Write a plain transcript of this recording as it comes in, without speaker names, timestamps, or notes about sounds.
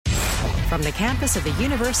from the campus of the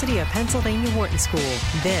University of Pennsylvania Wharton School,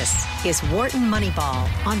 this is Wharton Moneyball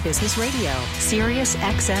on Business Radio, Sirius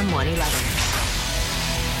XM 111.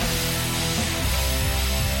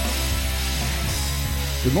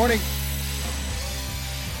 Good morning.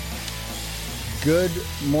 Good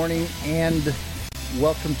morning and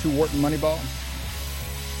welcome to Wharton Moneyball.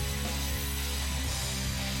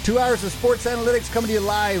 2 hours of sports analytics coming to you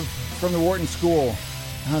live from the Wharton School,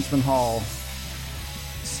 Huntsman Hall,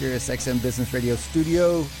 Sirius XM Business Radio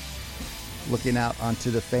studio, looking out onto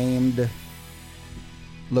the famed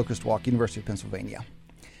Locust Walk, University of Pennsylvania.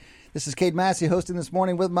 This is Cade Massey hosting this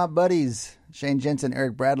morning with my buddies, Shane Jensen,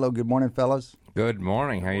 Eric Bradlow. Good morning, fellas. Good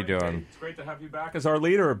morning. How you doing? It's great to have you back as our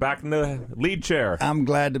leader, back in the lead chair. I'm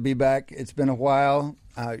glad to be back. It's been a while.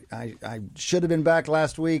 I should have been back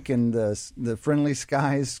last week, and the friendly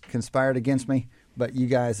skies conspired against me. But you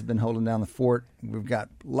guys have been holding down the fort. We've got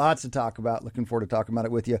lots to talk about. Looking forward to talking about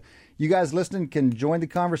it with you. You guys listening can join the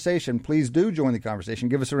conversation. Please do join the conversation.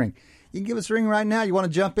 Give us a ring. You can give us a ring right now. You want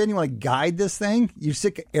to jump in? You want to guide this thing? You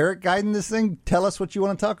sick of Eric guiding this thing? Tell us what you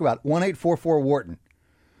want to talk about. 1-844-WHARTON.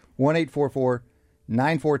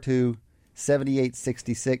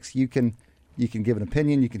 1-844-942-7866. You can give an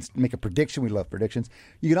opinion. You can make a prediction. We love predictions.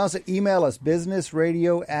 You can also email us,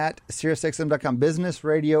 businessradio@SiriusXM.com.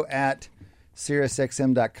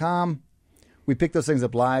 Businessradio@SiriusXM.com. We pick those things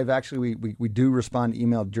up live. Actually, we do respond to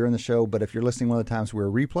email during the show, but if you're listening one of the times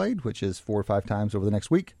we're replayed, which is 4 or 5 times over the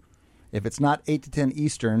next week, if it's not 8 to 10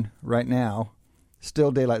 Eastern right now,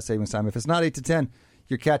 still daylight savings time. If it's not 8 to 10,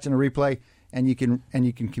 you're catching a replay, and you can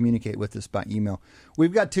communicate with us by email.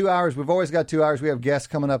 We've got 2 hours. We've always got 2 hours. We have guests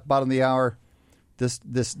coming up bottom of the hour, this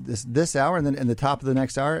hour, and then in the top of the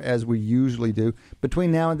next hour, as we usually do.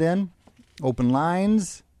 Between now and then, open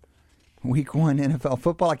lines. Week 1 NFL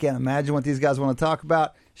football. I can't imagine what these guys want to talk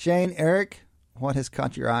about. Shane, Eric, what has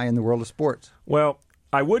caught your eye in the world of sports? Well,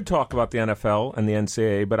 I would talk about the NFL and the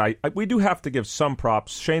NCAA, but we do have to give some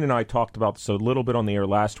props. Shane and I talked about this a little bit on the air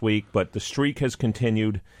last week, but the streak has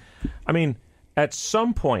continued. I mean, at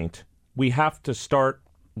some point, we have to start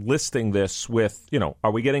listing this with,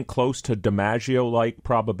 are we getting close to DiMaggio-like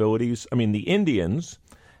probabilities? I mean, the Indians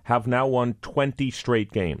have now won 20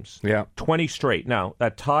 straight games. Yeah. 20 straight. Now,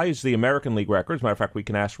 that ties the American League record. As a matter of fact, we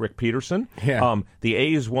can ask Rick Peterson. Yeah. The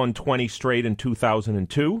A's won 20 straight in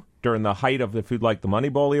 2002 during the height of, if you'd like, the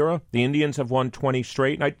Moneyball era. The Indians have won 20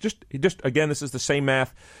 straight. And I just again, this is the same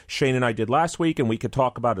math Shane and I did last week, and we could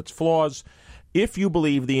talk about its flaws. If you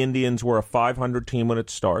believe the Indians were a 500 team when it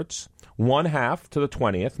starts, 1/2 to the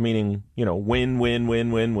 20th, meaning, win, win,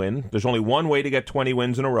 win, win, win. There's only one way to get 20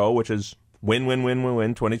 wins in a row, which is win, win, win, win,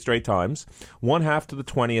 win, 20 straight times. 1/2 to the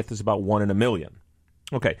 20th is about 1 in a million.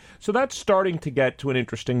 Okay, so that's starting to get to an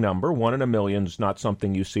interesting number. 1 in a million is not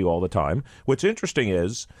something you see all the time. What's interesting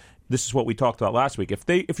is, this is what we talked about last week.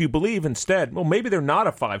 If you believe instead, well, maybe they're not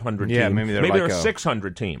a 500 team. Yeah, maybe they're a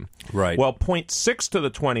 600 team. Right. Well, 0.6 to the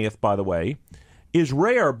 20th, by the way, is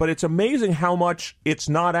rare, but it's amazing how much it's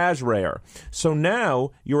not as rare. So now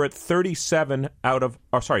you're at 3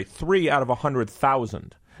 out of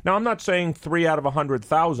 100,000. Now, I'm not saying 3 out of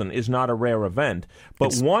 100,000 is not a rare event, but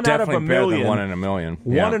it's 1 out of a million. 1 in a million.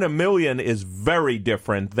 1 in a million is very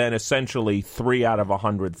different than essentially 3 out of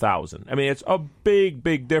 100,000. I mean, it's a big,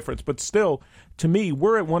 big difference. But still, to me,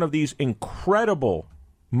 we're at one of these incredible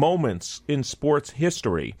moments in sports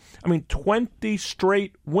history. I mean, 20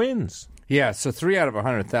 straight wins. Yeah, so 3 out of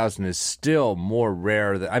 100,000 is still more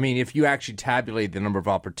rare. If you actually tabulate the number of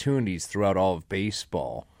opportunities throughout all of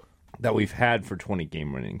baseball that we've had for 20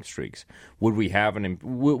 game winning streaks, would we have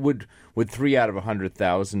would 3 out of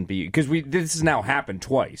 100,000 be, because this has now happened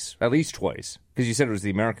twice, at least twice, because you said it was the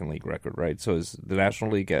American League record, right? So is the National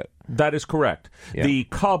League That is correct. Yeah. The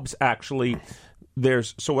Cubs actually,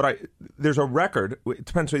 there's a record. It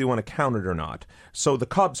depends whether you want to count it or not. So the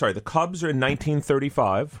Cubs are in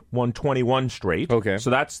 1935, won 21 straight. Okay. So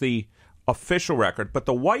that's the official record. But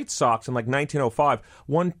the White Sox in 1905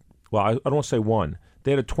 won, well, I don't want to say won. They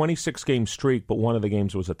had a 26-game streak, but one of the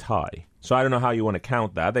games was a tie. So I don't know how you want to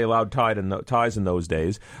count that. They allowed ties in those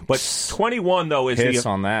days. But 21, though, is Hiss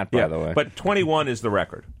on that, by the way. But 21 is the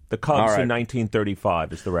record. The Cubs in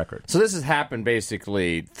 1935 is the record. So this has happened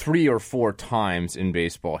basically 3 or 4 times in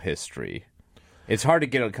baseball history. It's hard to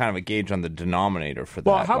get a kind of a gauge on the denominator for that.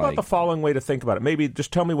 Well, how about the following way to think about it? Maybe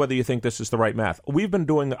just tell me whether you think this is the right math.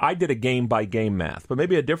 I did a game-by-game math, but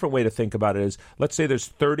maybe a different way to think about it is, let's say there's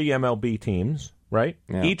 30 MLB teams, right?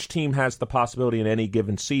 Yeah. Each team has the possibility in any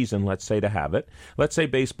given season, let's say, to have it. Let's say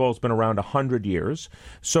baseball's been around 100 years.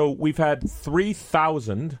 So we've had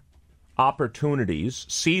 3,000 opportunities,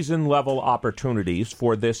 season-level opportunities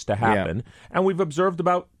for this to happen, and we've observed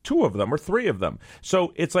about 2 of them or 3 of them.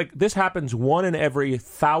 So it's like this happens 1 in every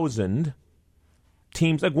 1,000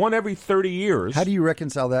 teams, like 1 every 30 years. How do you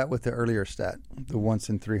reconcile that with the earlier stat, the once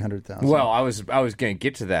in 300,000? Well, I was going to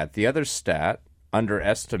get to that. The other stat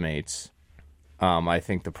underestimates, I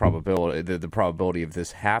think, the probability of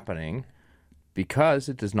this happening because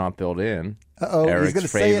it does not build in. He's going to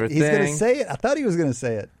say it. He's going to say it. I thought he was going to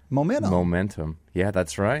say it. Momentum. Yeah,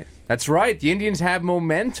 that's right. That's right. The Indians have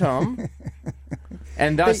momentum.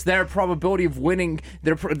 And thus their probability of winning,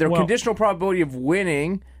 their conditional probability of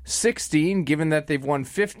winning 16, given that they've won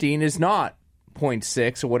 15, is not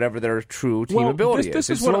 0.6 or whatever their true team ability is.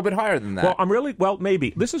 It's a little bit higher than that.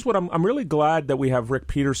 Maybe. This is what I'm really glad that we have Rick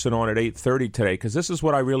Peterson on at 8:30 today, because this is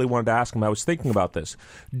what I really wanted to ask him. I was thinking about this.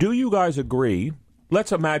 Do you guys agree?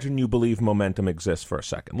 Let's imagine you believe momentum exists for a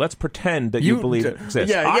second. Let's pretend that you believe it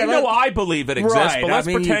exists. I believe it exists, right, but let's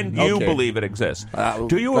pretend you believe it exists.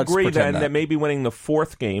 Do you agree then that maybe winning the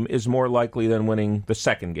 4th game is more likely than winning the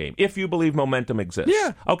 2nd game, if you believe momentum exists?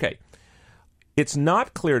 Yeah. Okay. It's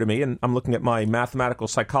not clear to me, and I'm looking at my mathematical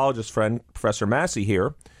psychologist friend, Professor Massey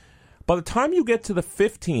here, by the time you get to the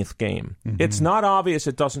 15th game, it's not obvious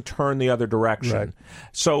it doesn't turn the other direction. Right.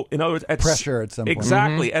 So, in other words, pressure at some point.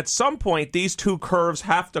 Exactly. At some point, these 2 curves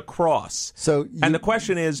have to cross. And the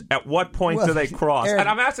question is, at what point do they cross? Aaron, and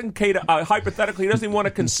I'm asking Kate, hypothetically, he doesn't even want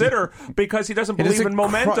to consider because he doesn't believe in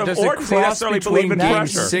momentum, or does he necessarily believe in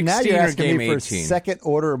pressure? Now you're asking me for second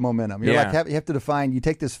order of momentum. You're like, you have to define, you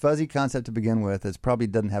take this fuzzy concept to begin with that probably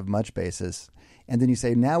doesn't have much basis. And then you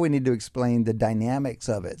say, now we need to explain the dynamics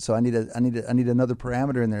of it. So I need another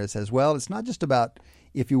parameter in there that says, well, it's not just about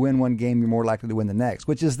if you win one game, you're more likely to win the next,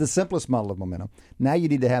 which is the simplest model of momentum. Now you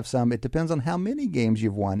need to have some. It depends on how many games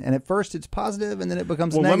you've won. And at first it's positive, and then it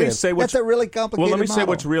becomes negative. Let me say that's a really complicated model. say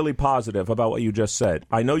what's really positive about what you just said.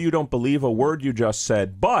 I know you don't believe a word you just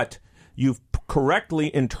said, but you've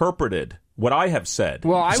correctly interpreted what I have said.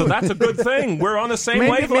 So that's a good thing. We're on the same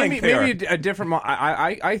wavelength here. Maybe a different...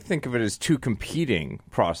 I think of it as 2 competing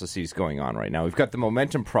processes going on right now. We've got the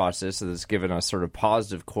momentum process that's given us sort of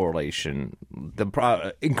positive correlation,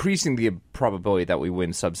 increasing the probability that we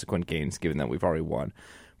win subsequent games, given that we've already won.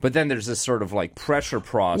 But then there's this sort of like pressure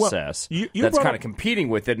process that's kind of competing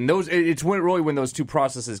with it. And it's really when those 2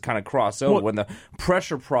 processes kind of cross over, when the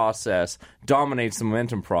pressure process dominates the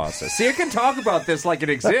momentum process. See, I can talk about this like it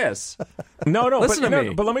exists. No, Listen to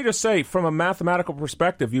me. But let me just say, from a mathematical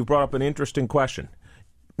perspective, you brought up an interesting question.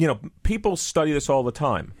 People study this all the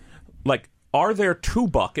time. Like, are there 2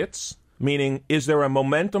 buckets? Meaning, is there a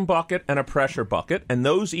momentum bucket and a pressure bucket, and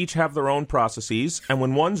those each have their own processes, and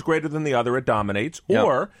when one's greater than the other, it dominates? Yep.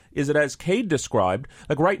 Or is it, as Cade described,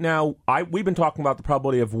 like right now, we've been talking about the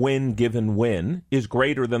probability of win given win is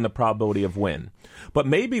greater than the probability of win. But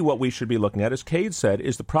maybe what we should be looking at, as Cade said,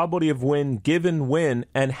 is the probability of win given win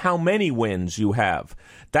and how many wins you have.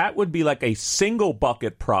 That would be like a single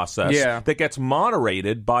bucket process that gets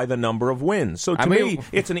moderated by the number of wins. So to me,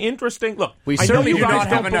 it's an interesting look. We certainly do not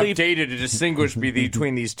have enough data to distinguish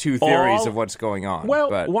between these 2 theories of what's going on.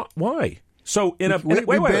 Well, why? So we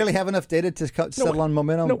barely have enough data to settle on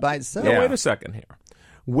momentum by itself. No, wait a second here.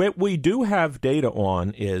 What we do have data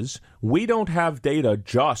on is we don't have data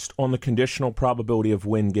just on the conditional probability of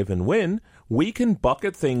win given win. We can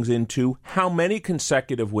bucket things into how many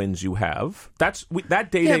consecutive wins you have. That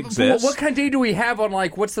data exists. But what kind of data do we have on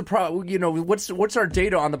what's the what's our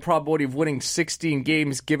data on the probability of winning 16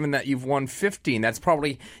 games given that you've won 15? That's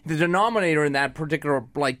probably the denominator in that particular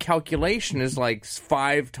calculation is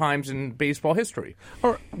 5 times in baseball history.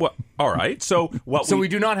 All right. So we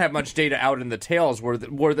do not have much data out in the tails where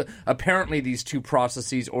apparently these 2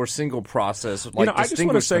 processes or single process I just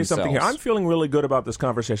want to say something here. I'm feeling really good about this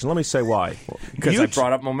conversation. Let me say why. Because I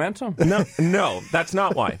brought up momentum? No, that's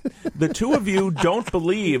not why. The 2 of you don't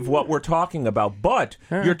believe what we're talking about, but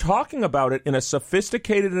you're talking about it in a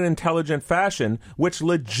sophisticated and intelligent fashion, which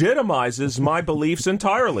legitimizes my beliefs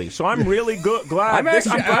entirely. So I'm really glad. I'm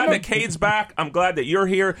glad that Cade's back. I'm glad that you're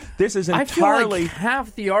here. This is entirely... I feel like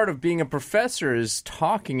half the art of being a professor is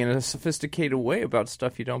talking in a sophisticated way about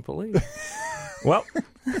stuff you don't believe. Well,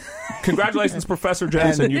 congratulations, Professor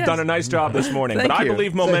Jensen. You've done a nice job this morning. Thank but I you.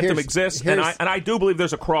 believe momentum exists, and I do believe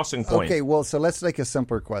there's a crossing point. Okay, well, so let's take a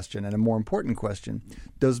simpler question and a more important question.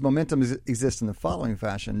 Does momentum exist in the following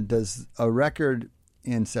fashion? Does a record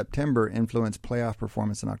in September influence playoff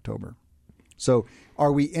performance in October? So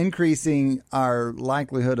are we increasing our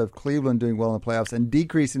likelihood of Cleveland doing well in the playoffs and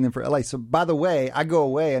decreasing them for LA? So, by the way, I go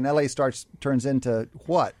away and LA turns into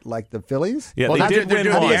what? Like the Phillies? Yeah, Well, they're doing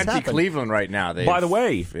win one. anti-Cleveland right now. By the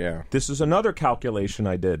way, yeah. this is another calculation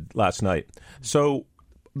I did last night. So,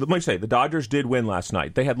 let me say, the Dodgers did win last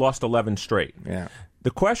night. They had lost 11 straight. Yeah.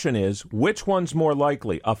 The question is, which one's more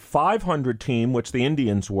likely? A 500 team, which the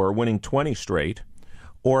Indians were, winning 20 straight,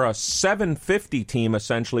 or a 750 team,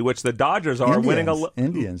 essentially, which the Dodgers are winning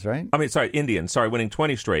Indians, right? Indians, winning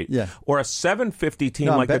 20 straight. Yeah. Or a 750 team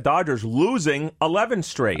like the Dodgers losing 11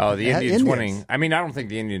 straight. Oh, the Indians winning. I mean, I don't think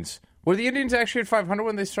the Indians... Were the Indians actually at 500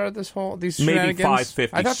 when they started these maybe shenanigans?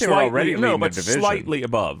 550. I thought they were already leading the division. Slightly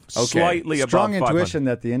above. Okay. Slightly Strong above 500. intuition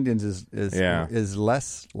that the Indians is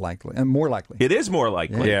less likely and more likely. It is more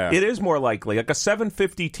likely. Yeah. It is more likely. Like a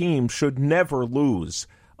 750 team should never lose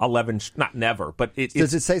 11. Not never, but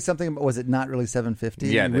Does it say something about, was it not really 750?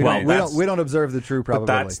 Yeah, we don't observe the true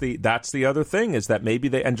probability. But that's the other thing is that maybe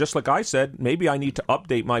they, and just like I said, maybe I need to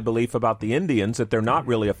update my belief about the Indians that they're not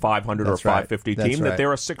really a 500 or 550 team, that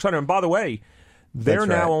they're a 600. And by the way, they're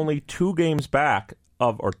now only 2 games back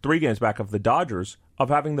or 3 games back of the Dodgers of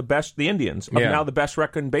having the Indians of now the best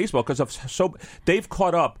record in baseball because they've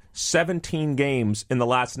caught up 17 games in the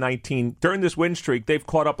last 19 during this win streak. They've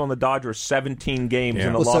caught up on the Dodgers 17 games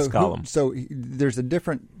in the loss column. So there's a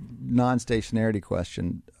different non-stationarity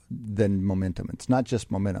question than momentum. It's not just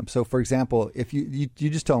momentum. So, for example, if you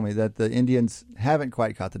just told me that the Indians haven't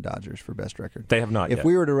quite caught the Dodgers for best record. They have not yet. If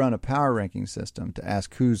we were to run a power ranking system to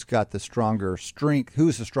ask who's got the stronger strength,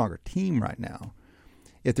 who's the stronger team right now,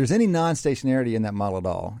 if there's any non-stationarity in that model at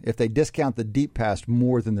all, if they discount the deep past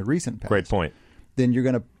more than the recent past, great point, then you're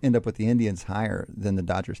going to end up with the Indians higher than the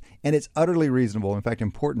Dodgers. And it's utterly reasonable, in fact,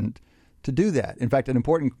 important to do that. In fact, an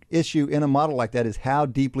important issue in a model like that is how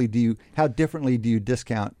differently do you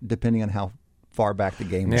discount depending on how far back the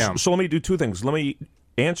game is. So let me do 2 things. Let me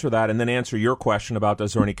answer that and then answer your question about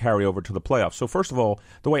does there any carryover to the playoffs. So first of all,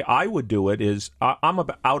 the way I would do it is I'm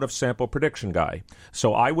an out-of-sample prediction guy.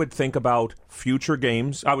 So I would think about future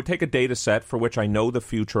games. I would take a data set for which I know the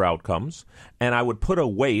future outcomes, and I would put a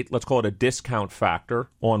weight, let's call it a discount factor,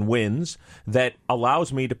 on wins that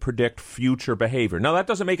allows me to predict future behavior. Now, that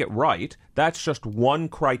doesn't make it right. That's just one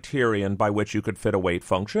criterion by which you could fit a weight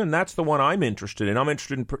function, and that's the one I'm interested in. I'm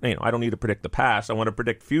interested in, I don't need to predict the past. I want to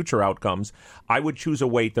predict future outcomes. I would choose a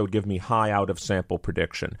weight that would give me high out-of-sample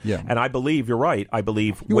prediction. Yeah. And I believe, you're right, I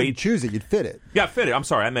believe you wouldn't choose it, you'd fit it. Yeah, fit it. I'm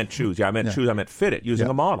sorry, I meant choose. Yeah, I meant choose. I meant fit it using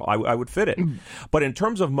a model. I would fit it. But in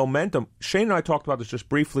terms of momentum, Shane and I talked about this just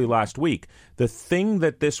briefly last week. The thing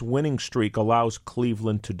that this winning streak allows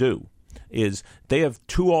Cleveland to do is they have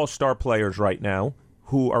 2 all-star players right now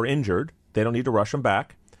who are injured. They don't need to rush them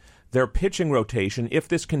back. Their pitching rotation, if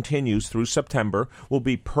this continues through September, will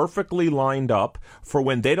be perfectly lined up for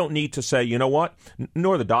when they don't need to say, you know what,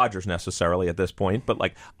 nor the Dodgers necessarily at this point, but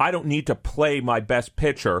I don't need to play my best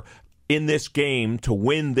pitcher in this game to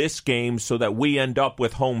win this game so that we end up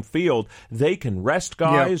with home field. They can rest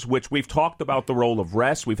guys, which we've talked about the role of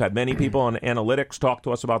rest. We've had many people on analytics talk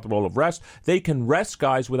to us about the role of rest. They can rest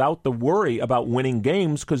guys without the worry about winning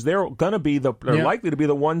games because they're going to be they're likely to be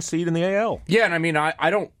the 1 seed in the AL. Yeah, and I mean, I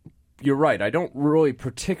don't. You're right. I don't really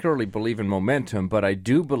particularly believe in momentum, but I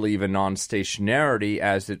do believe in non-stationarity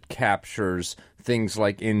as it captures things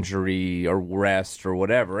like injury or rest or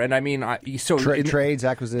whatever. And I mean, trades,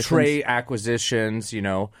 acquisitions.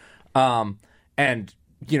 And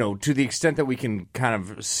to the extent that we can kind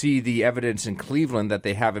of see the evidence in Cleveland that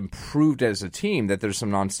they have improved as a team, that there's some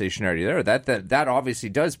non-stationarity there, that obviously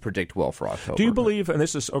does predict well for October. Do you believe, and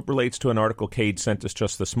this relates to an article Cade sent us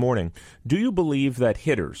just this morning, do you believe that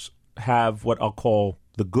hitters have what I'll call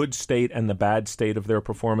the good state and the bad state of their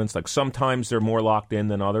performance? Like sometimes they're more locked in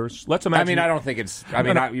than others. Let's imagine. I mean, I don't think it's.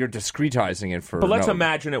 You're discretizing it for. But let's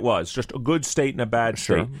imagine it was just a good state and a bad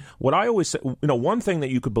state. What I always say, one thing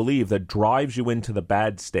that you could believe that drives you into the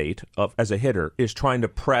bad state of as a hitter is trying to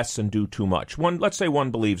press and do too much. Let's say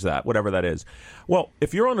one believes that, whatever that is. Well,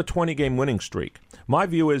 if you're on a 20-game winning streak, my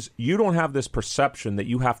view is you don't have this perception that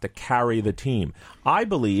you have to carry the team. I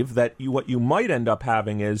believe that what you might end up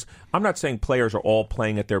having is, I'm not saying players are all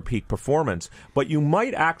playing at their peak performance, but you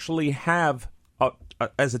might actually have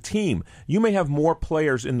as a team, you may have more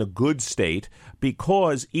players in the good state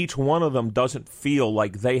because each one of them doesn't feel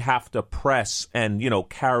like they have to press and,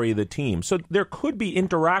 carry the team. So there could be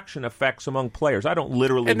interaction effects among players. I don't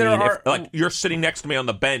literally mean if you're sitting next to me on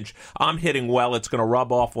the bench, I'm hitting well, it's going to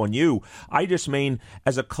rub off on you. I just mean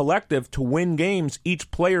as a collective to win games, each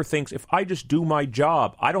player thinks if I just do my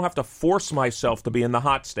job, I don't have to force myself to be in the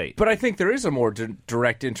hot state. But I think there is a more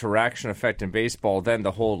direct interaction effect in baseball than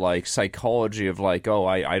the whole psychology of I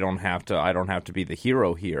don't have to be the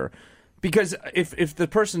hero here. Because if the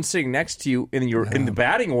person sitting next to you in the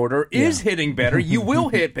batting order is hitting better, you will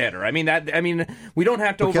hit better. We don't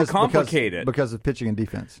have to overcomplicate it because of pitching and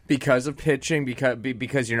defense. Because of pitching,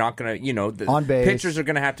 because you're not going to, on base. Pitchers are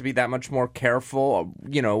going to have to be that much more careful,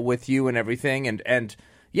 with you and everything, and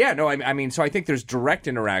yeah, no, so I think there's direct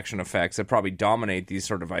interaction effects that probably dominate these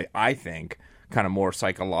sort of, I think, kind of more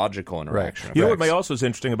psychological interaction. Right. You know what also is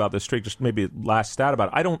interesting about this streak, just maybe last stat about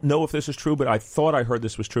it. I don't know if this is true, but I thought I heard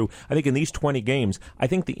this was true. I think in these 20 games, I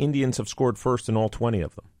think the Indians have scored first in all 20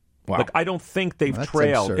 of them. Wow. I don't think they've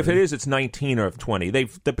trailed. Absurd. If it is, it's 19 of 20.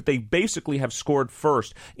 They basically have scored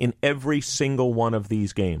first in every single one of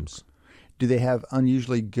these games. Do they have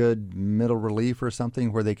unusually good middle relief or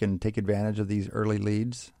something where they can take advantage of these early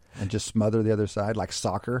leads and just smother the other side, like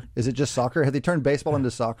soccer? Is it just soccer? Have they turned baseball into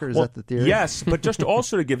soccer? Is that the theory? Yes, but just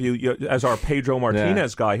also to give you, as our Pedro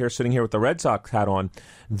Martinez guy here sitting here with the Red Sox hat on,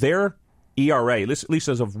 their ERA, at least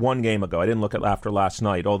as of one game ago, I didn't look at after last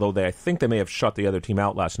night, although I think they may have shut the other team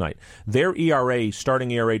out last night. Their ERA,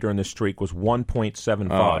 starting ERA during this streak, was 1.75.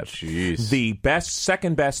 Oh, jeez. The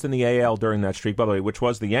second best in the AL during that streak, by the way, which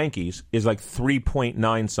was the Yankees, is like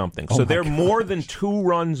 3.9 something. So they're more than 2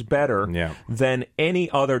 runs better than any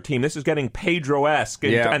other team. This is getting Pedro-esque,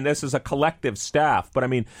 and this is a collective staff. But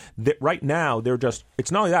right now,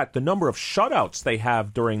 it's not only that, the number of shutouts they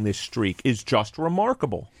have during this streak is just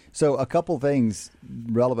remarkable. So a couple things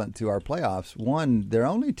relevant to our playoffs. One, they're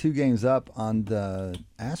only 2 games up on the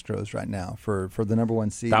Astros right now for the number 1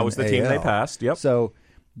 seed. That was the team they passed. Yep. So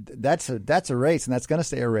that's a race, and that's going to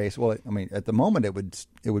stay a race. Well, at the moment,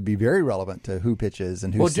 it would be very relevant to who pitches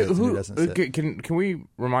and who sits and who doesn't sit. Can we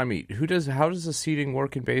remind me how does the seeding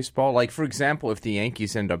work in baseball? Like, for example, if the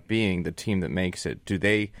Yankees end up being the team that makes it, do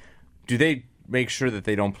they make sure that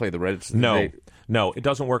they don't play the Reds? No, it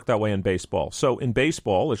doesn't work that way in baseball. So in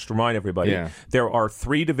baseball, let's remind everybody, there are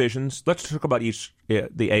 3 divisions. Let's talk about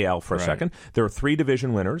the AL for a second. There are 3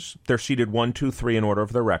 division winners. They're seeded 1, 2, 3 in order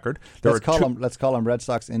of their record. Let's call them Red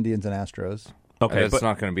Sox, Indians, and Astros. Okay, it's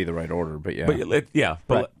not going to be the right order, but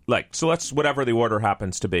so let's whatever the order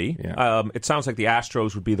happens to be. Yeah. It sounds like the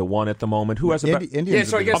Astros would be the one at the moment. Who has Indians?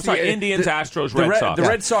 So I guess Indians, Astros, Red Sox. The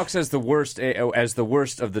Red Sox as the worst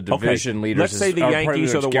of the division leaders. Let's say the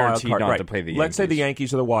Yankees are the wild card. Not to play the Yankees. Let's say the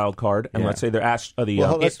Yankees are the wild card, and let's say the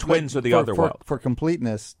Twins are the other wild. For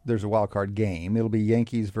completeness, there's a wild card game. It'll be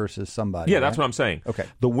Yankees versus somebody. Yeah, that's what I'm saying. Okay,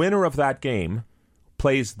 the winner of that game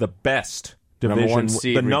plays the best division,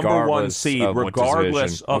 the number 1 seed,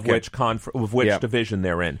 regardless of which division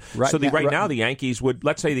they're in. Right now, the Yankees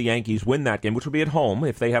let's say the Yankees win that game, which would be at home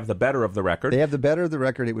if they have the better of the record. They have the better of the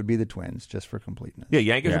record. It would be the Twins, just for completeness. Yeah,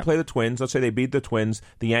 Yankees would play the Twins. Let's say they beat the Twins.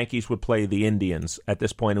 The Yankees would play the Indians. At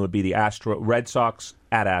this point, it would be the Red Sox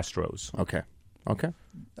at Astros.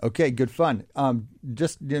 Okay, good fun.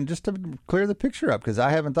 Just to clear the picture up, because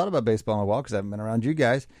I haven't thought about baseball in a while because I haven't been around you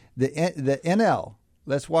guys. The NL.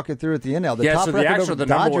 Let's walk it through at the NL. The top record over the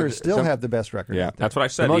Dodgers still have the best record. Yeah, that's what I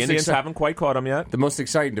said. The Indians haven't quite caught them yet. The most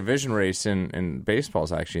exciting division race in baseball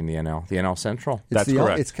is actually in the NL Central. That's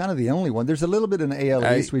correct. It's kind of the only one. There's a little bit in the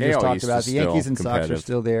AL East we just talked about. The Yankees and Sox are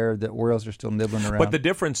still there. The Orioles are still nibbling around. But the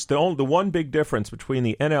difference, the one big difference between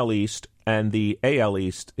the NL East and the AL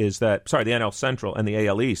East is that, the NL Central and the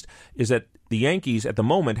AL East is that the Yankees at the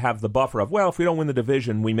moment have the buffer of, if we don't win the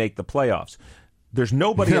division, we make the playoffs. There's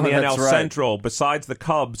nobody in the NL Central besides the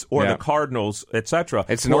Cubs or the Cardinals, etc.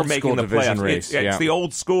 It's an old making school the division playoffs. race. It's the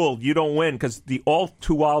old school. You don't win because all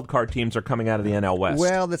 2 wild card teams are coming out of the NL West.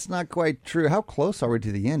 Well, that's not quite true. How close are we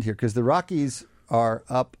to the end here? Because the Rockies are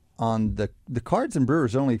up on the Cards and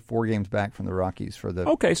Brewers are only 4 games back from the Rockies for the.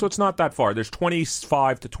 Okay, so it's not that far. There's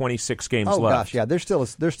 25 to 26 games left. Oh gosh, yeah, there's still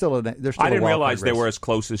I didn't realize they were as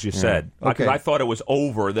close as you said. Okay, I thought it was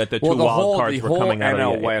over that the 2 wild cards were coming out of the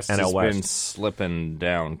NL NL West. Has been slipping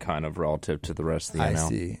down kind of relative to the rest of the NL. I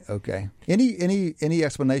see. Okay. Any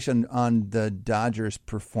explanation on the Dodgers'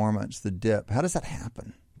 performance? The dip. How does that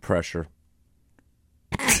happen? Pressure.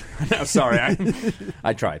 No, sorry,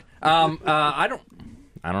 I tried. I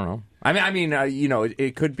don't know.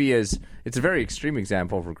 It could be it's a very extreme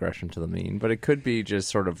example of regression to the mean, but it could be just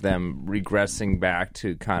sort of them regressing back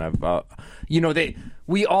to kind of,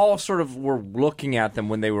 we all sort of were looking at them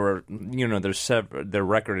when they were, their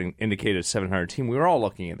record indicated a 700 team. We were all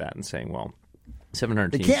looking at that and saying, well,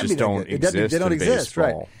 700 teams just don't exist. They don't exist,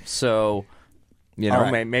 baseball. right? So.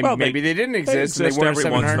 Right. Maybe they didn't exist. They were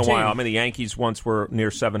every once in a while. team. I mean, the Yankees once were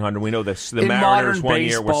near 700. We know this. The In Mariners modern one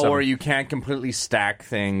year were baseball, 700. where you can't completely stack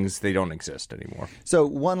things, they don't exist anymore. So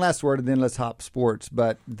one last word, and then let's hop sports.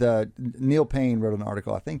 But Neil Payne wrote an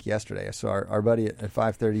article, I think yesterday. So our buddy at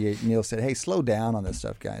 538, Neil said, "Hey, slow down on this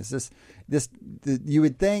stuff, guys. You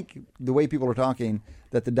would think the way people are talking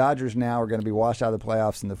that the Dodgers now are going to be washed out of the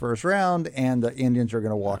playoffs in the first round, and the Indians are going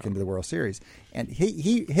to walk into the World Series." And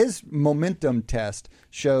his momentum test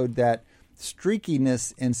showed that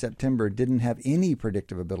streakiness in September didn't have any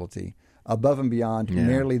predictive ability above and beyond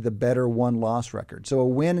merely the better one-loss record. So a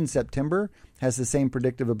win in September has the same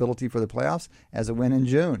predictive ability for the playoffs as a win in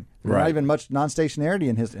June. Not even much non-stationarity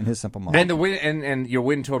in his simple model. And the win and your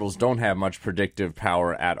win totals don't have much predictive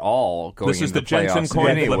power at all going This is into the Jensen playoffs coin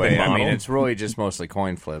anyway. flipping I mean, model. it's really just mostly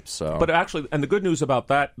coin flips. So, But actually, and the good news about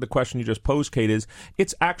that, the question you just posed, Kate, is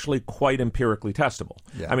it's actually quite empirically testable.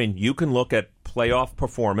 Yeah. I mean, you can look at playoff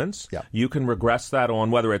performance. Yeah. You can regress that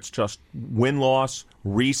on whether it's just win-loss,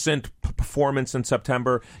 recent performance in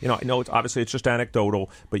September. I know it's just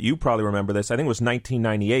anecdotal, but you probably remember this. I think it was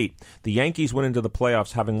 1998. The Yankees went into the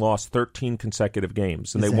playoffs having lost 13 consecutive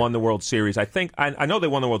games, and they won the World Series. I know they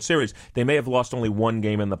won the World Series. They may have lost only one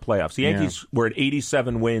game in the playoffs. The Yankees were at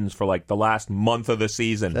 87 wins for like the last month of the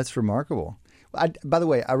season. That's remarkable. By the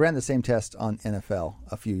way, I ran the same test on NFL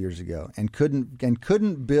a few years ago and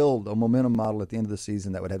couldn't build a momentum model at the end of the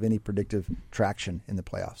season that would have any predictive traction in the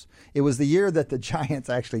playoffs. It was the year that the Giants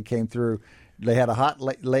actually came through. They had a hot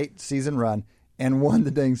late season run and won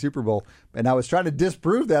the dang Super Bowl. And I was trying to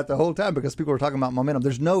disprove that the whole time because people were talking about momentum.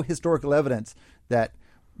 There's no historical evidence that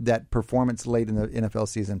performance late in the NFL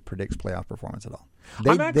season predicts playoff performance at all.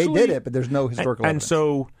 They did it, but there's no historical evidence. And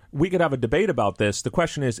so we could have a debate about this. The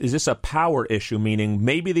question is this a power issue, meaning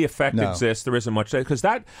maybe the effect exists, there isn't much? Because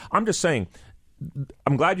I'm just saying,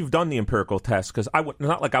 I'm glad you've done the empirical test, because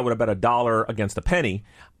not like I would have bet $1 against a penny.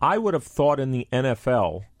 I would have thought in the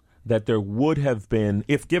NFL that there would have been,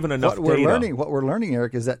 if given enough data. What we're learning,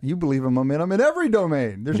 Eric, is that you believe in momentum in every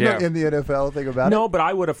domain. There's no in the NFL thing about it. No, but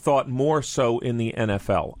I would have thought more so in the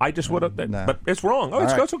NFL. I just would have, but it's wrong. Oh,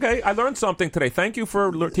 it's okay. I learned something today. Thank you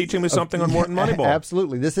for teaching me something on Wharton Moneyball.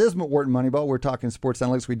 Absolutely. This is Wharton Moneyball. We're talking sports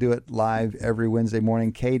analytics. We do it live every Wednesday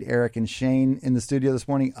morning. Kate, Eric, and Shane in the studio this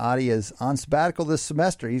morning. Adi is on sabbatical this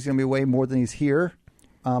semester. He's going to be away more than he's here,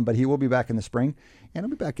 but he will be back in the spring, and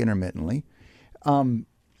he'll be back intermittently.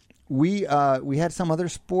 We had some other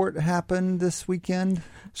sport happen this weekend.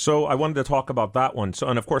 So I wanted to talk about that one. So,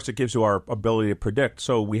 and of course, it gives you our ability to predict.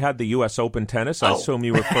 So we had the U.S. Open tennis. I assume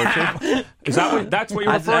you referred to. Is that's what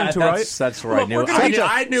you're referring to, right? That's right.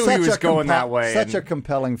 I knew he was going that way. Such a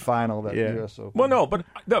compelling final that U.S. Open. Well, no,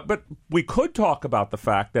 but we could talk about the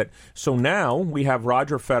fact that so now we have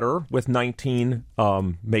Roger Federer with 19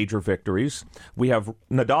 major victories. We have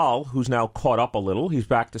Nadal, who's now caught up a little. He's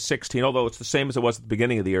back to 16, although it's the same as it was at the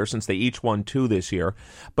beginning of the year since they each won 2 this year.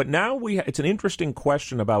 But now it's an interesting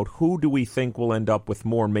question about who do we think will end up with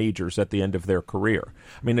more majors at the end of their career.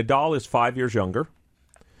 I mean, Nadal is 5 years younger,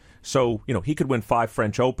 so he could win 5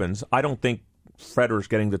 French Opens. I don't think Federer's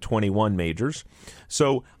getting the 21 majors.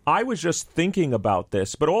 So I was just thinking about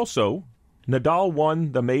this, but also Nadal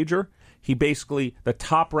won the major. He basically, the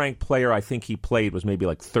top-ranked player I think he played was maybe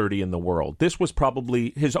like 30 in the world. This was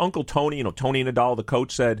probably his uncle Tony, Tony Nadal, the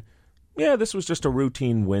coach, said, yeah, this was just a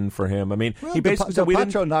routine win for him. I mean, he basically said we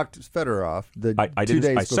didn't. Del Potro knocked Federer off I 2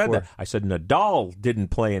 days I said before. that. I said Nadal didn't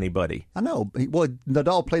play anybody. I know.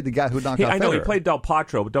 Nadal played the guy who knocked out Federer. I know he played Del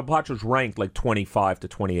Potro, but Del Potro's ranked like 25 to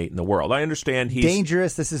 28 in the world. I understand he's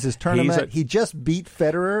dangerous. This is his tournament. He just beat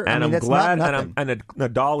Federer. And I'm glad. And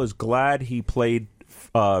Nadal is glad he played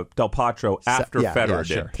Del Potro after Federer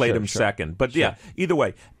did. Played him second. But either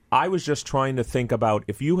way. I was just trying to think about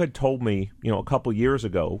if you had told me, a couple years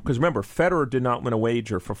ago, because remember, Federer did not win a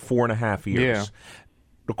wager for 4.5 years. Yeah.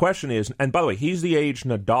 The question is, and by the way, he's the age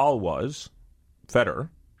Nadal was, Federer,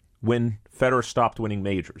 when Federer stopped winning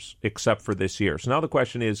majors, except for this year. So now the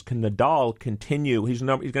question is, can Nadal continue? He's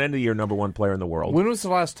going to end the year number 1 player in the world. When was the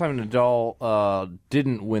last time Nadal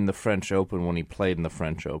didn't win the French Open when he played in the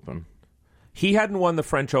French Open? He hadn't won the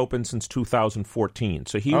French Open since 2014,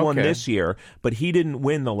 so he won this year, but he didn't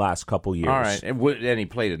win the last couple years. All right, and he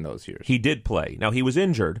played in those years. He did play. Now, he was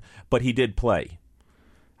injured, but he did play.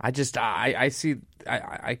 I see.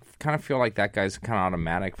 I kind of feel like that guy's kind of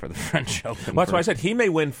automatic for the French Open. Well, that's why I said he may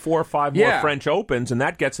win 4 or 5 more French Opens, and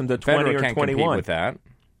that gets him to 20 Federer or can't 21. compete with that.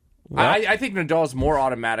 Well, I think Nadal's more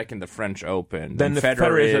automatic in the French Open than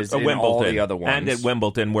Federer is at in Wimbledon, all the other ones. and at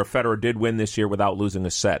Wimbledon, where Federer did win this year without losing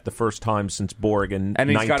a set, the first time since Borg in 1970.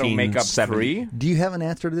 And he's got to make up 3. Do you have an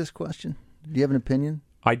answer to this question? Do you have an opinion?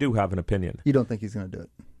 I do have an opinion. You don't think he's going to do it?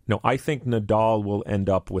 No, I think Nadal will end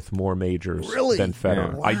up with more majors than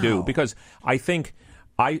Federer. Yeah. Wow. I do, because I think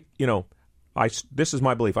this is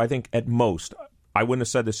my belief. I think at most, I wouldn't have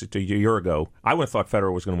said this a year ago, I wouldn't have thought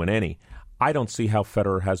Federer was going to win any. I don't see how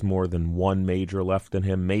Federer has more than 1 major left in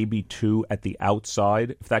him, maybe 2 at the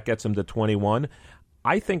outside, if that gets him to 21.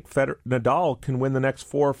 I think Nadal can win the next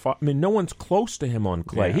 4 or 5. I mean, no one's close to him on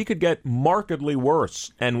clay. Yeah. He could get markedly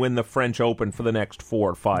worse and win the French Open for the next 4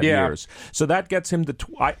 or 5 years. So that gets him to.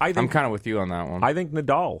 I think, I'm kind of with you on that one. I think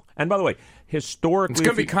Nadal. And by the way, historically, it's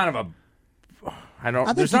going to be kind of a.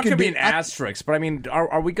 There's not going to be an asterisk, but I mean,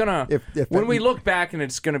 are we going to? When we look back and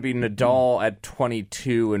it's going to be Nadal at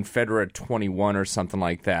 22 and Federer at 21 or something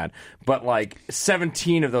like that, but like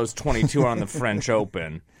 17 of those 22 are on the French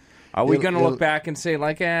Open. Are we going to look back and say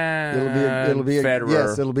like, it'll be Federer?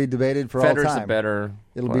 Yes, it'll be debated for all time. Federer's a better.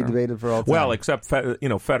 It'll be debated for all time. Well, except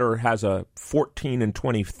Federer has a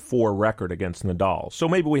 14-24 record against Nadal, so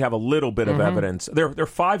maybe we have a little bit of evidence. They're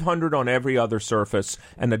 500 on every other surface,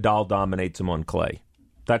 and Nadal dominates them on clay.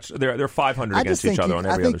 They're 500 against each other on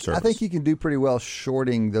every other surface. I think you can do pretty well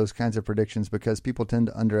shorting those kinds of predictions because people tend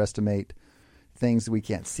to underestimate things that we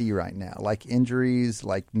can't see right now, like injuries,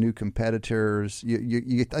 like new competitors.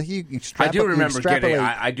 You I do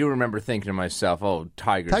remember thinking to myself, "Oh,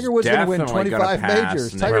 Tiger Woods going to win 25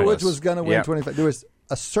 majors. Tiger Woods was going to win 25." There was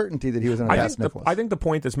a certainty that he was going to pass Nicklaus. I think the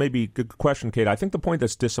point that's maybe good question, Kate. I think the point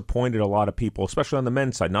that's disappointed a lot of people, especially on the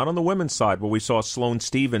men's side, not on the women's side, where we saw Sloane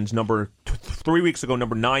Stephens, 3 weeks ago,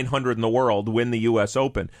 number 900 in the world, win the U.S.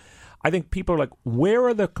 Open. I think people are like, where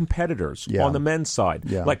are the competitors on the men's side?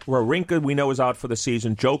 Yeah. Like Wawrinka, we know, is out for the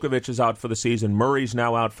season. Djokovic is out for the season. Murray's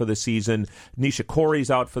now out for the season. Nishikori's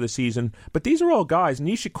out for the season. But these are all guys.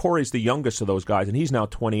 Nishikori's the youngest of those guys, and he's now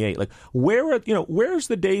 28. Like, where's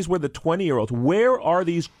the days where the 20-year-olds? Where are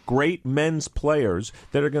these great men's players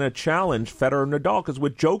that are going to challenge Federer and Nadal? Because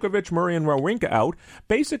with Djokovic, Murray, and Wawrinka out,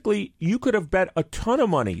 basically you could have bet a ton of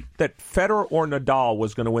money that Federer or Nadal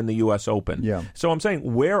was going to win the U.S. Open. Yeah. So I'm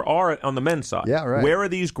saying, where are on the men's side? Yeah, right. Where are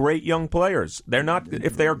these great young players? They're not.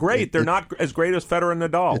 If they are great, they're not as great as Federer and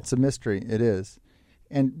Nadal. It's a mystery. It is.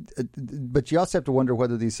 But you also have to wonder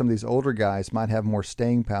whether some of these older guys might have more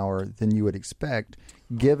staying power than you would expect,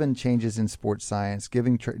 given changes in sports science,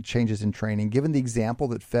 given changes in training, given the example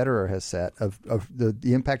that Federer has set of the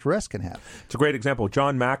impact rest can have. It's a great example.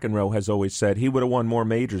 John McEnroe has always said he would have won more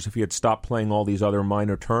majors if he had stopped playing all these other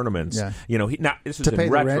minor tournaments. Yeah. This is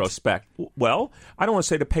in retrospect. Well, I don't want to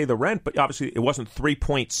say to pay the rent, but obviously it wasn't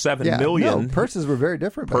 $3.7 million. No, purses were very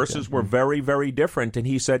different. Purses were very, very different, and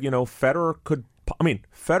he said, Federer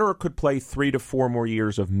could play 3 to 4 more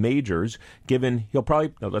years of majors, given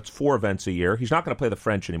that's 4 events a year. He's not going to play the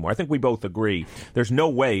French anymore. I think we both agree. There's no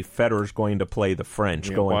way Federer's going to play the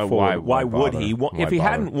French going forward. Why would he? If he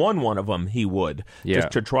hadn't won one of them, he would,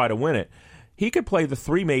 just to try to win it. He could play the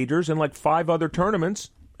 3 majors and like 5 other tournaments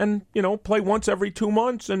and, play once every 2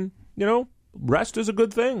 months and, rest is a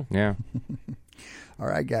good thing. Yeah. All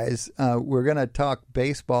right, guys. We're going to talk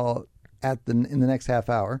baseball in the next half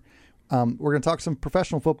hour. We're going to talk some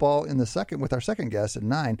professional football with our second guest at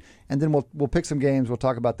 9, and then we'll pick some games. We'll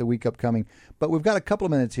talk about the week upcoming. But we've got a couple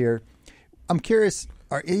of minutes here. I'm curious,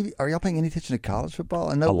 are y'all paying any attention to college football?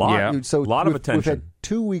 I know a lot. Yeah. So a lot of attention. We've had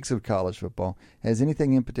 2 weeks of college football. Has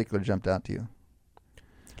anything in particular jumped out to you?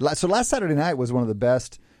 So last Saturday night was one of the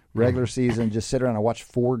best regular season. Just sit around and watch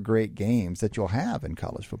 4 great games that you'll have in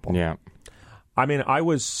college football. Yeah. I mean, I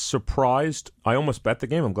was surprised. I almost bet the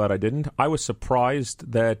game. I'm glad I didn't. I was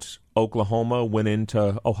surprised that Oklahoma went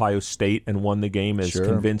into Ohio State and won the game as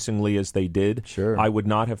convincingly as they did. Sure. I would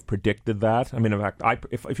not have predicted that. I mean, in fact,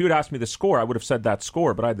 if you had asked me the score, I would have said that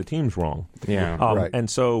score, but I had the teams wrong. Yeah, right. And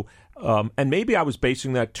so, and maybe I was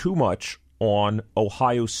basing that too much on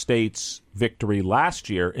Ohio State's victory last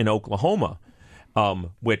year in Oklahoma,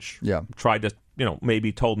 which tried to,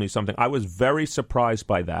 maybe told me something. I was very surprised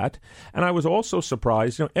by that. And I was also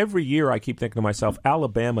surprised, every year I keep thinking to myself,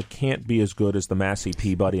 Alabama can't be as good as the Massey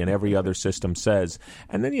Peabody and every other system says.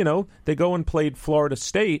 And then, they go and played Florida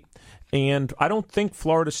State, and I don't think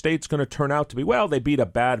Florida State's going to turn out to be, they beat a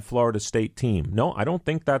bad Florida State team. No, I don't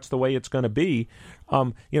think that's the way it's going to be.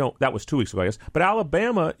 That was 2 weeks ago, I guess. But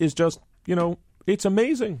Alabama is just, It's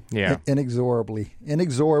amazing. Yeah. Inexorably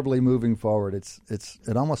moving forward.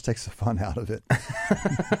 It almost takes the fun out of it.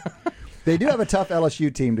 They do have a tough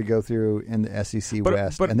LSU team to go through in the SEC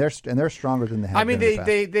West, and they're stronger than they have. I mean, been in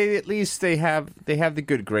the past. they at least they have the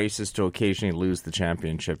good graces to occasionally lose the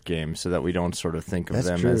championship game, so that we don't sort of think of That's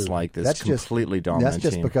them true. as like this That's completely dominant. That's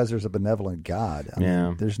just team. because there's a benevolent God. I Yeah.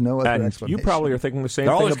 mean, there's no other And explanation. you probably are thinking the same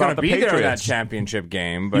They're thing always about the be Patriots. there in that championship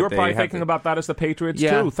game. But You were they probably have thinking to- about that as the Patriots,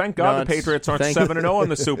 Yeah. too. Thank God the Patriots aren't 7-0 in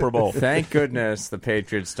the Super Bowl. Thank goodness the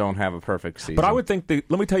Patriots don't have a perfect season. But I would think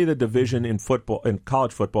let me tell you the division in football, in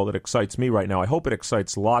college football, that excites me right now. I hope it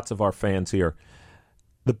excites lots of our fans here.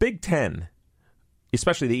 The Big Ten,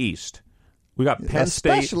 especially the East. We got Penn State.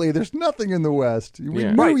 Especially, there's nothing in the West. We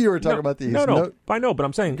Yeah. knew Right. you were talking about the East. No, I know, but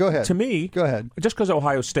I'm saying, Go ahead. to me, Go ahead. just because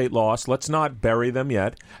Ohio State lost, let's not bury them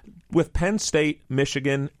yet. With Penn State,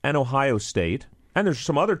 Michigan, and Ohio State, and there's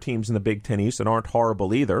some other teams in the Big Ten East that aren't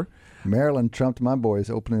horrible either. Maryland trumped my boys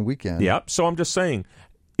opening weekend. Yep. So I'm just saying,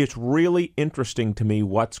 it's really interesting to me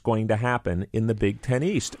what's going to happen in the Big Ten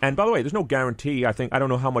East. And by the way, there's no guarantee. I don't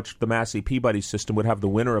know how much the Massey Peabody system would have the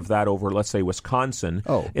winner of that over, let's say, Wisconsin.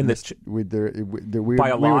 Oh, in the we by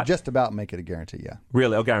a were lot? just about to make it a guarantee. Yeah,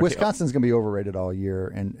 really, a guarantee. Wisconsin's going to be overrated all year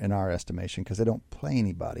in our estimation because they don't play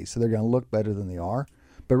anybody, so they're going to look better than they are.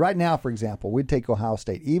 But right now, for example, we'd take Ohio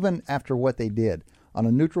State, even after what they did on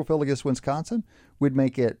a neutral field against Wisconsin, we'd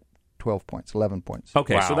make it 12 points, 11 points.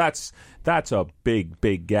 Okay, Wow. so that's a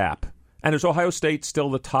big gap. And is Ohio State still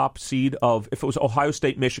the top seed of, if it was Ohio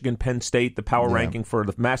State, Michigan, Penn State, the power ranking for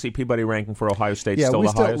the Massey Peabody ranking for Ohio State still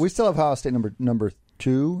the highest? We still have Ohio State number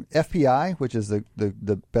 2. FPI, which is the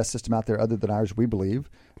best system out there other than ours, we believe.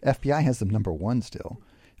 FPI has them number 1 still.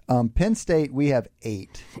 Penn State, we have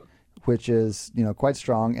 8, which is quite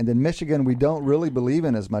strong. And then Michigan, we don't really believe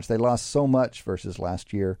in as much. They lost so much versus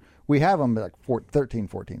last year. We have them like 13,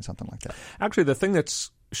 14, something like that. Actually, the thing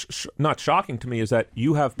that's not shocking to me is that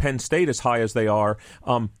you have Penn State as high as they are.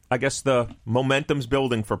 I guess the momentum's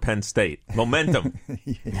building for Penn State. Momentum.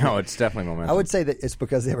 No, it's definitely momentum. I would say that it's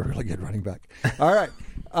because they have a really good running back. All right,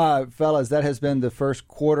 fellas, that has been the first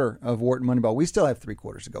quarter of Wharton Moneyball. We still have 3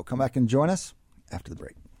 quarters to go. Come back and join us after the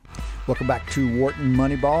break. Welcome back to Wharton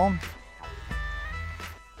Moneyball.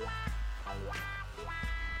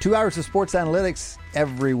 2 hours of sports analytics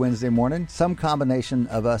every Wednesday morning. Some combination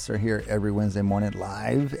of us are here every Wednesday morning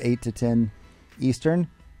live, 8 to 10 Eastern.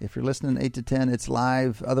 If you're listening 8 to 10, it's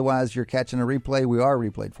live. Otherwise, you're catching a replay. We are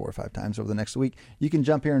replayed 4 or 5 times over the next week. You can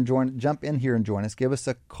jump in here and join us. Give us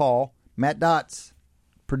a call. Matt Dotz,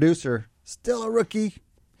 producer, still a rookie.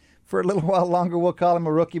 For a little while longer, we'll call him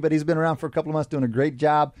a rookie, but he's been around for a couple of months doing a great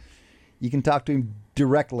job. You can talk to him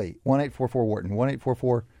directly. 1-844-WHARTON,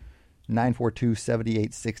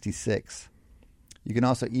 1-844-942-7866. You can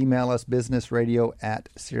also email us,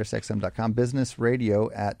 businessradio@SiriusXM.com,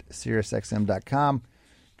 businessradio@SiriusXM.com.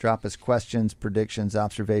 Drop us questions, predictions,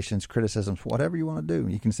 observations, criticisms, whatever you want to do.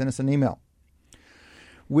 You can send us an email.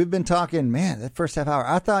 We've been talking, man, that first half hour.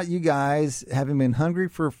 I thought you guys, having been hungry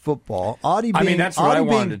for football, that's what I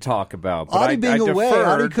wanted to talk about. But Audie being away,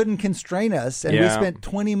 deferred. Audie couldn't constrain us, and we spent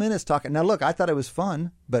 20 minutes talking. Now, look, I thought it was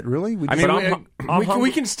fun, but really? We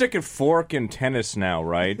can stick a fork in tennis now,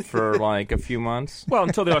 right, for like a few months? Well,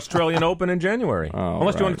 until the Australian Open in January.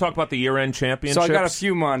 Unless you want to talk about the year-end championships. So I got a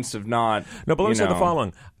few months of not. No, but let me say the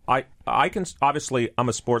following. I can, obviously, I'm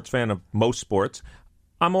a sports fan of most sports.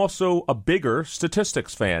 I'm also a bigger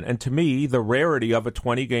statistics fan, and to me, the rarity of a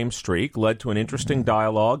 20-game streak led to an interesting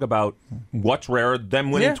dialogue about what's rarer,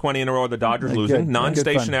 them winning 20 in a row, the Dodgers losing,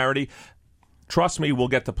 non-stationarity. Trust me, we'll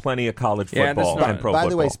get to plenty of college football and pro football. By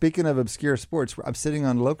the way, speaking of obscure sports, I'm sitting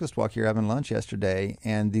on Locust Walk here having lunch yesterday,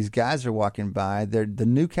 and these guys are walking by. The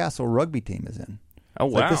Newcastle rugby team is in. Oh,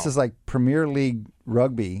 wow. This is like Premier League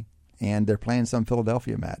rugby, and they're playing some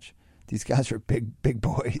Philadelphia match. These guys are big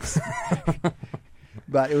boys.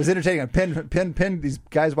 But it was entertaining. These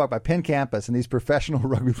guys walk by Penn campus, and these professional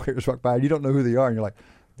rugby players walk by, and you don't know who they are, and you're like,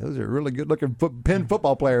 those are really good-looking Penn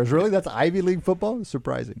football players. Really? That's Ivy League football? It's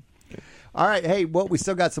surprising. All right. Hey, well, we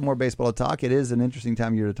still got some more baseball to talk. It is an interesting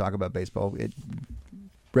time of year to talk about baseball.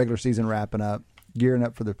 Regular season wrapping up, gearing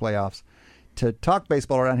up for the playoffs. To talk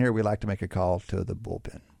baseball around here, we like to make a call to the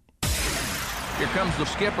bullpen. Here comes the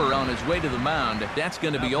skipper on his way to the mound. That's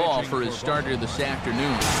going to be all for his starter this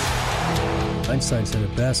afternoon. Einstein said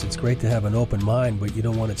it best, it's great to have an open mind, but you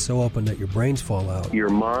don't want it so open that your brains fall out. Your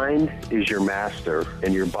mind is your master,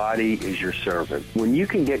 and your body is your servant. When you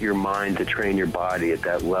can get your mind to train your body at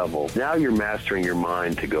that level, now you're mastering your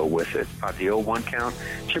mind to go with it. At the 0-1 count,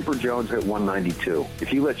 Chipper Jones hit 192.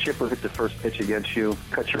 If you let Chipper hit the first pitch against you,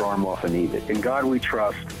 cut your arm off and eat it. In God we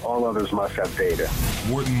trust, all others must have data.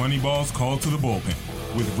 Wharton Moneyball's Call to the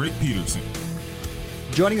Bullpen with Rick Peterson.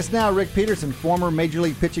 Joining us now, Rick Peterson, former Major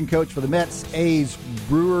League pitching coach for the Mets, A's,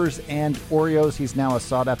 Brewers, and Orioles. He's now a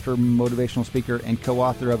sought-after motivational speaker and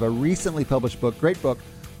co-author of a recently published book, great book,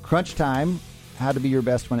 Crunch Time, How to Be Your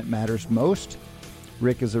Best When It Matters Most.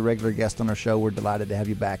 Rick is a regular guest on our show. We're delighted to have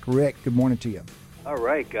you back. Rick, good morning to you. All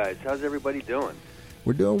right, guys. How's everybody doing?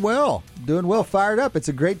 We're doing well. Fired up. It's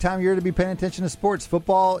a great time of year to be paying attention to sports.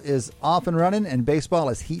 Football is off and running, and baseball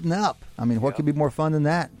is heating up. I mean, what could be more fun than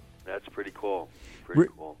that? That's pretty cool.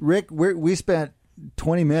 Cool. Rick, we spent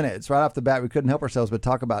 20 minutes right off the bat. We couldn't help ourselves but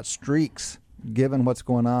talk about streaks, given what's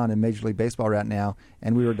going on in Major League Baseball right now.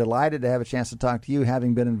 And we were delighted to have a chance to talk to you,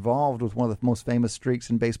 having been involved with one of the most famous streaks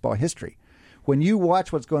in baseball history. When you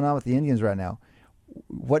watch what's going on with the Indians right now,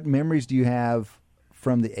 what memories do you have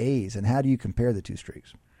from the A's, and how do you compare the two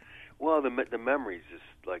streaks? Well, the memories is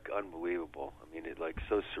like unbelievable. I mean, it's like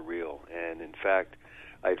so surreal. And in fact,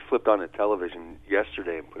 I had flipped on the television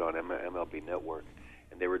yesterday and put on MLB Network,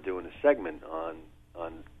 and they were doing a segment on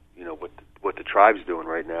what the tribe's doing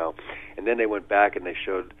right now. And then they went back and they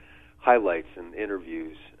showed highlights and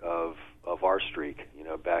interviews of our streak,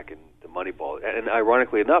 back in the Moneyball. And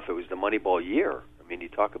ironically enough, it was the Moneyball year. I mean, you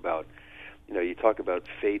talk about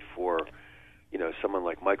fate for someone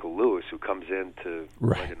like Michael Lewis, who comes in to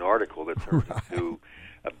write an article that turns into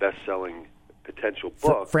a best-selling potential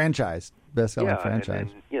book. Franchise. Best-selling franchise.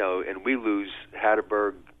 And we lose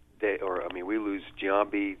Hatterberg, we lose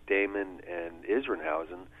Giambi, Damon, and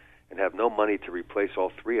Isringhausen, and have no money to replace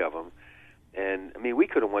all three of them. And, I mean, we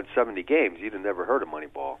could have won 70 games. You'd have never heard of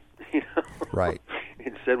Moneyball. Right.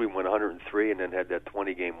 Instead, we won 103 and then had that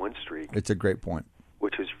 20-game win streak. It's a great point.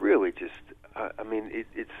 Which was really just,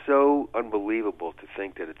 it's so unbelievable to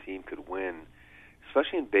think that a team could win,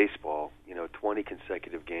 especially in baseball, 20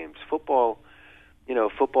 consecutive games. Football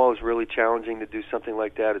is really challenging to do something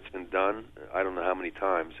like that. It's been done, I don't know how many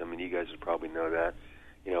times. I mean, you guys would probably know that.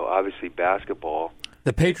 Obviously basketball.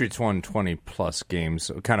 The Patriots won 20-plus games,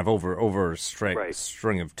 kind of over a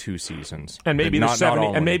string of 2 seasons, and maybe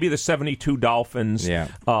the 72 Dolphins. Yeah.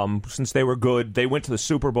 Since they were good, they went to the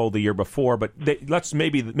Super Bowl the year before. But let's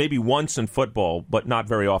maybe once in football, but not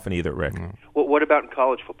very often either. Rick. Well, what about in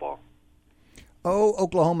college football? Oh,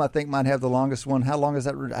 Oklahoma, I think, might have the longest one. How long is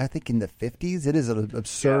that? I think in the 50s. It is an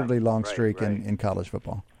absurdly long streak in college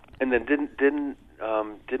football. And then didn't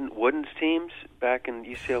Wooden's teams back in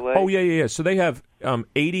UCLA? Oh, yeah. So they have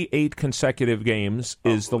 88 consecutive games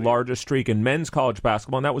is the largest streak in men's college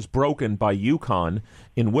basketball, and that was broken by UConn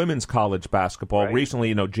in women's college basketball. Right.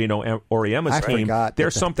 Recently, Gino Auriemma's team,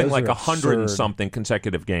 there's something like 100-and-something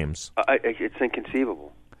consecutive games. It's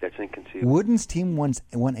inconceivable. That's inconceivable. Wooden's team won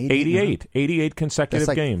 88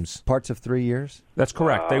 consecutive games. Parts of 3 years? That's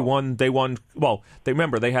correct. Wow. They won. Well,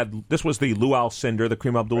 this was the Lou Alcindor, the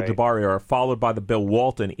Kareem Abdul-Jabbar era, followed by the Bill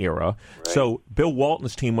Walton era. Right. So Bill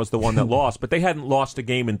Walton's team was the one that lost, but they hadn't lost a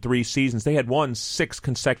game in 3 seasons. They had won 6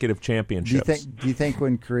 consecutive championships. Do you think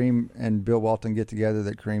when Kareem and Bill Walton get together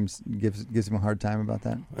that Kareem gives him a hard time about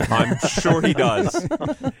that? I'm sure he does.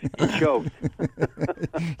 He choked.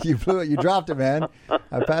 You blew it. You dropped it, man.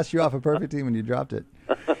 I passed you off a perfect team when you dropped it.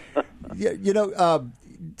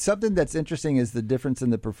 Something that's interesting is the difference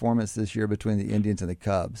in the performance this year between the Indians and the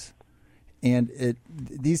Cubs. And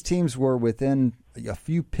these teams were within a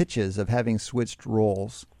few pitches of having switched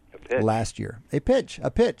roles last year. A pitch.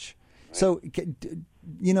 Right. So,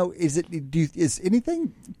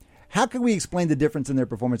 how can we explain the difference in their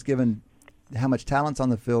performance given how much talent's on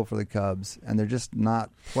the field for the Cubs and they're just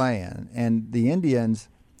not playing? And the Indians...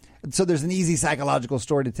 So there's an easy psychological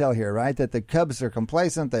story to tell here, right? That the Cubs are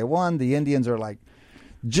complacent, they won. The Indians are like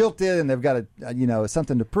jilted, and they've got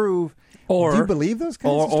something to prove. Do you believe those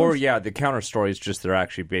kinds of stories? The counter story is just they're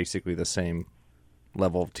actually basically the same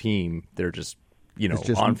level of team. They're just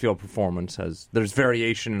on-field performance there's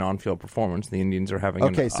variation in on-field performance. The Indians are having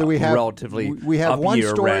relatively up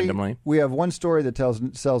year randomly. We have one story that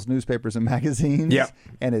sells newspapers and magazines,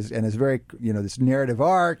 and is very this narrative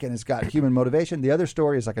arc, and it's got human motivation. The other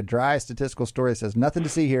story is like a dry statistical story that says nothing to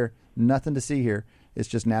see here. It's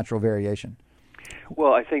just natural variation.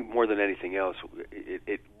 Well, I think more than anything else,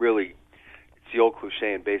 it really, it's the old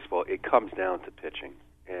cliche in baseball. It comes down to pitching,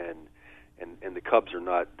 and the Cubs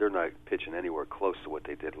they're not pitching anywhere close to what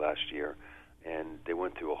they did last year. and they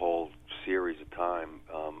went through a whole series of time.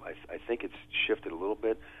 I think it's shifted a little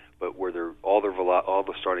bit, but where all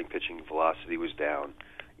the starting pitching velocity was down.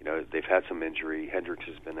 They've had some injury. Hendricks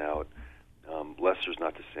has been out. Lester's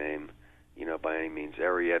not the same, by any means.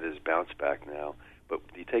 Arrieta's bounced back now. But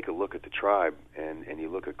you take a look at the Tribe, and you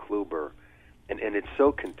look at Kluber, and it's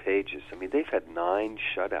so contagious. I mean, they've had 9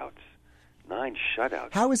 shutouts. 9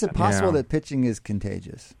 shutouts. How is it possible that pitching is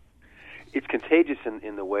contagious? It's contagious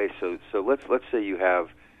in the way. So let's say you have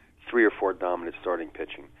 3 or 4 dominant starting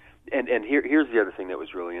pitching, and here's the other thing that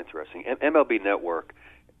was really interesting. MLB Network,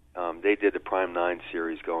 they did the Prime 9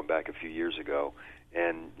 series going back a few years ago,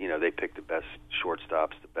 and they picked the best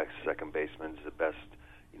shortstops, the best second basemen, the best,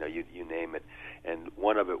 you name it, and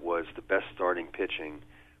one of it was the best starting pitching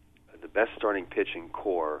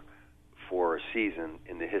core for a season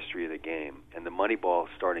in the history of the game, and the Moneyball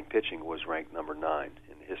starting pitching was ranked number 9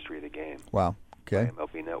 in the history of the game. Wow. Okay.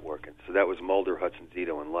 MLB Network, and so that was Mulder, Hudson,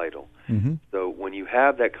 Zito, and Lytle. Mm-hmm. So when you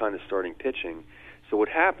have that kind of starting pitching, so what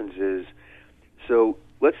happens is, so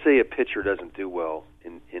let's say a pitcher doesn't do well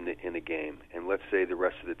in a game, and let's say the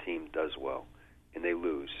rest of the team does well, and they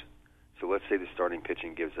lose. So let's say the starting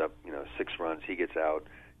pitching gives up, 6 runs, he gets out.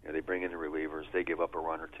 They bring in the relievers, they give up a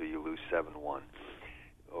run or two, you lose 7-1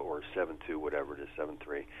 or 7-2, whatever it is,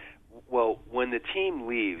 7-3. Well, when the team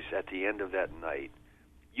leaves at the end of that night,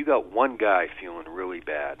 you got one guy feeling really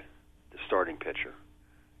bad, the starting pitcher.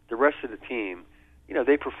 The rest of the team,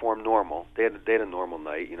 they performed normal. They had a normal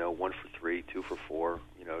night, 1 for 3, 2 for 4,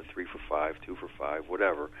 3 for 5, 2 for 5,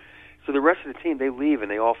 whatever. So the rest of the team, they leave and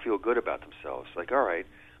they all feel good about themselves. Like, all right,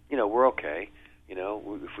 we're okay,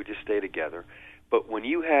 if we just stay together. But when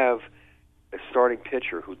you have a starting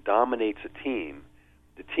pitcher who dominates a team,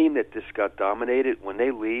 the team that just got dominated, when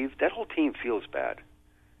they leave, that whole team feels bad.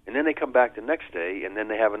 And then they come back the next day, and then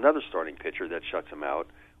they have another starting pitcher that shuts them out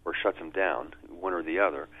or shuts them down, one or the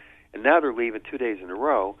other. And now they're leaving 2 days in a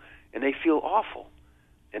row, and they feel awful.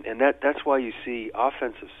 And that's why you see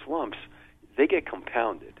offensive slumps. They get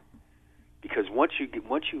compounded because once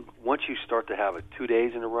you start to have it 2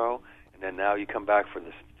 days in a row, and then now you come back for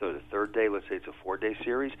the third day. Let's say it's a 4-day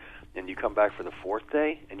series, and you come back for the 4th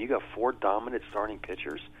day, and you got 4 dominant starting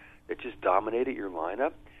pitchers that just dominated your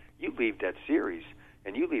lineup. You leave that series,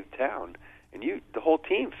 and you leave town, and the whole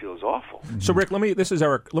team feels awful. So, Rick, this is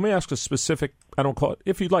Eric. Let me ask a specific, I don't call it,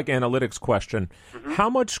 if you'd like, analytics question. Mm-hmm. How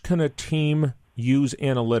much can a team use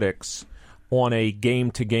analytics on a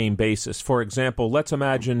game-to-game basis? For example, let's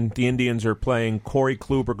imagine the Indians are playing, Corey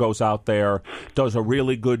Kluber goes out there, does a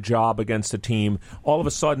really good job against a team. All of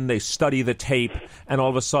a sudden, they study the tape, and all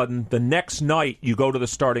of a sudden, the next night, you go to the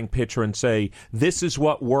starting pitcher and say, this is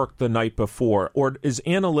what worked the night before. Or is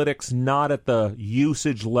analytics not at the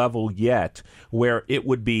usage level yet where it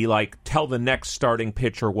would be like, tell the next starting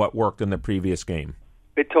pitcher what worked in the previous game?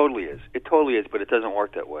 It totally is. It totally is, but it doesn't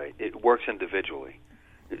work that way. It works individually.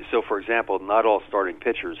 So, for example, not all starting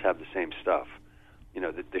pitchers have the same stuff.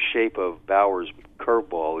 The shape of Bauer's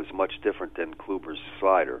curveball is much different than Kluber's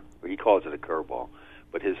slider. He calls it a curveball,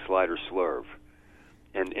 but his slider slurve,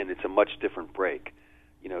 and it's a much different break.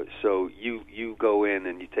 So you go in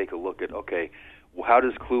and you take a look at, okay, well, how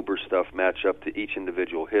does Kluber's stuff match up to each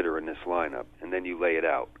individual hitter in this lineup, and then you lay it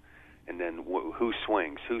out. And then who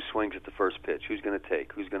swings? Who swings at the first pitch? Who's going to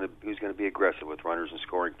take? Who's going to be aggressive with runners in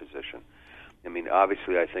scoring position? I mean,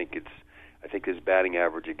 obviously, I think his batting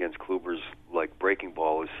average against Kluber's breaking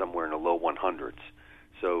ball is somewhere in the low 100s.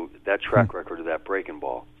 So that track record of that breaking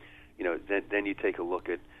ball, then you take a look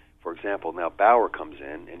at, for example, now Bauer comes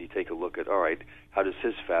in and you take a look at, all right, how does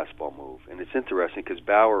his fastball move? And it's interesting because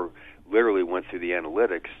Bauer literally went through the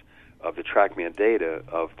analytics of the TrackMan data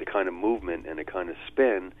of the kind of movement and the kind of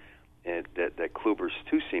spin that Kluber's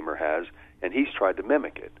two-seamer has, and he's tried to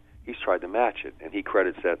mimic it. He's tried to match it, and he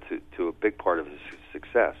credits that to a big part of his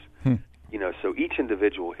success. So each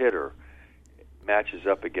individual hitter matches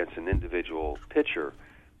up against an individual pitcher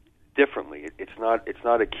differently. It's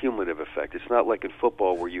not a cumulative effect. It's not like in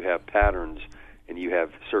football where you have patterns and you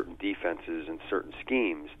have certain defenses and certain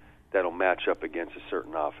schemes that'll match up against a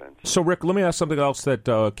certain offense. So, Rick, let me ask something else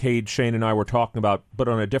that Cade, Shane, and I were talking about, but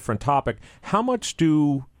on a different topic. How much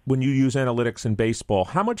when you use analytics in baseball,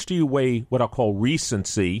 how much do you weigh what I'll call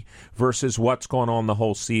recency versus what's going on the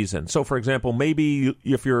whole season? So, for example, maybe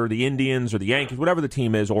if you're the Indians or the Yankees, whatever the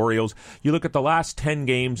team is, Orioles, you look at the last 10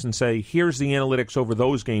 games and say, here's the analytics over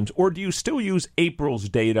those games. Or do you still use April's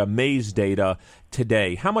data, May's data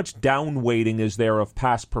today? How much down weighting is there of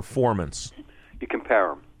past performance? You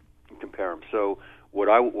compare them. So what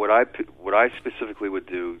I specifically would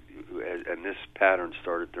do, and this pattern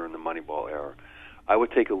started during the Moneyball era, I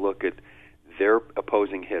would take a look at their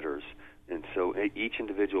opposing hitters And so each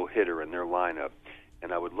individual hitter in their lineup,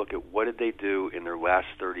 and I would look at what did they do in their last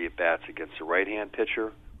 30 at-bats against a right-hand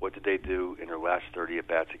pitcher, what did they do in their last 30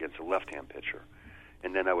 at-bats against a left-hand pitcher.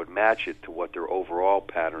 And then I would match it to what their overall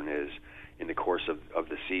pattern is in the course of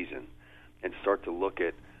the season and start to look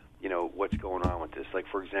at, what's going on with this. Like,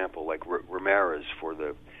 for example, like Ramirez for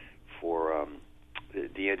the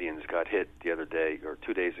Indians got hit the other day or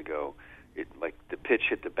 2 days ago. The pitch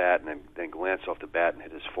hit the bat and then glanced off the bat and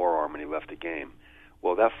hit his forearm, and he left the game.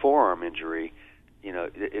 Well, that forearm injury,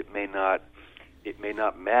 it may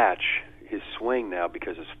not match his swing now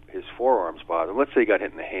because his forearm's bothered. Let's say he got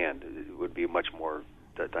hit in the hand, it would be much more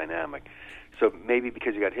dynamic. So maybe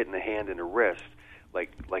because he got hit in the hand and the wrist,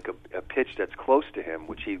 like a pitch that's close to him,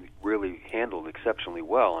 which he really handled exceptionally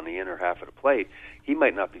well on the inner half of the plate, he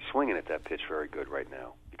might not be swinging at that pitch very good right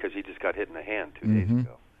now because he just got hit in the hand 2 days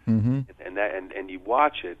ago. Mm-hmm. And you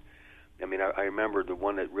watch it. I mean, I remember the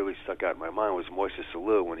one that really stuck out in my mind was Moises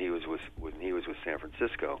Alou when he was with San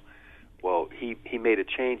Francisco. Well, he made a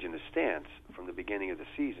change in the stance from the beginning of the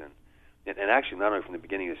season, and actually not only from the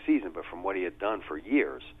beginning of the season, but from what he had done for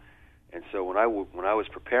years. And so when I was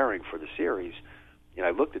preparing for the series, I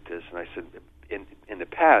looked at this and I said, in the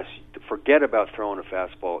past, forget about throwing a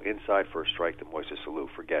fastball inside for a strike to Moises Alou.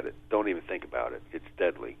 Forget it. Don't even think about it. It's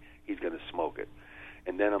deadly. He's going to smoke it.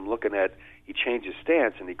 And then I'm looking at, he changed his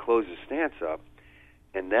stance and he closed his stance up.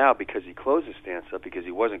 And now because he closed his stance up, because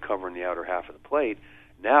he wasn't covering the outer half of the plate,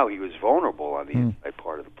 now he was vulnerable on the inside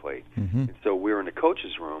part of the plate. Mm-hmm. And so we were in the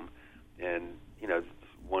coach's room, and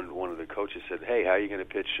one of the coaches said, "Hey, how are you going to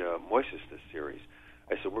pitch Moises this series?"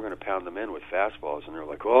 I said, "We're going to pound them in with fastballs." And they're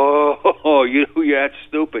like, "Oh, that's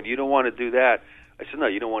stupid. You don't want to do that." I said, "No,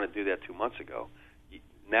 you don't want to do that 2 months ago.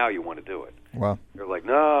 Now you want to do it." Wow. They're like,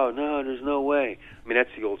 no, there's no way. I mean, that's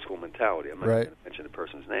the old school mentality. I'm not right. going to mention the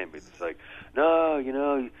person's name, but it's like, no, you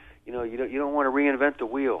don't want to reinvent the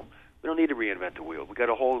wheel. We don't need to reinvent the wheel. We got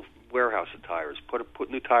a whole warehouse of tires. Put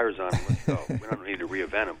new tires on and let's go. We don't need to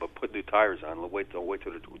reinvent them, but put new tires on. Wait till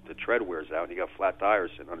the tread wears out and you got flat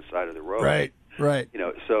tires sitting on the side of the road. Right.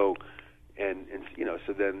 So then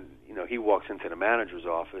he walks into the manager's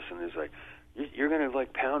office and is like, "You're going to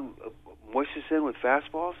pound Moises in with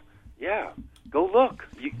fastballs? Yeah. Go look.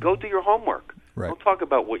 Go do your homework. Right. Don't talk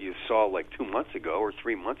about what you saw 2 months ago or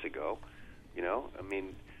 3 months ago. I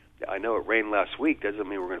mean, I know it rained last week. Doesn't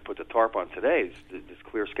mean we're going to put the tarp on today. It's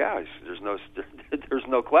clear skies. There's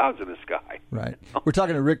no clouds in the sky." Right. We're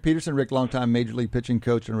talking to Rick Peterson. Rick, longtime Major League pitching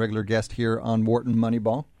coach and regular guest here on Wharton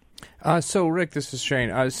Moneyball. So, Rick, this is Shane.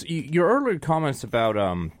 Your earlier comments about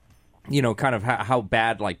kind of how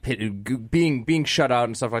bad being shut out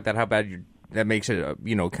and stuff like that, how bad that makes it,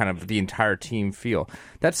 kind of the entire team feel.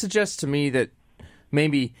 That suggests to me that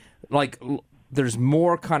maybe there's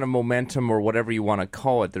more kind of momentum or whatever you want to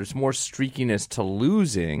call it. There's more streakiness to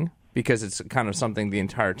losing because it's kind of something the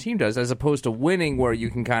entire team does, as opposed to winning where you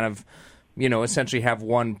can kind of, essentially have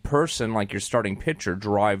one person, like your starting pitcher,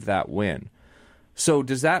 drive that win. So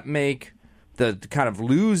does that make the kind of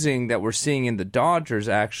losing that we're seeing in the Dodgers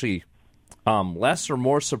actually less or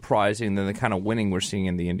more surprising than the kind of winning we're seeing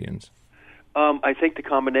in the Indians? I think the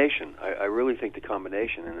combination. I really think the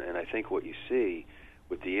combination, and I think what you see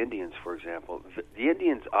with the Indians, for example, the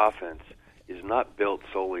Indians' offense is not built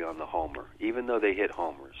solely on the homer, even though they hit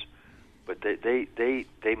homers. But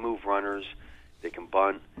they move runners, they can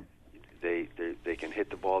bunt, they can hit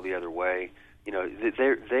the ball the other way.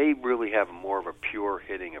 They really have more of a pure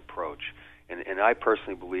hitting approach. And I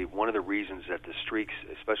personally believe one of the reasons that the streaks,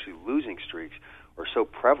 especially losing streaks, are so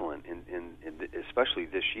prevalent, especially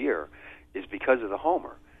this year, is because of the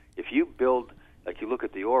homer. If you build, you look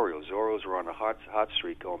at the Orioles were on a hot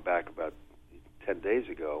streak going back about 10 days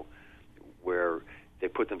ago, where they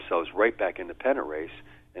put themselves right back in the pennant race,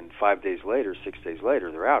 and 6 days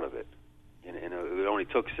later, they're out of it. And it only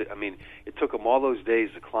took, it took them all those days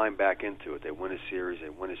to climb back into it. They win a series.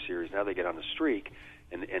 Now they get on the streak,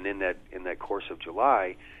 and in that course of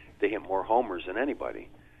July, they hit more homers than anybody.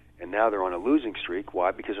 And now they're on a losing streak.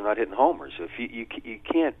 Why? Because they're not hitting homers. So if you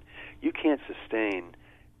can't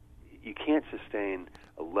sustain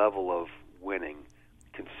a level of winning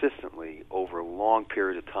consistently over a long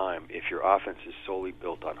period of time if your offense is solely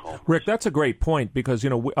built on homers. Rick, that's a great point because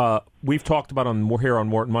we've talked about here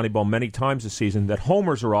on Wharton Moneyball many times this season that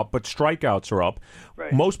homers are up, but strikeouts are up.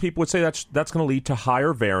 Right. Most people would say that's going to lead to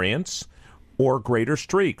higher variance or greater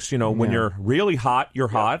streaks. When you're really hot, you're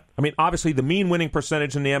hot. I mean, obviously, the mean winning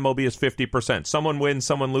percentage in the MLB is 50%. Someone wins,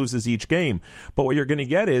 someone loses each game. But what you're going to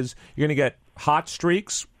get is you're going to get hot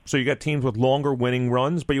streaks. So you get teams with longer winning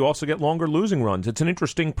runs, but you also get longer losing runs. It's an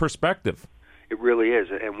interesting perspective. It really is.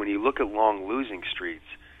 And when you look at long losing streaks,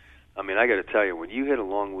 I mean, I got to tell you, when you hit a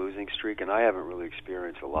long losing streak, and I haven't really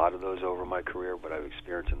experienced a lot of those over my career, but I've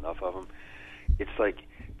experienced enough of them, it's like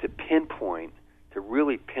to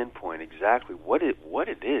really pinpoint exactly what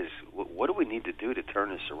it is. What do we need to do to turn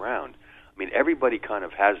this around? I mean, everybody kind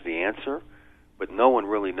of has the answer, but no one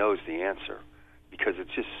really knows the answer because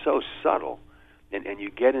it's just so subtle. And you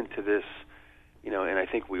get into this, and I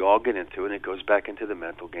think we all get into it, and it goes back into the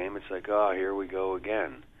mental game. It's like, oh, here we go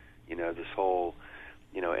again. This whole,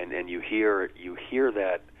 and you hear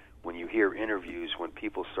that when you hear interviews, when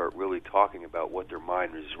people start really talking about what their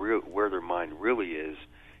mind is, where their mind really is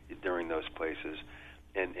during those places,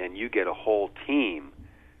 and you get a whole team.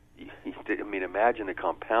 I mean, imagine the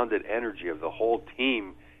compounded energy of the whole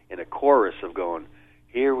team in a chorus of going,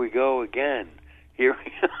 "Here we go again, here."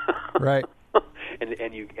 Right.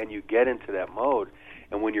 and you get into that mode,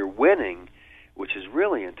 and when you're winning, which is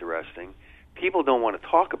really interesting, people don't want to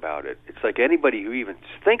talk about it. It's like anybody who even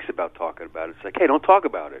thinks about talking about it, it's like, hey, don't talk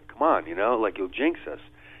about it. Come on, like you'll jinx us,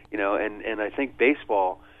 And I think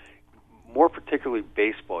baseball, more particularly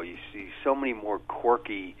baseball, you see so many more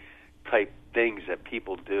quirky type things that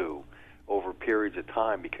people do over periods of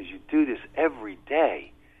time because you do this every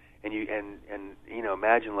day, and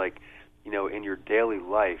imagine in your daily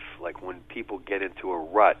life, like when people get into a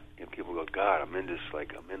rut and people go, God, I'm in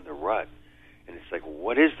the rut, and it's like,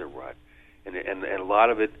 what is the rut? And a lot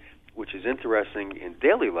of it, which is interesting in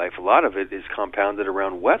daily life, a lot of it is compounded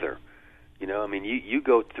around weather. I mean, you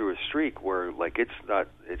go through a streak where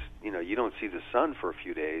you don't see the sun for a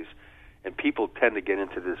few days, and people tend to get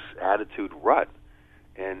into this attitude rut,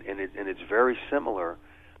 and it's very similar.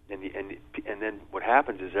 And then what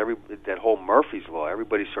happens is that whole Murphy's Law.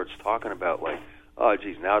 Everybody starts talking about oh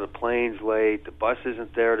geez, now the plane's late, the bus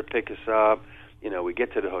isn't there to pick us up. We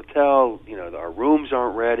get to the hotel, our rooms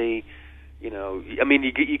aren't ready. I mean,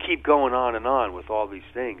 you keep going on and on with all these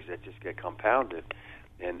things that just get compounded,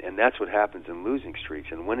 and that's what happens in losing streaks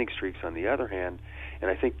and winning streaks. On the other hand, and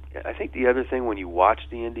I think the other thing when you watch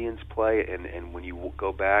the Indians play and when you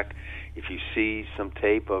go back, if you see some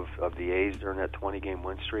tape of the A's during that 20-game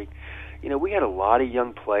win streak, we had a lot of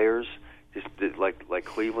young players, just like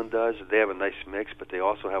Cleveland does. They have a nice mix, but they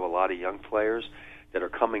also have a lot of young players that are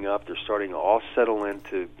coming up. They're starting to all settle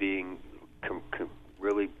into being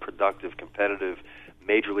really productive, competitive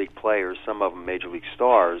major league players, some of them major league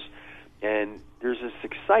stars, and there's this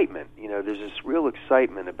excitement, there's this real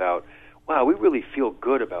excitement about, wow, we really feel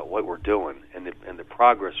good about what we're doing and the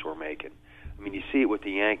progress we're making. I mean, you see it with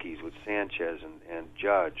the Yankees, with Sanchez and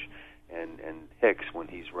Judge and Hicks when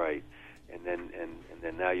he's right, and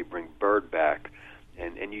then now you bring Bird back,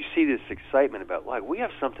 and you see this excitement about, we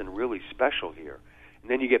have something really special here. And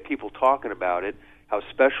then you get people talking about it, how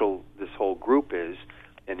special this whole group is,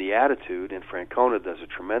 and the attitude, and Francona does a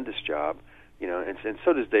tremendous job, and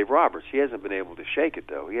so does Dave Roberts. He hasn't been able to shake it,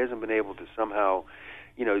 though. He hasn't been able to somehow,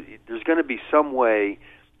 there's going to be some way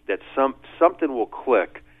that something will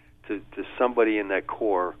click to somebody in that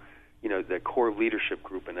core, that core leadership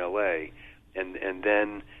group in L.A., and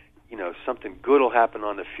then, something good will happen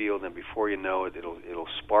on the field, and before you know it, it'll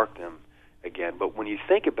spark them again. But when you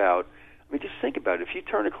think about, just think about it. If you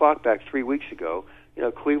turn the clock back 3 weeks ago,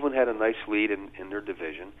 Cleveland had a nice lead in their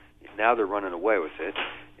division. Now they're running away with it.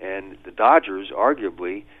 And the Dodgers,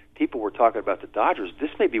 arguably, people were talking about the Dodgers. This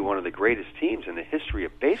may be one of the greatest teams in the history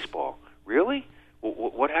of baseball. Really?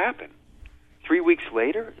 What happened? 3 weeks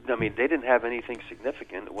later? I mean, they didn't have anything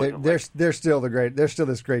significant. They're still they're still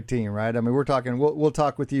this great team, right? I mean, we're talking. We'll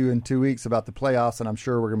talk with you in 2 weeks about the playoffs, and I'm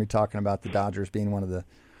sure we're going to be talking about the Dodgers being one of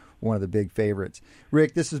the big favorites.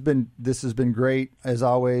 Rick, this has been great as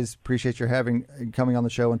always. Appreciate your coming on the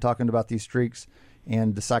show and talking about these streaks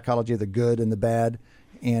and the psychology of the good and the bad.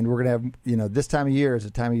 And we're going to have, this time of year is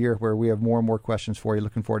a time of year where we have more and more questions for you.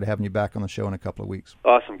 Looking forward to having you back on the show in a couple of weeks.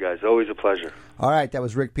 Awesome, guys. Always a pleasure. All right. That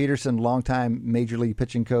was Rick Peterson, longtime Major League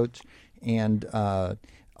pitching coach and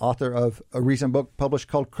author of a recent book published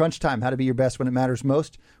called Crunch Time, How to Be Your Best When It Matters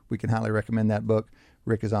Most. We can highly recommend that book.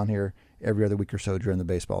 Rick is on here every other week or so during the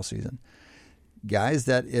baseball season. Guys,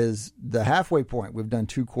 that is the halfway point. We've done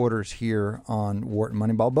 2 quarters here on Wharton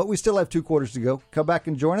Moneyball, but we still have 2 quarters to go. Come back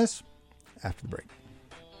and join us after the break.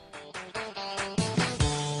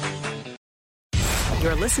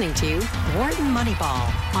 You're listening to Wharton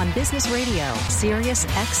Moneyball on Business Radio, Sirius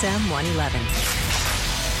XM 111.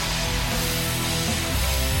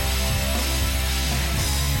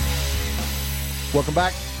 Welcome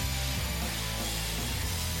back.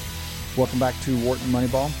 Welcome back to Wharton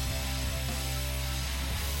Moneyball.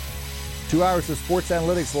 2 hours of sports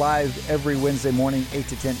analytics live every Wednesday morning, 8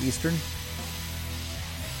 to 10 Eastern.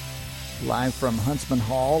 live from Huntsman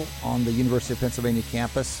Hall on the University of Pennsylvania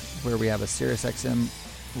campus, where we have a SiriusXM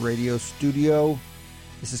radio studio.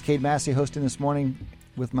 This is Cade Massey hosting this morning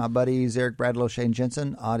with my buddies Eric Bradlow, Shane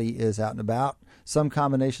Jensen. Audie is out and about. Some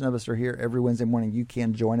combination of us are here every Wednesday morning. You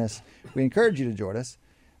can join us. We encourage you to join us.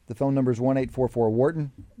 The phone number is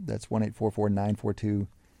 1-844-WHARTON. That's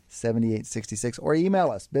 1-844-942-7866. Or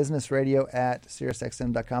email us,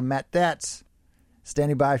 businessradio@SiriusXM.com. Matt Datz,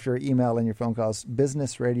 standing by for your email and your phone calls,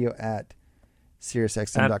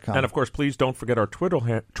 businessradio@SiriusXM.com. And of course, please don't forget our Twitter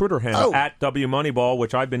handle, @WMoneyball,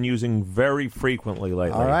 which I've been using very frequently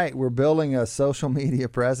lately. All right, we're building a social media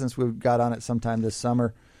presence. We've got on it sometime this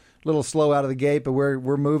summer. A little slow out of the gate, but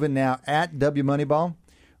we're moving now, @WMoneyball.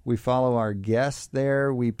 We follow our guests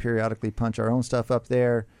there. We periodically punch our own stuff up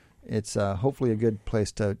there. It's hopefully a good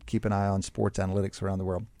place to keep an eye on sports analytics around the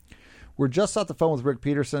world. We're just off the phone with Rick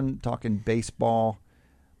Peterson talking baseball,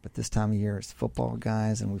 but this time of year it's football,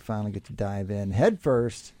 guys, and we finally get to dive in head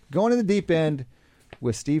first, going in the deep end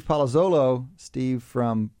with Steve Palazzolo. Steve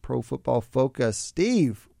from Pro Football Focus.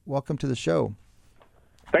 Steve, welcome to the show.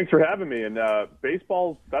 Thanks for having me. And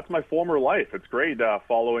baseball, that's my former life. It's great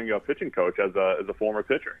following a pitching coach as a former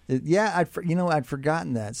pitcher. Yeah, I'd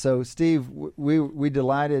forgotten that. So, Steve, we were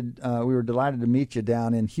delighted to meet you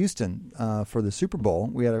down in Houston for the Super Bowl.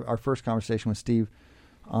 We had our first conversation with Steve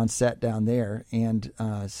on set down there. And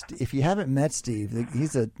if you haven't met Steve,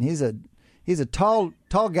 he's a tall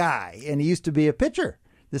guy, and he used to be a pitcher.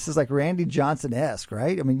 This is like Randy Johnson-esque,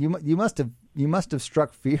 right? I mean, you must have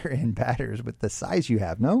struck fear in batters with the size you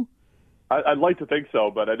have, no? I'd like to think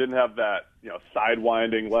so, but I didn't have that,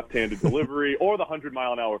 sidewinding left-handed delivery or the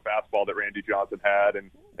 100-mile-an-hour fastball that Randy Johnson had, and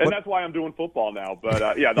that's why I'm doing football now.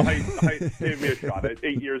 But the height gave me a shot.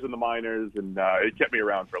 8 years in the minors, and it kept me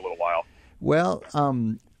around for a little while. Well,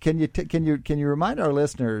 can you remind our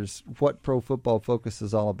listeners what Pro Football Focus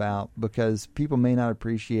is all about? Because people may not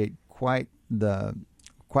appreciate quite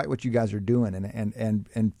what you guys are doing,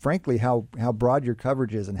 and frankly how broad your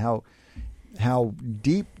coverage is and how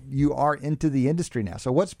deep you are into the industry now.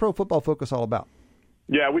 So what's Pro Football Focus all about?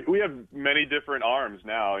 Yeah, we have many different arms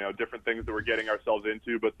now, different things that we're getting ourselves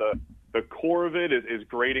into, but the core of it is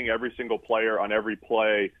grading every single player on every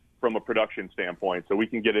play from a production standpoint. So we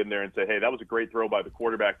can get in there and say, hey, that was a great throw by the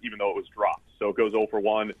quarterback, even though it was dropped. So it goes 0 for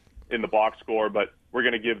 1 in the box score, but we're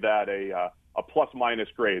going to give that a plus-minus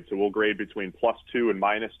grade. So we'll grade between +2 and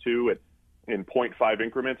 -2 in 0.5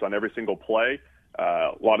 increments on every single play.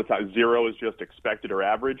 A lot of times 0 is just expected or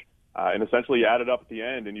average. And essentially you add it up at the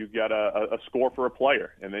end, and you've got a score for a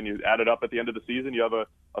player. And then you add it up at the end of the season, you have a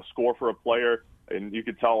score for a player, and you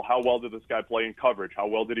can tell how well did this guy play in coverage, how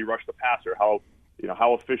well did he rush the passer, how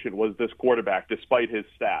efficient was this quarterback despite his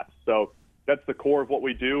stats. So that's the core of what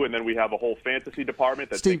we do, and then we have a whole fantasy department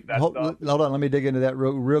that Steve, takes that hold on, let me dig into that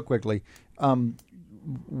real quickly. Who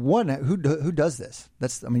does this?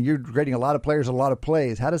 You're grading a lot of players, a lot of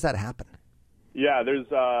plays. How does that happen? Yeah, there's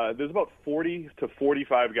about 40 to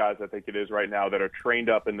 45 guys, I think it is right now, that are trained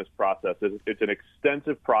up in this process. It's an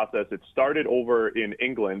extensive process. It started over in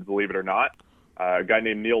England, believe it or not. A guy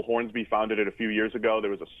named Neil Hornsby founded it a few years ago. There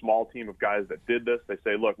was a small team of guys that did this. They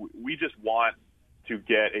say, look, we just want to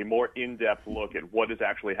get a more in-depth look at what is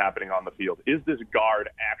actually happening on the field. Is this guard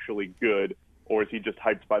actually good, or is he just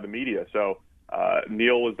hyped by the media? So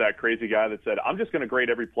Neil was that crazy guy that said, I'm just going to grade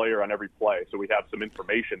every player on every play, so we have some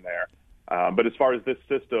information there. But as far as this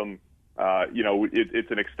system,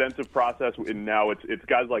 it's an extensive process, and now it's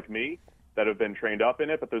guys like me that have been trained up in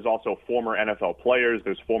it, but there's also former NFL players,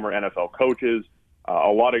 there's former NFL coaches, a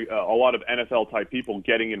lot of NFL type people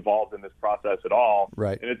getting involved in this process at all.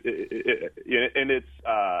 Right. And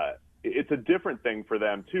it's a different thing for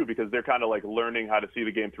them too, because they're kind of like learning how to see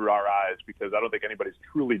the game through our eyes, because I don't think anybody's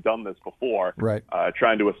truly done this before. Right.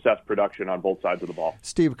 Trying to assess production on both sides of the ball.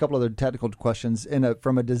 Steve, a couple other technical questions.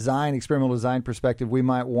 From a experimental design perspective, we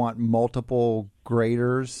might want multiple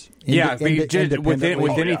graders. With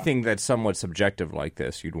anything that's somewhat subjective like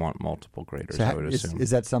this, you'd want multiple graders. So I would assume.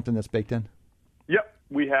 Is that something that's baked in? Yep,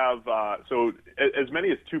 we have. So as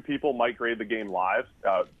many as 2 people might grade the game live.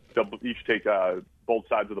 They'll each take both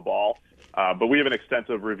sides of the ball. But we have an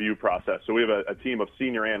extensive review process. So we have a team of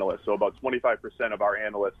senior analysts. So about 25% of our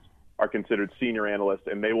analysts are considered senior analysts,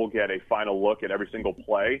 and they will get a final look at every single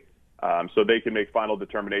play. So they can make final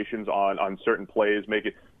determinations on certain plays,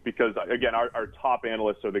 because, again, our top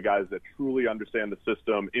analysts are the guys that truly understand the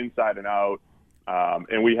system inside and out.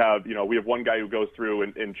 And we have one guy who goes through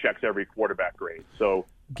and checks every quarterback grade. So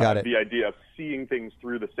the idea of seeing things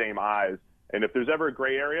through the same eyes. And if there's ever a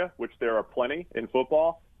gray area, which there are plenty in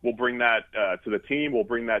football, we'll bring that to the team. We'll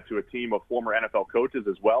bring that to a team of former NFL coaches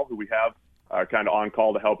as well, who we have kind of on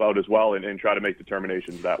call to help out as well and try to make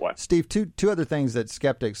determinations that way. Steve, two other things that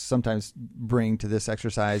skeptics sometimes bring to this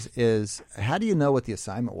exercise is how do you know what the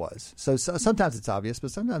assignment was? So sometimes it's obvious,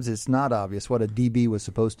 but sometimes it's not obvious what a DB was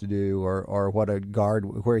supposed to do or what a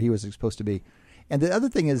guard, where he was supposed to be. And the other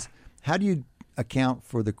thing is, how do you account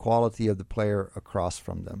for the quality of the player across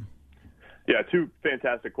from them? Yeah, two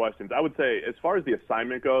fantastic questions. I would say as far as the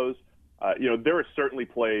assignment goes, there are certainly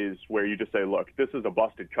plays where you just say, look, this is a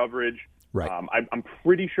busted coverage. Right. I'm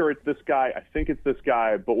pretty sure it's this guy. I think it's this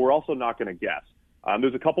guy, but we're also not going to guess.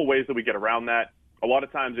 There's a couple ways that we get around that. A lot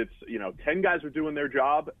of times it's, 10 guys are doing their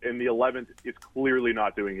job, and the 11th is clearly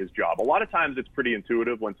not doing his job. A lot of times it's pretty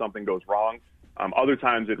intuitive when something goes wrong. Other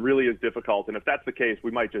times it really is difficult, and if that's the case,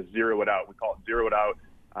 we might just zero it out. We call it zero it out.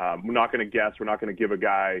 We're not going to guess. We're not going to give a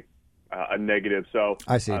guy a negative. So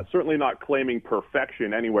I see. Certainly not claiming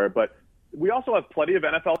perfection anywhere, but we also have plenty of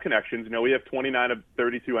NFL connections. We have 29 of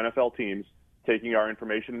 32 NFL teams taking our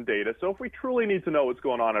information and data. So if we truly need to know what's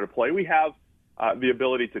going on at a play, we have the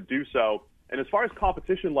ability to do so. And as far as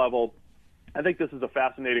competition level, I think this is a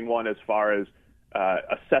fascinating one as far as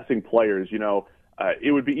assessing players.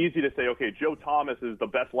 It would be easy to say, okay, Joe Thomas is the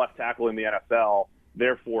best left tackle in the NFL.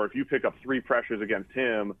 Therefore, if you pick up 3 pressures against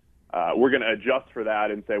him, we're going to adjust for that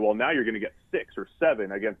and say, well, now you're going to get 6 or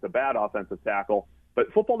 7 against a bad offensive tackle.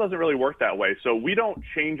 But football doesn't really work that way. So we don't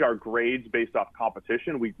change our grades based off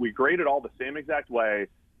competition. We grade it all the same exact way,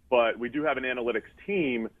 but we do have an analytics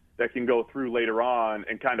team that can go through later on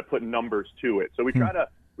and kind of put numbers to it. So we try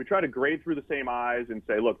to grade through the same eyes and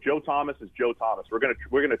say, look, Joe Thomas is Joe Thomas. We're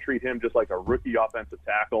going to treat him just like a rookie offensive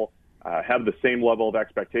tackle, have the same level of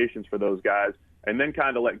expectations for those guys, and then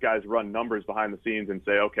kind of let guys run numbers behind the scenes and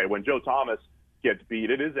say, okay, when Joe Thomas gets beat,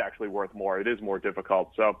 it is actually worth more. It is more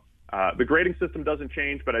difficult. So the grading system doesn't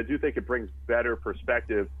change, but I do think it brings better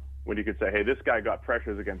perspective when you could say, hey, this guy got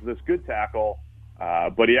pressures against this good tackle,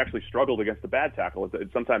 but he actually struggled against the bad tackle.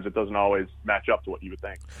 Sometimes it doesn't always match up to what you would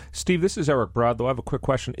think. Steve, this is Eric Bradlow. I have a quick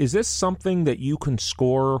question. Is this something that you can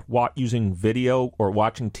score using video or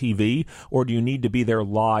watching TV, or do you need to be there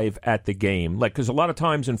live at the game? Because a lot of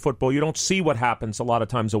times in football, you don't see what happens a lot of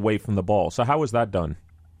times away from the ball. So how is that done?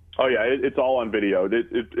 Oh, yeah, it's all on video.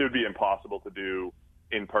 It would be impossible to do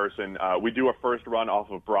in person. We do a first run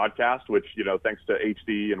off of broadcast, which, thanks to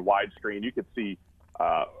HD and widescreen, you could see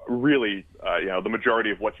really, the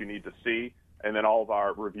majority of what you need to see. And then all of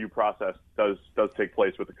our review process does take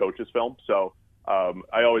place with the coach's film. So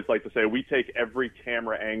I always like to say we take every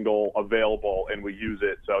camera angle available and we use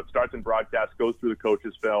it. So it starts in broadcast, goes through the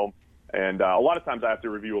coach's film. And a lot of times I have to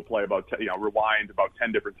review a play rewind about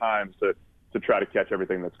 10 different times to try to catch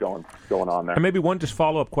everything that's going on there. And maybe one just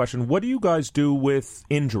follow-up question. What do you guys do with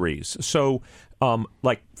injuries? So,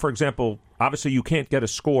 for example, obviously you can't get a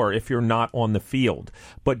score if you're not on the field.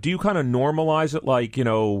 But do you kind of normalize it I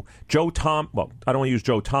don't want to use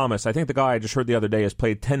Joe Thomas. I think the guy I just heard the other day has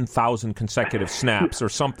played 10,000 consecutive snaps or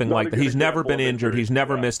something like that. He's never been injured. He's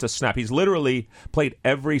never missed a snap. He's literally played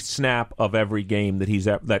every snap of every game that he's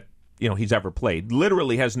ever played.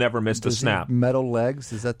 Literally has never missed a snap. Metal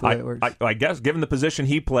legs? Is that the way it works? I guess, given the position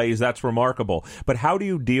he plays, that's remarkable. But how do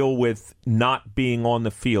you deal with not being on the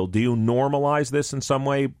field? Do you normalize this in some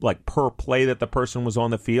way, like per play that the person was on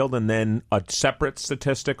the field, and then a separate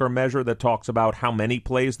statistic or measure that talks about how many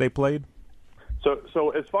plays they played? So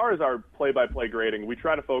as far as our play-by-play grading, we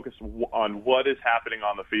try to focus on what is happening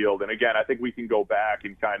on the field. And again, I think we can go back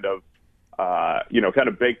and kind of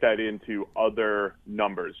bake that into other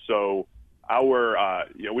numbers. So our,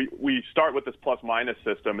 we start with this plus-minus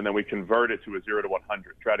system, and then we convert it to a 0 to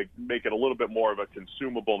 100, try to make it a little bit more of a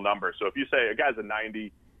consumable number. So if you say a guy's a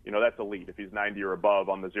 90, that's elite. If he's 90 or above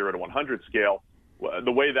on the 0 to 100 scale,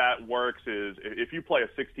 the way that works is if you play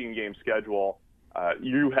a 16-game schedule,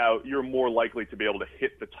 you're more likely to be able to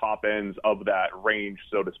hit the top ends of that range,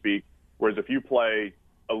 so to speak. Whereas if you play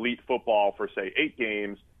elite football for, say, 8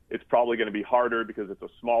 games, it's probably going to be harder because it's a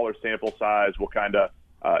smaller sample size. We'll kind of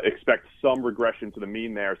expect some regression to the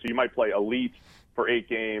mean there. So you might play elite for 8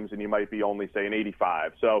 games, and you might be only, say, an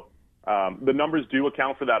 85. So the numbers do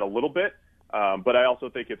account for that a little bit. But I also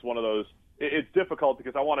think it's one of those – it's difficult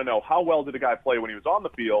because I want to know how well did a guy play when he was on the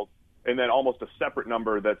field, and then almost a separate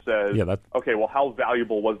number that says, okay, well, how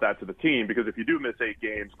valuable was that to the team? Because if you do miss 8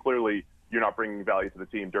 games, clearly you're not bringing value to the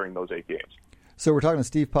team during those 8 games. So we're talking to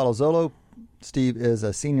Steve Palazzolo. Steve is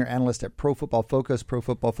a senior analyst at Pro Football Focus. Pro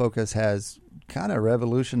Football Focus has kind of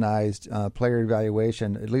revolutionized player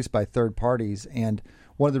evaluation, at least by third parties. And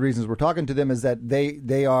one of the reasons we're talking to them is that they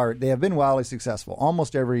have been wildly successful.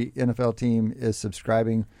 Almost every NFL team is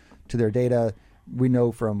subscribing to their data. We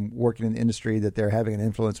know from working in the industry that they're having an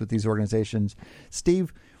influence with these organizations.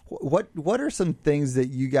 Steve, What are some things that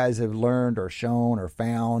you guys have learned or shown or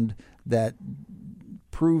found that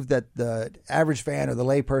prove that the average fan or the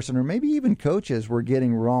layperson or maybe even coaches were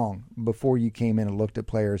getting wrong before you came in and looked at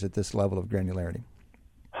players at this level of granularity?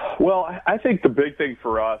 Well, I think the big thing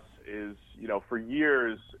for us is, for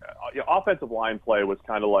years, offensive line play was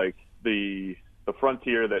kind of like the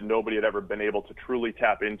frontier that nobody had ever been able to truly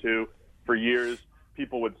tap into. For years,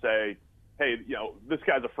 people would say, hey, this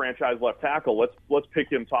guy's a franchise left tackle. Let's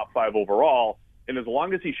pick him top 5 overall. And as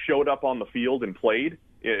long as he showed up on the field and played,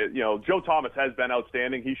 Joe Thomas has been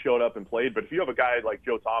outstanding. He showed up and played. But if you have a guy like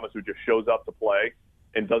Joe Thomas who just shows up to play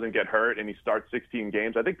and doesn't get hurt and he starts 16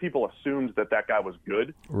 games, I think people assumed that guy was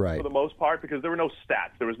good for the most part because there were no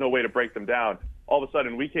stats. There was no way to break them down. All of a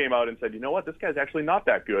sudden we came out and said, you know what, this guy's actually not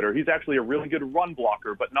that good, or he's actually a really good run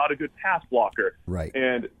blocker but not a good pass blocker. Right.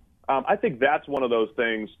 And I think that's one of those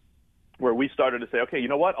things where we started to say, okay, you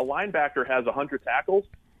know what, a linebacker has 100 tackles,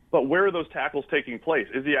 but where are those tackles taking place?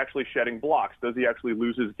 Is he actually shedding blocks? Does he actually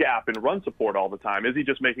lose his gap in run support all the time? Is he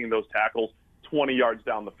just making those tackles 20 yards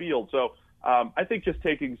down the field? So I think just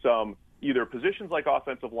taking some either positions like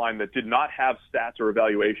offensive line that did not have stats or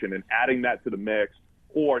evaluation and adding that to the mix,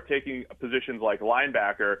 or taking positions like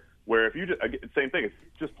linebacker where if you just, same thing, if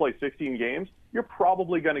you just play 16 games, you're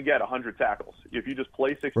probably going to get 100 tackles if you just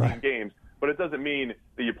play 16 games, but it doesn't mean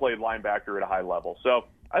that you played linebacker at a high level. So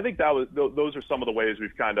I think those are some of the ways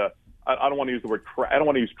we've kind of, I don't want to use the word, I don't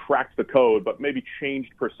want to use cracked the code, but maybe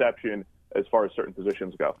changed perception as far as certain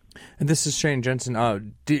positions go. And this is Shane Jensen.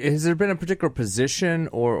 Has there been a particular position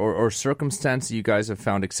or circumstance that you guys have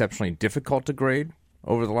found exceptionally difficult to grade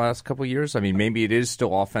over the last couple of years? I mean, maybe it is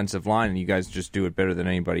still offensive line and you guys just do it better than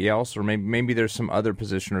anybody else, or maybe there's some other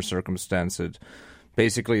position or circumstance that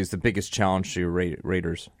basically is the biggest challenge to your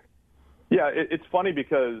Raiders. Yeah, it's funny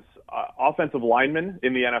because offensive linemen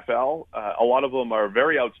in the NFL, a lot of them are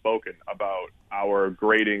very outspoken about our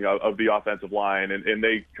grading of the offensive line, and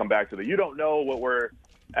they come back to you don't know what we're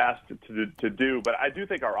asked to do. But I do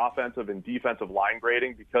think our offensive and defensive line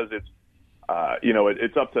grading, because it's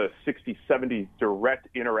it's up to 60, 70 direct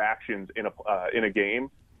interactions in a game.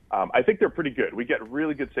 I think they're pretty good. We get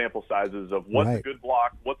really good sample sizes of what's a good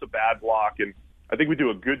block, what's a bad block, and I think we do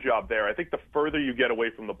a good job there. I think the further you get away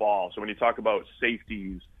from the ball, so when you talk about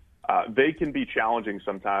safeties, they can be challenging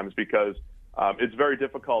sometimes because it's very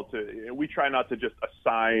difficult we try not to just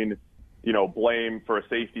assign, blame for a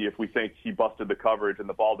safety if we think he busted the coverage and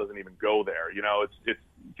the ball doesn't even go there. It's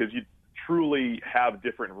because you truly have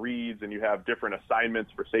different reads and you have different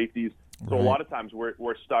assignments for safeties. So a lot of times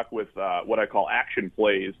we're stuck with what I call action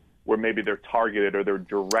plays, where maybe they're targeted or they're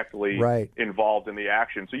directly involved in the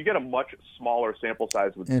action. So you get a much smaller sample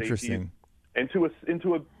size with safety. And to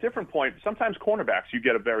a different point, sometimes cornerbacks, you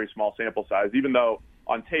get a very small sample size, even though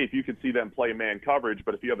on tape you could see them play man coverage,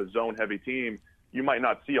 but if you have a zone-heavy team, you might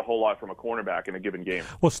not see a whole lot from a cornerback in a given game.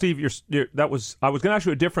 Well, Steve, I was going to ask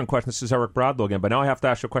you a different question. This is Eric Bradlow again, but now I have to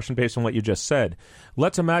ask you a question based on what you just said.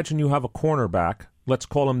 Let's imagine you have a cornerback, let's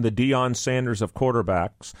call him the Deion Sanders of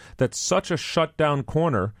quarterbacks, that's such a shutdown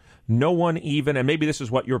corner, no one even, and maybe this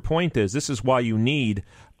is what your point is, this is why you need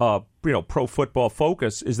Pro Football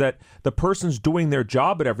Focus, is that the person's doing their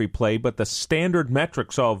job at every play, but the standard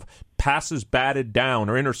metrics of passes batted down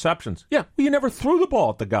or interceptions, you never threw the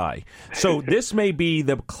ball at the guy. So this may be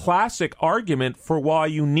the classic argument for why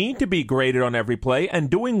you need to be graded on every play, and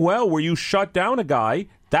doing well where you shut down a guy,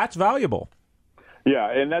 that's valuable.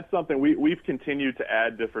 Yeah, and that's something we've continued to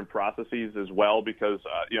add different processes as well because,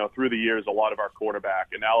 through the years, a lot of our quarterback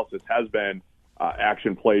analysis has been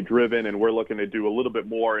action play driven, and we're looking to do a little bit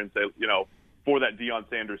more and say, for that Deion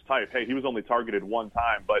Sanders type, hey, he was only targeted one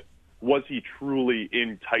time, but was he truly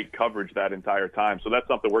in tight coverage that entire time? So that's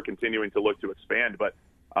something we're continuing to look to expand. But,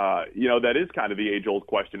 that is kind of the age-old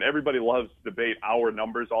question. Everybody loves to debate our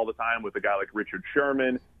numbers all the time with a guy like Richard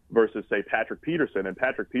Sherman versus, say, Patrick Peterson. And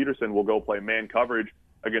Patrick Peterson will go play man coverage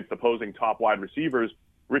against opposing top wide receivers.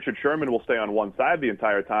 Richard Sherman will stay on one side the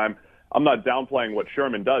entire time. I'm not downplaying what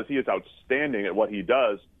Sherman does. He is outstanding at what he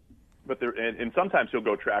does. But and sometimes he'll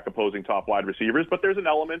go track opposing top wide receivers. But there's an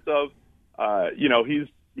element of,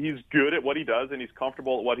 he's good at what he does and he's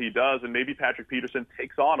comfortable at what he does. And maybe Patrick Peterson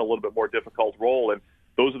takes on a little bit more difficult role. And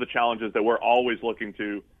those are the challenges that we're always looking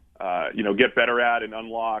to get better at and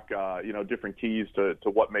unlock, different keys to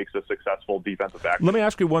what makes a successful defensive back. Let me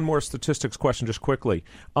ask you one more statistics question just quickly.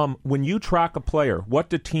 When you track a player, what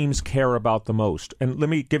do teams care about the most? And let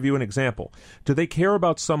me give you an example. Do they care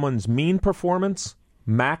about someone's mean performance,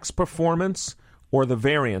 max performance, or the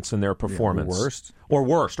variance in their performance?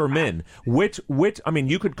 Worst, or min. Which? I mean,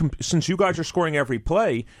 you could, since you guys are scoring every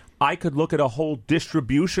play, I could look at a whole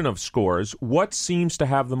distribution of scores. What seems to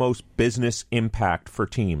have the most business impact for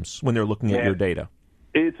teams when they're looking at your data?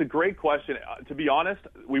 It's a great question. To be honest,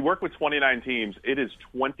 we work with 29 teams. It is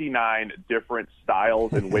 29 different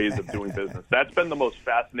styles and ways of doing business. That's been the most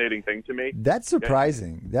fascinating thing to me. That's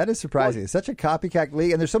surprising. That is surprising. It's such a copycat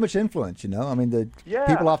league, and there's so much influence, I mean, the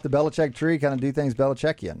people off the Belichick tree kind of do things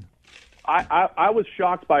Belichickian. I was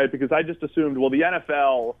shocked by it because I just assumed, well, the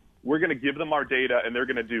NFL, we're going to give them our data, and they're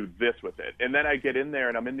going to do this with it. And then I get in there,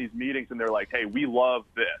 and I'm in these meetings, and they're like, hey, we love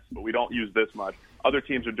this, but we don't use this much. Other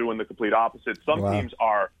teams are doing the complete opposite. Some teams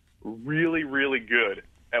are really, really good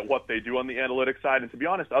at what they do on the analytics side. And to be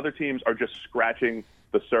honest, other teams are just scratching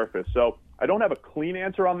the surface. So I don't have a clean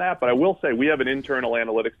answer on that, but I will say we have an internal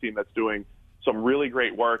analytics team that's doing some really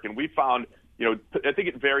great work. And we found, I think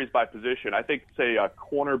it varies by position. I think, say, a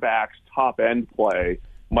cornerback's top-end play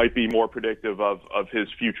might be more predictive of his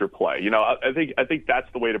future play. I think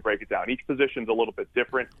that's the way to break it down. Each position's a little bit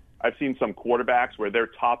different. I've seen some quarterbacks where their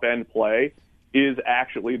top-end play is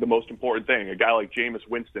actually the most important thing. A guy like Jameis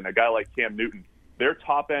Winston, a guy like Cam Newton, their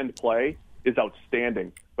top-end play is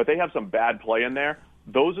outstanding, but they have some bad play in there.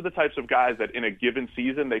 Those are the types of guys that in a given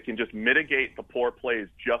season, they can just mitigate the poor plays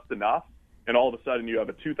just enough, and all of a sudden you have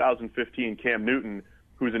a 2015 Cam Newton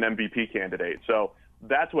who's an MVP candidate. So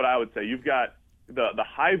that's what I would say. You've got the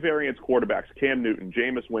high-variance quarterbacks, Cam Newton,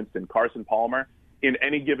 Jameis Winston, Carson Palmer. In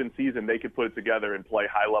any given season, they could put it together and play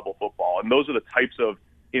high-level football, and those are the types of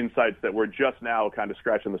insights that we're just now kind of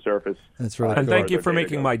scratching the surface. That's right. And thank you for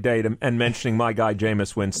making my day and mentioning my guy,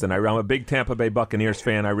 Jameis Winston. I'm a big Tampa Bay Buccaneers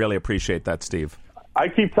fan. I really appreciate that, Steve. I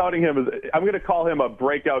keep touting him I'm going to call him a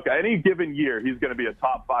breakout guy. Any given year, he's going to be a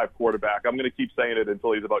top 5 quarterback. I'm going to keep saying it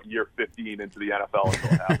until he's about year 15 into the NFL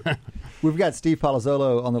until it happens. We've got Steve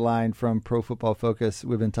Palazzolo on the line from Pro Football Focus.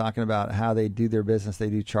 We've been talking about how they do their business. They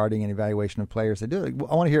do charting and evaluation of players. I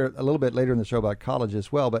want to hear a little bit later in the show about college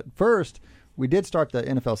as well. But first, we did start the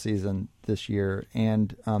NFL season this year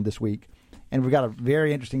and this week, and we've got a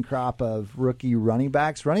very interesting crop of rookie running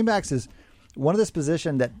backs. Running backs is one of this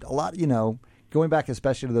position that a lot, going back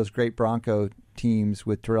especially to those great Bronco teams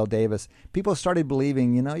with Terrell Davis, people started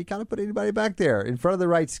believing, you got to put anybody back there in front of the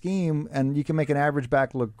right scheme, and you can make an average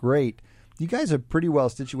back look great. You guys are pretty well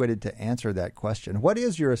situated to answer that question. What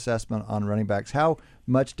is your assessment on running backs? How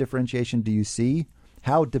much differentiation do you see?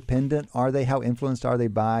 How dependent are they? How influenced are they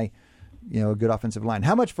by a good offensive line?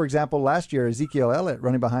 How much, for example, last year, Ezekiel Elliott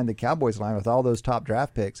running behind the Cowboys line with all those top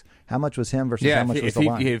draft picks, how much was him versus how much was the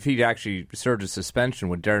line? If he'd actually served a suspension,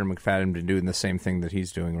 would Darren McFadden be doing the same thing that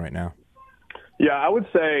he's doing right now? Yeah, I would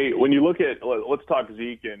say when you look at, let's talk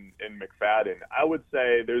Zeke and McFadden, I would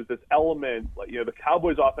say there's this element, the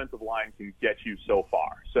Cowboys offensive line can get you so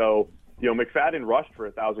far. So, McFadden rushed for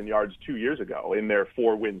 1,000 yards 2 years ago in their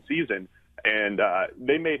 4-win season, and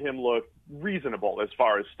they made him look reasonable as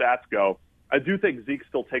far as stats go. I do think Zeke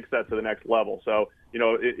still takes that to the next level. So,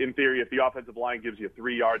 in theory, if the offensive line gives you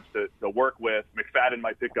 3 yards to work with, McFadden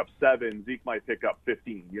might pick up 7, Zeke might pick up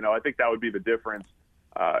 15. I think that would be the difference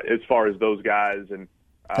as far as those guys. And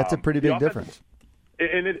that's a pretty big difference.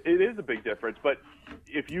 And it is a big difference. But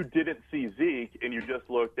if you didn't see Zeke and you just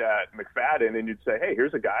looked at McFadden and you'd say, hey,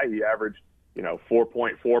 here's a guy, he averaged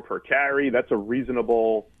 4.4 per carry. That's a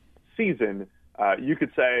reasonable season. You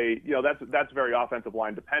could say, that's very offensive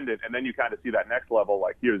line dependent, and then you kind of see that next level,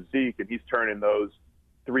 like here's Zeke, and he's turning those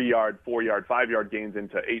 3-yard, 4-yard, 5-yard gains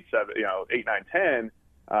into 8, 7, 8, 9, 10.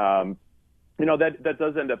 That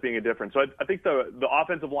does end up being a difference. So I think the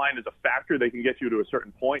offensive line is a factor. They can get you to a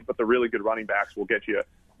certain point, but the really good running backs will get you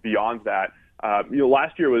beyond that.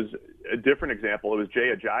 Last year was a different example. It was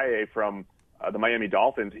Jay Ajayi from the Miami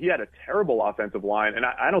Dolphins. He had a terrible offensive line, and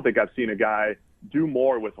I don't think I've seen a guy do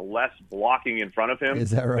more with less blocking in front of him than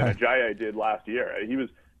Ajayi did last year.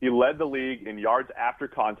 He led the league in yards after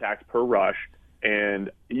contact per rush, and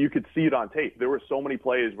you could see it on tape. There were so many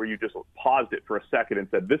plays where you just paused it for a second and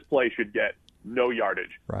said, this play should get no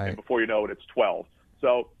yardage. Right. And before you know it, it's 12.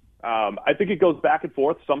 So I think it goes back and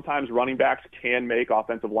forth. Sometimes running backs can make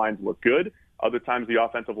offensive lines look good. Other times the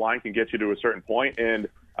offensive line can get you to a certain point, and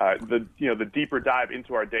the deeper dive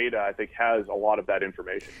into our data, I think, has a lot of that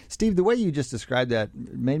information. Steve, the way you just described that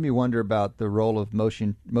made me wonder about the role of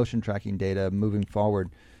motion tracking data moving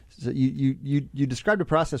forward. So you described a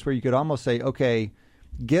process where you could almost say, okay,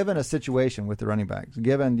 given a situation with the running backs,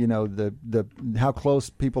 given the how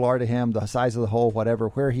close people are to him, the size of the hole, whatever,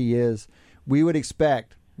 where he is, we would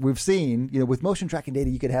expect. We've seen, with motion tracking data,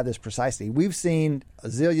 you could have this precisely. We've seen a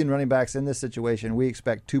zillion running backs in this situation. We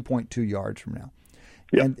expect 2.2 yards from now.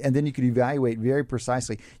 Yep. And then you could evaluate very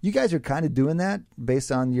precisely. You guys are kind of doing that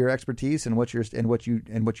based on your expertise and what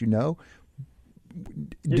you know.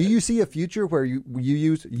 Do you see a future where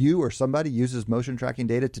you or somebody uses motion tracking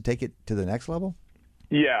data to take it to the next level?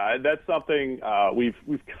 Yeah, that's something we've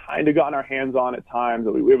kind of gotten our hands on at times.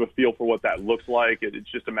 We have a feel for what that looks like.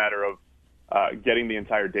 It's just a matter of getting the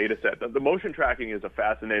entire data set. The motion tracking is a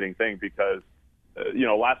fascinating thing because,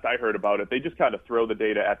 last I heard about it, they just kind of throw the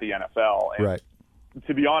data at the NFL. And right.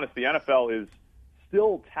 To be honest, the NFL is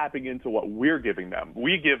still tapping into what we're giving them.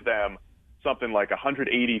 We give them something like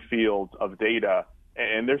 180 fields of data,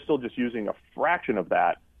 and they're still just using a fraction of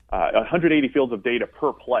that. 180 fields of data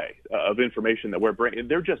per play of information that we're bringing.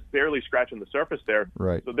 They're just barely scratching the surface there.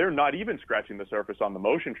 Right. So they're not even scratching the surface on the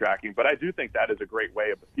motion tracking. But I do think that is a great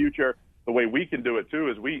way of the future. The way we can do it, too,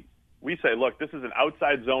 is we say, look, this is an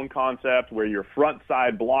outside zone concept where your front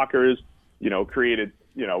side blockers, created,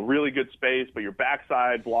 really good space, but your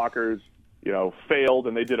backside blockers, failed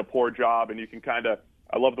and they did a poor job. And you can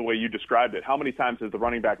I love the way you described it. How many times has the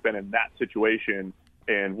running back been in that situation?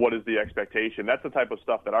 And what is the expectation? That's the type of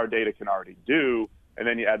stuff that our data can already do. And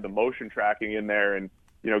then you add the motion tracking in there and,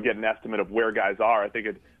 get an estimate of where guys are. I think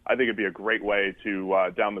it'd be a great way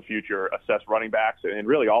to, down the future, assess running backs and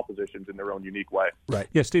really all positions in their own unique way. Right.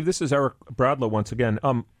 Yeah, Steve, this is Eric Bradlow once again.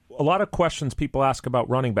 A lot of questions people ask about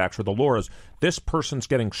running backs or the lore is this person's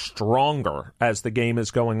getting stronger as the game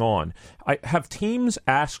is going on. Have teams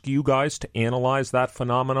asked you guys to analyze that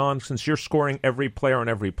phenomenon? Since you're scoring every player on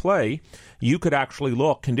every play, you could actually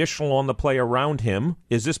look conditional on the play around him.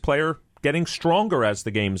 Is this player getting stronger as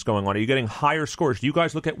the game's going on? Are you getting higher scores? Do you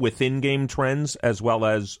guys look at within-game trends as well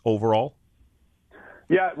as overall?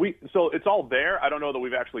 Yeah, so it's all there. I don't know that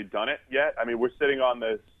we've actually done it yet. I mean, we're sitting on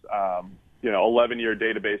this 11-year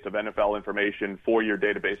database of NFL information, 4-year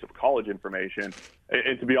database of college information.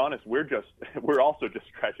 And to be honest, we're also just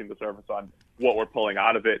scratching the surface on what we're pulling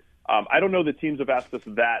out of it. I don't know that teams have asked us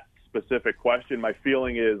that specific question. My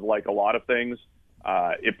feeling is, like a lot of things,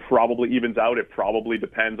 it probably evens out. It probably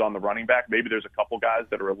depends on the running back. Maybe there's a couple guys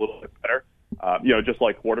that are a little bit better. Just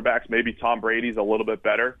like quarterbacks, maybe Tom Brady's a little bit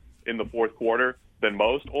better in the fourth quarter than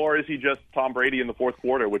most, or is he just Tom Brady in the fourth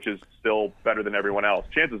quarter, which is still better than everyone else?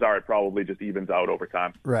 Chances are it probably just evens out over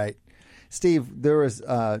time. Right. Steve, there were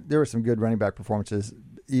some good running back performances,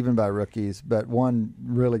 even by rookies, but one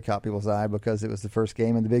really caught people's eye because it was the first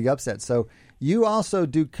game and the big upset. So you also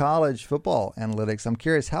do college football analytics. I'm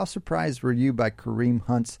curious, how surprised were you by Kareem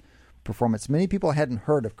Hunt's performance? Many people hadn't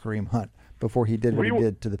heard of Kareem Hunt before he did what he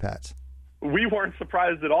did to the Pats. We weren't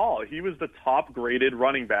surprised at all. He was the top-graded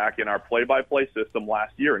running back in our play-by-play system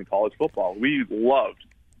last year in college football. We loved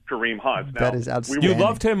Kareem Hunt. That is outstanding. You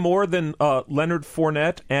loved him more than Leonard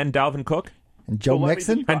Fournette and Dalvin Cook? And Joe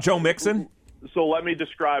Mixon? And Joe Mixon? So let me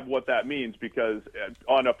describe what that means, because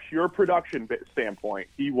on a pure production standpoint,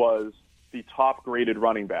 he was the top-graded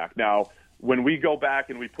running back. Now, when we go back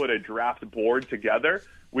and we put a draft board together,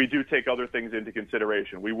 we do take other things into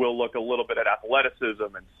consideration. We will look a little bit at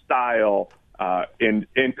athleticism and style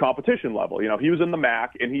and competition level. He was in the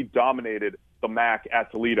MAC, and he dominated the MAC at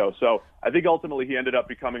Toledo. So I think ultimately he ended up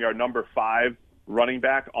becoming our number 5 running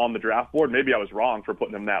back on the draft board. Maybe I was wrong for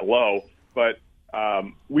putting him that low, but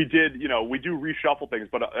we do reshuffle things.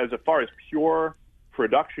 But as far as pure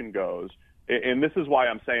production goes, and this is why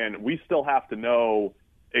I'm saying we still have to know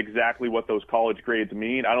exactly what those college grades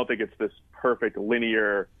mean. I don't think it's this perfect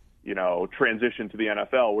linear, transition to the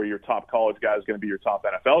NFL where your top college guy is going to be your top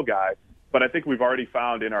NFL guy. But I think we've already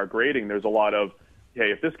found in our grading there's a lot of,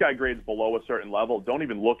 hey, if this guy grades below a certain level, don't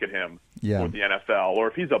even look at him for the NFL. Or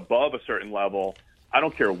if he's above a certain level, I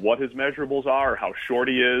don't care what his measurables are or how short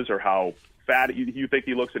he is or how fat you think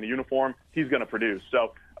he looks in a uniform, he's going to produce.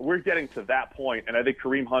 So we're getting to that point, and I think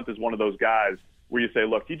Kareem Hunt is one of those guys where you say,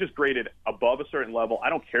 look, he just graded above a certain level. I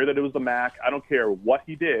don't care that it was the MAC. I don't care what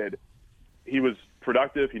he did. He was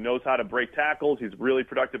productive. He knows how to break tackles. He's really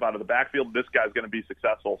productive out of the backfield. This guy's going to be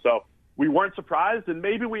successful. So we weren't surprised, and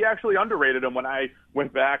maybe we actually underrated him when I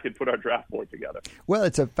went back and put our draft board together. Well,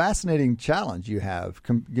 it's a fascinating challenge you have,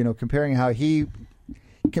 comparing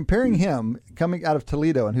him coming out of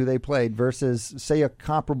Toledo and who they played versus, say, a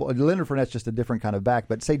comparable – Leonard Fournette's just a different kind of back,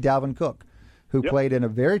 but say Dalvin Cook, who played in a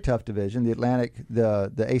very tough division,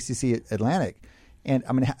 the ACC Atlantic, and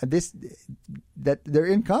I mean that they're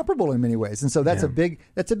incomparable in many ways, and so that's a big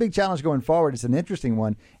challenge going forward. It's an interesting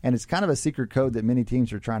one, and it's kind of a secret code that many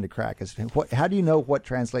teams are trying to crack. How do you know what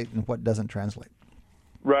translates and what doesn't translate?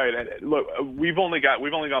 Right. And look, we've only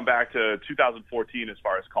gone back to 2014 as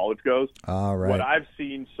far as college goes. All right. What I've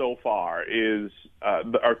seen so far is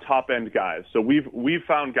our top end guys. So we've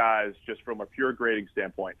found guys just from a pure grading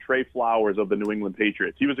standpoint. Trey Flowers of the New England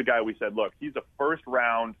Patriots. He was a guy we said, look, he's a first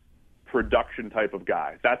round production type of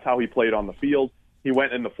guy. That's how he played on the field. He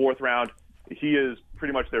went in the 4th round. He is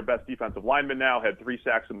pretty much their best defensive lineman now, had 3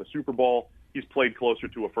 sacks in the Super Bowl. He's played closer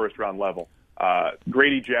to a first-round level.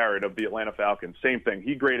 Grady Jarrett of the Atlanta Falcons, same thing.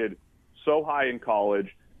 He graded so high in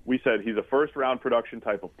college. We said he's a first-round production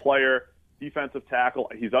type of player, defensive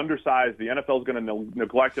tackle. He's undersized. The NFL is going to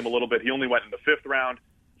neglect him a little bit. He only went in the 5th round.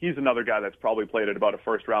 He's another guy that's probably played at about a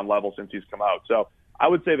first-round level since he's come out. So I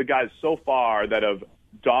would say the guys so far that have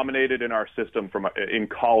dominated in our system in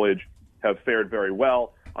college have fared very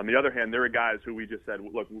well. On the other hand, there are guys who we just said,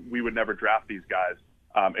 look, we would never draft these guys.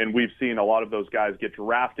 And we've seen a lot of those guys get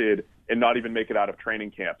drafted and not even make it out of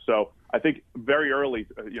training camp. So I think very early,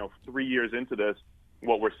 3 years into this,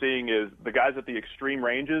 what we're seeing is the guys at the extreme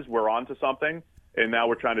ranges, we're onto something. And now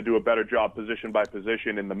we're trying to do a better job position by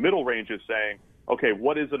position in the middle ranges saying, okay,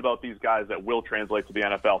 what is it about these guys that will translate to the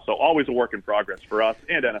NFL? So always a work in progress for us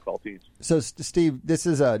and NFL teams. So, Steve, this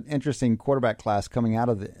is an interesting quarterback class coming out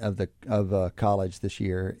of college this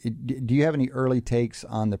year. Do you have any early takes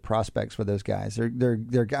on the prospects for those guys?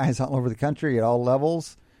 They're guys all over the country at all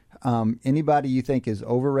levels. Anybody you think is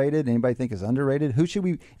overrated? Anybody think is underrated? Who should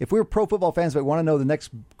we, if we're pro football fans but want to know the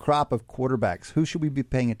next crop of quarterbacks, who should we be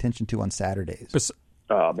paying attention to on Saturdays?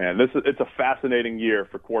 Oh man, it's a fascinating year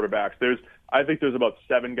for quarterbacks. I think there's about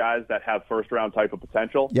 7 guys that have first round type of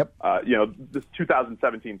potential. Yep. This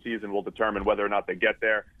 2017 season will determine whether or not they get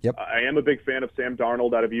there. Yep. I am a big fan of Sam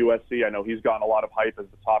Darnold out of USC. I know he's gotten a lot of hype as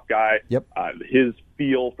the top guy. Yep. His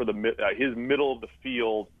feel for his middle of the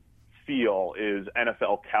field feel is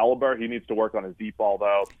NFL caliber. He needs to work on his deep ball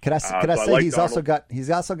though. Could I say he's also got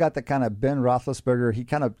the kind of Ben Roethlisberger.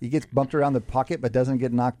 He gets bumped around the pocket but doesn't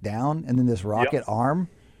get knocked down, and then this rocket arm.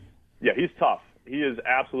 Yeah, he's tough. He is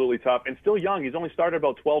absolutely tough and still young. He's only started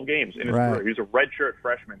about 12 games in his career. He was a redshirt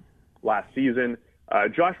freshman last season.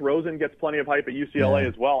 Josh Rosen gets plenty of hype at UCLA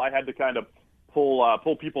as well. I had to kind of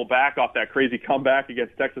pull people back off that crazy comeback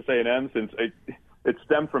against Texas A&M since it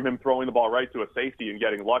stemmed from him throwing the ball right to a safety and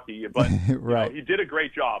getting lucky. But he did a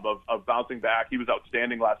great job of bouncing back. He was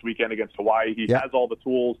outstanding last weekend against Hawaii. He has all the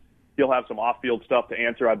tools. He'll have some off-field stuff to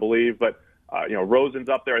answer, I believe. But, Rosen's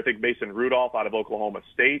up there. I think Mason Rudolph out of Oklahoma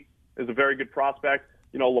State is a very good prospect.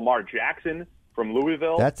 Lamar Jackson from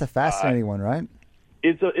Louisville. That's a fascinating one, right?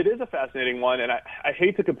 It is a fascinating one, and I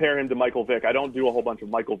hate to compare him to Michael Vick. I don't do a whole bunch of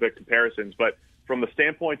Michael Vick comparisons, but from the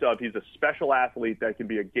standpoint of he's a special athlete that can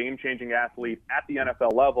be a game-changing athlete at the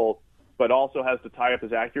NFL level, but also has to tie up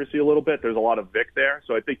his accuracy a little bit. There's a lot of Vick there,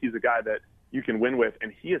 so I think he's a guy that you can win with,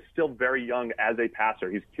 and he is still very young as a passer.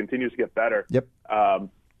 He continues to get better. Yep.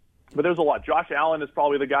 But there's a lot. Josh Allen is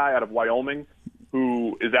probably the guy out of Wyoming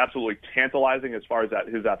who is absolutely tantalizing as far as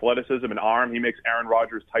his athleticism and arm. He makes Aaron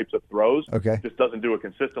Rodgers types of throws. Okay. Just doesn't do it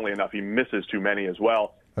consistently enough. He misses too many as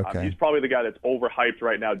well. Okay. He's probably the guy that's overhyped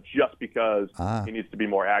right now just because he needs to be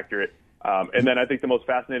more accurate. And then I think the most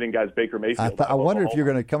fascinating guy is Baker Mayfield. I wonder if you're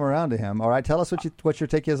going to come around to him. All right, tell us what your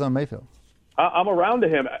take is on Mayfield. I'm around to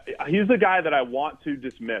him. He's the guy that I want to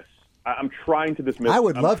dismiss. I'm trying to dismiss him. I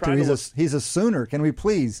would love to. He's a Sooner. Can we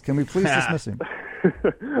please dismiss him?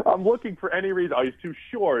 I'm looking for any reason. Oh, he's too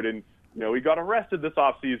short, and he got arrested this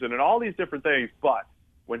offseason, and all these different things. But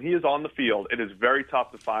when he is on the field, it is very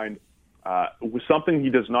tough to find something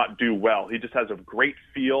he does not do well. He just has a great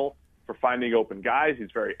feel for finding open guys.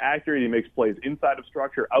 He's very accurate. He makes plays inside of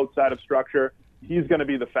structure, outside of structure. He's going to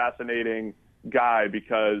be the fascinating guy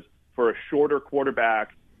because for a shorter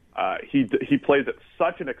quarterback, he plays at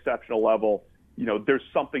such an exceptional level. There's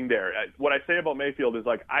something there. What I say about Mayfield is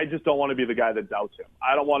I just don't want to be the guy that doubts him.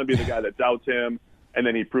 I don't want to be the guy that doubts him and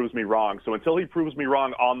then he proves me wrong. So until he proves me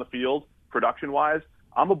wrong on the field, production-wise,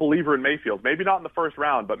 I'm a believer in Mayfield. Maybe not in the first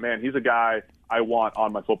round, but man, he's a guy I want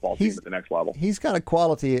on my football team at the next level. He's got a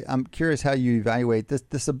quality. I'm curious how you evaluate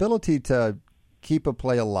this ability to keep a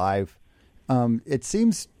play alive. It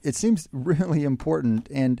seems really important.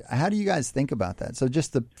 And how do you guys think about that? So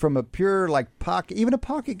just from a pure pocket, even a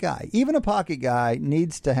pocket guy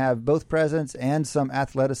needs to have both presence and some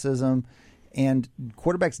athleticism, and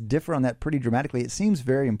quarterbacks differ on that pretty dramatically. It seems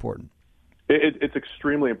very important. It's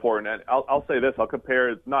extremely important. And I'll say this, I'll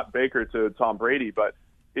compare not Baker to Tom Brady, but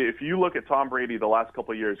if you look at Tom Brady the last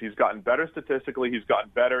couple of years, he's gotten better statistically. He's gotten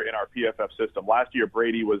better in our PFF system. Last year,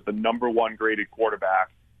 Brady was the number 1 graded quarterback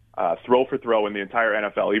throw for throw in the entire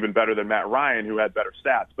NFL, even better than Matt Ryan, who had better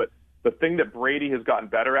stats. But the thing that Brady has gotten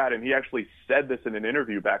better at, and he actually said this in an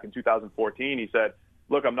interview back in 2014, he said,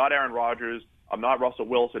 look, I'm not Aaron Rodgers, I'm not Russell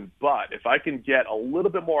Wilson, but if I can get a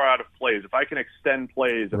little bit more out of plays, if I can extend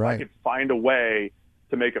plays, if I can find a way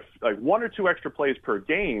to make 1 or 2 extra plays per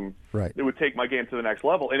game, it would take my game to the next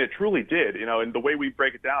level. And it truly did. And the way we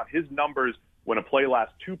break it down, his numbers when a play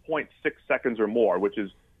lasts 2.6 seconds or more, which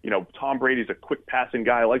is Tom Brady's a quick passing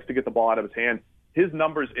guy, likes to get the ball out of his hand. His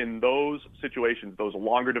numbers in those situations, those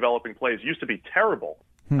longer developing plays, used to be terrible.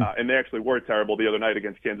 And they actually were terrible the other night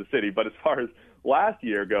against Kansas City. But as far as last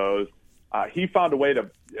year goes, he found a way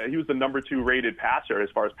he was the number 2 rated passer as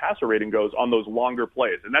far as passer rating goes on those longer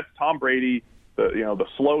plays. And that's Tom Brady, the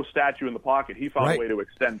slow statue in the pocket. He found a way to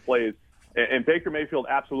extend plays. And Baker Mayfield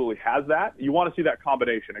absolutely has that. You want to see that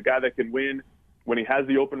combination, a guy that can win when he has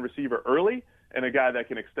the open receiver early and a guy that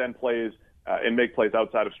can extend plays and make plays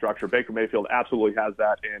outside of structure. Baker Mayfield absolutely has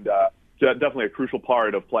that, and definitely a crucial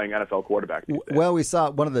part of playing NFL quarterback. Well, we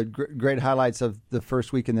saw one of the great highlights of the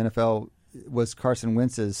first week in the NFL was Carson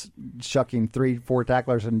Wentz's shucking 3-4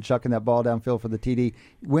 tacklers and chucking that ball downfield for the TD.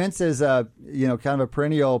 Wentz is kind of a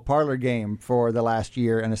perennial parlor game for the last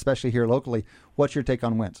year, and especially here locally. What's your take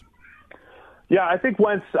on Wentz? Yeah, I think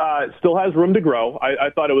Wentz still has room to grow. I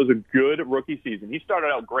thought it was a good rookie season. He started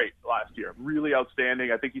out great last year, really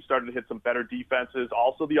outstanding. I think he started to hit some better defenses.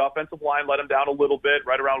 Also, the offensive line let him down a little bit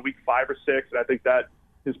right around week 5 or 6, and I think that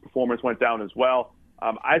his performance went down as well.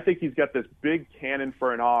 I think he's got this big cannon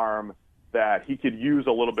for an arm that he could use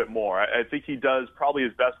a little bit more. I think he does probably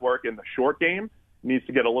his best work in the short game. Needs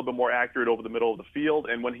to get a little bit more accurate over the middle of the field.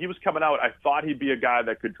 And when he was coming out, I thought he'd be a guy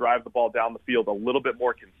that could drive the ball down the field a little bit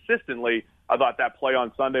more consistently. I thought that play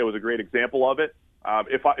on Sunday was a great example of it.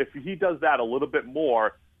 If he does that a little bit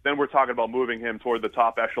more, then we're talking about moving him toward the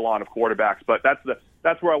top echelon of quarterbacks. But that's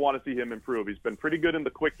where I want to see him improve. He's been pretty good in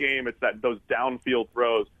the quick game. It's those downfield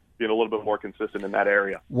throws, being a little bit more consistent in that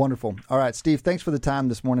area. Wonderful. All right, Steve, thanks for the time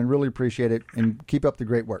this morning. Really appreciate it, and keep up the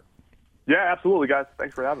great work. Yeah, absolutely, guys.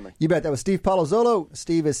 Thanks for having me. You bet. That was Steve Palazzolo.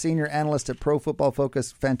 Steve is senior analyst at Pro Football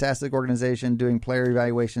Focus. Fantastic organization doing player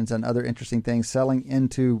evaluations and other interesting things, selling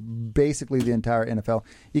into basically the entire NFL.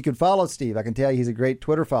 You can follow Steve. I can tell you he's a great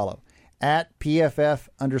Twitter follow, at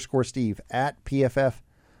 @PFF_Steve, at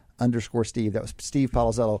 @PFF_Steve. That was Steve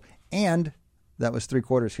Palazzolo. And that was 3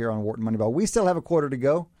 quarters here on Wharton Moneyball. We still have a quarter to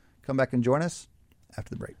go. Come back and join us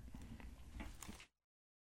after the break.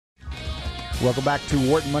 Welcome back to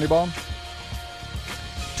Wharton Moneyball.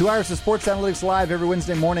 2 hours of sports analytics live every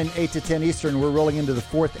Wednesday morning, 8 to 10 Eastern. We're rolling into the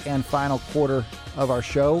 4th and final quarter of our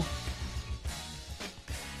show.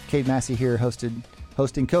 Cade Massey here,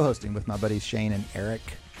 co-hosting with my buddies Shane and Eric.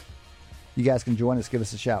 You guys can join us. Give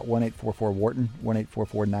us a shout. 1-844-WHARTON,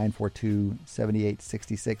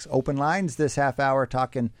 1-844-942-7866. Open lines this half hour,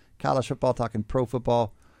 talking college football, talking pro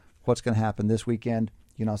football, what's going to happen this weekend.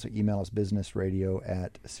 You can also email us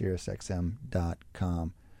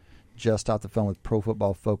businessradio@SiriusXM.com. Just off the phone with Pro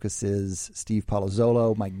Football Focus's Steve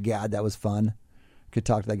Palazzolo. My God, that was fun. Could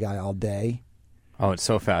talk to that guy all day. Oh, it's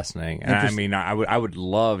so fascinating. And I mean, I would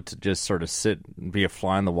love to just sort of sit and be a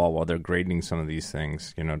fly on the wall while they're grading some of these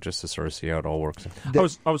things, just to sort of see how it all works.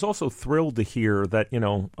 I was also thrilled to hear that,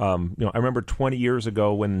 I remember 20 years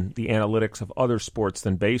ago when the analytics of other sports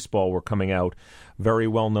than baseball were coming out. Very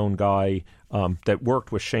well-known guy that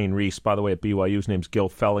worked with Shane Reese, by the way, at BYU. His name's Gil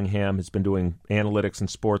Fellingham. He's been doing analytics in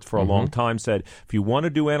sports for a long time. Said, if you want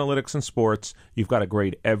to do analytics in sports, you've got to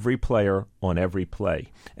grade every player on every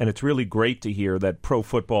play. And it's really great to hear that Pro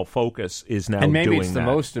Football Focus is now doing that. And maybe it's the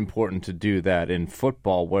most important to do that in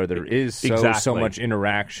football, where there is so much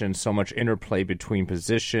interaction, so much interplay between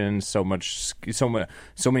positions, so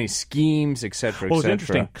many schemes, et cetera, Well, it's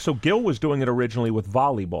interesting. So Gil was doing it originally with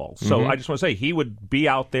volleyball. So I just want to say, he would be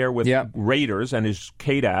out there with Raiders, and as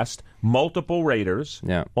Kate asked, multiple Raiders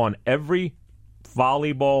on every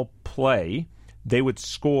volleyball play. They would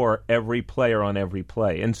score every player on every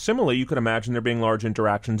play. And similarly, you could imagine there being large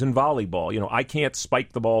interactions in volleyball. I can't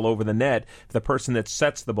spike the ball over the net if the person that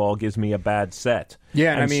sets the ball gives me a bad set.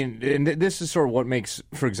 Yeah, and this is sort of what makes,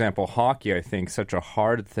 for example, hockey, I think, such a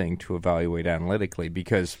hard thing to evaluate analytically,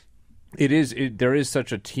 because there is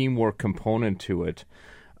such a teamwork component to it.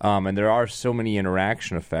 And there are so many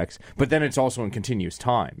interaction effects, but then it's also in continuous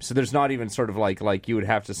time. So there's not even sort of like you would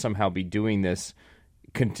have to somehow be doing this,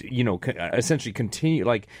 essentially continue.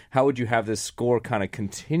 Like, how would you have this score kind of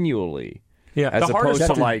continually? Yeah, as opposed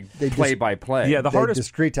to play by play. Yeah, the hardest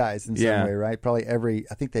discretized in some way, right? Probably every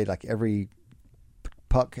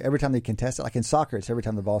puck, every time they contest it, like in soccer, it's every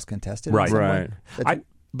time the ball's contested. Right.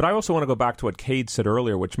 But I also want to go back to what Cade said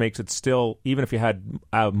earlier, which makes it still, even if you had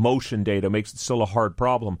motion data, makes it still a hard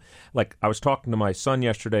problem. Like, I was talking to my son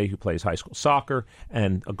yesterday who plays high school soccer,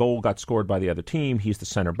 and a goal got scored by the other team. He's the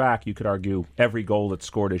center back. You could argue every goal that's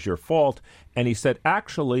scored is your fault. And he said,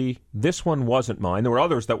 actually, this one wasn't mine. There were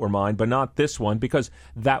others that were mine, but not this one, because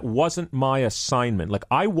that wasn't my assignment. Like,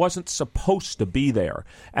 I wasn't supposed to be there.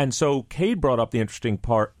 And so Cade brought up the interesting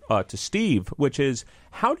part to Steve, which is,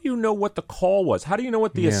 how do you know what the call was? How do you know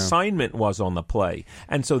what the assignment was on the play?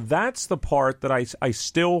 And so that's the part that I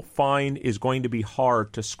still find is going to be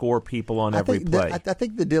hard to score people on every play. I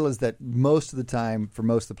think the deal is that most of the time, for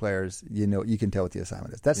most of the players, you can tell what the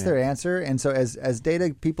assignment is. That's their answer. And so as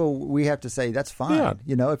data people, we have to say, that's fine.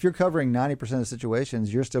 Yeah. If you're covering 90% of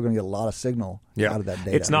situations, you're still going to get a lot of signal out of that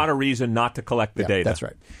data. It's not a reason not to collect the data. That's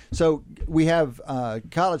right. So we have a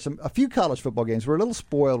few college football games. We're a little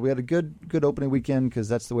spoiled. We had a good opening weekend because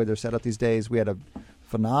that's the way they're set up these days. We had a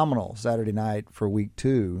phenomenal Saturday night for week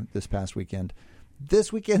 2 this past weekend.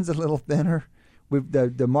 This weekend's a little thinner.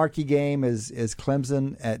 The marquee game is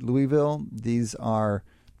Clemson at Louisville. These are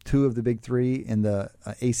 2 of the big 3 in the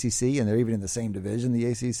ACC, and they're even in the same division, the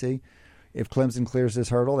ACC. If Clemson clears this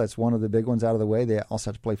hurdle, that's one of the big ones out of the way. They also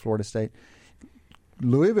have to play Florida State.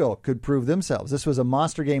 Louisville could prove themselves. This was a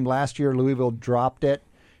monster game last year. Louisville dropped it.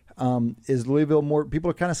 Is Louisville more?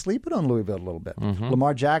 People are kind of sleeping on Louisville a little bit. Mm-hmm.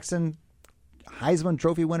 Lamar Jackson, Heisman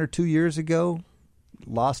Trophy winner 2 years ago,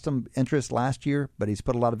 lost some interest last year, but he's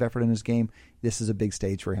put a lot of effort in his game. This is a big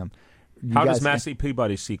stage for him. How does Massey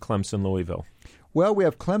Peabody see Clemson Louisville? Well, we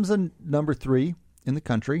have Clemson number 3 in the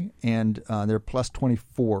country, and they're plus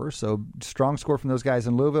 24. So strong score from those guys.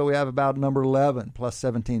 In Louisville, we have about number 11, plus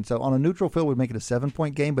 17. So on a neutral field, we make it a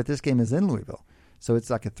 7-point game, but this game is in Louisville. So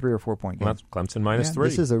it's like a 3 or 4 point game. Well, that's Clemson minus 3.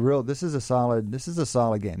 This is a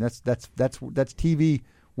solid game. That's TV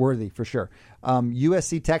worthy for sure.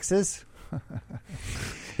 USC Texas.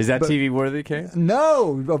 Is that TV worthy, Kate?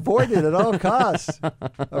 No, avoid it at all costs.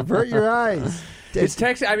 Avert your eyes. It's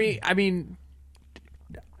Texas. I mean,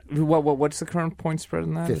 what's the current point spread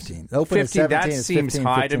in that? 15. 15. That seems 15,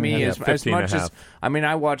 high to me. As much as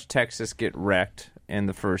I watched Texas get wrecked in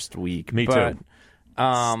the first week. Me too.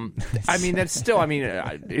 That's still.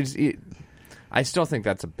 I still think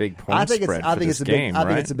that's a big point spread. I think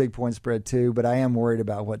it's a big point spread too. But I am worried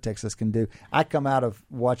about what Texas can do. I come out of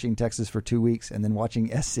watching Texas for 2 weeks and then watching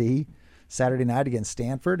SC Saturday night against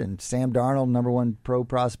Stanford and Sam Darnold, number 1 pro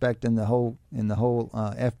prospect in the whole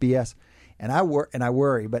FBS, and I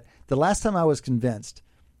worry. But the last time I was convinced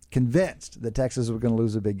that Texas was going to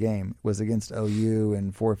lose a big game was against OU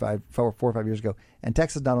and 4 or 5 years ago. And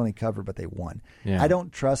Texas not only covered, but they won. Yeah. I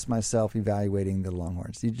don't trust myself evaluating the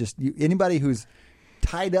Longhorns. Anybody who's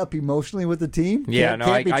tied up emotionally with the team can't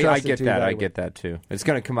be trusted. I get that. I get that too. It's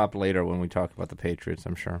going to come up later when we talk about the Patriots,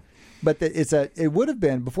 I'm sure. But it would have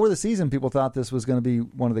been, before the season, people thought this was going to be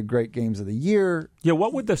one of the great games of the year. Yeah,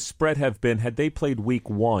 what would the spread have been had they played week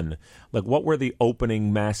 1? Like, what were the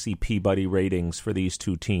opening Massey Peabody ratings for these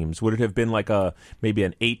two teams? Would it have been like maybe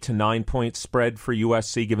an 8 to 9 point spread for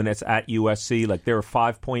USC, given it's at USC? Like, they're a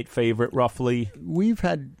 5-point favorite, roughly?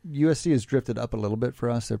 USC has drifted up a little bit for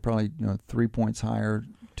us. They're probably 3 points higher,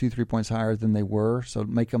 2-3 points higher than they were. So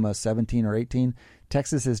make them a 17 or 18.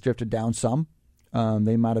 Texas has drifted down some.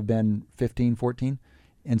 They might have been 15, 14.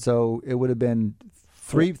 And so it would have been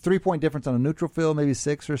 3-point difference on a neutral field, maybe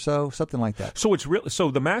 6 or so, something like that. So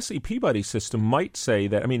so the Massey Peabody system might say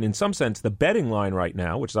that, in some sense, the betting line right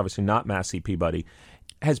now, which is obviously not Massey Peabody,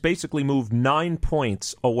 has basically moved 9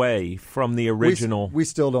 points away from the original. We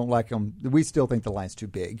still don't like them. We still think the line's too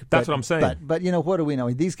big. That's what I'm saying. But what do we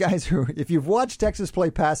know? These guys if you've watched Texas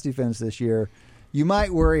play pass defense this year, you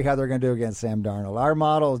might worry how they're going to do against Sam Darnold. Our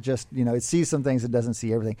model just, it sees some things, it doesn't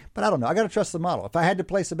see everything. But I don't know. I got to trust the model. If I had to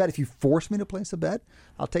place a bet, if you force me to place a bet,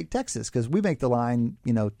 I'll take Texas because we make the line,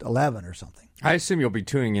 11 or something. I assume you'll be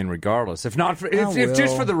tuning in regardless. If not, if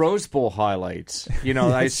just for the Rose Bowl highlights.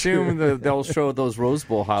 I assume they'll show those Rose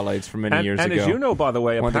Bowl highlights from many years ago. And as you know, by the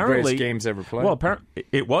way, one of the greatest games ever played. Well,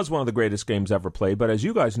 it was one of the greatest games ever played. But as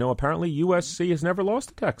you guys know, apparently USC has never lost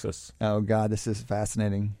to Texas. Oh God, this is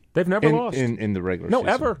fascinating. They've never lost in the regular season.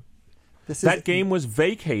 No, ever. That game was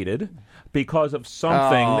vacated because of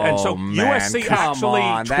something, and so USC actually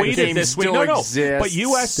tweeted this week. No, but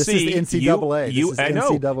USC. This is NCAA.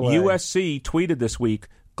 USC tweeted this week.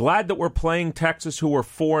 Glad that we're playing Texas, who we're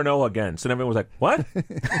 4-0 against. And everyone was like, what?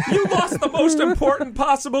 You lost the most important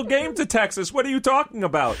possible game to Texas. What are you talking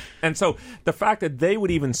about? And so the fact that they would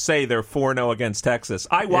even say they're 4-0 against Texas.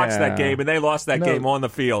 I watched that game, and they lost that game on the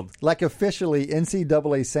field. Like officially,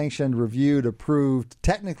 NCAA sanctioned, reviewed, approved.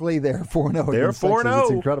 Technically, they're 4-0 They're against 4-0. Texas.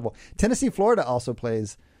 It's incredible. Tennessee, Florida also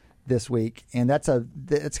plays this week, and it's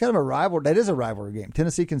kind of a rivalry. That is a rivalry game.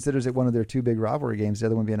 Tennessee considers it one of their 2 big rivalry games, the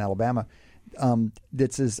other one being Alabama.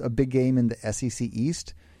 This is a big game in the SEC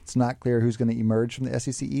East. It's not clear who's going to emerge from the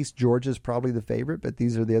SEC East. Georgia's probably the favorite, but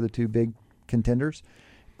these are the other 2 big contenders.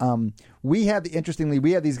 We have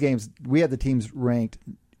these games. We have the teams ranked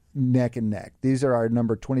neck and neck. These are our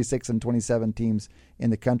number 26 and 27 teams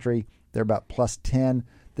in the country. They're about plus 10.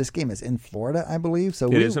 This game is in Florida, I believe. So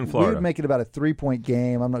it is in Florida. We would make it about a 3-point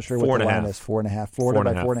game. I'm not sure what the line is. 4.5. Florida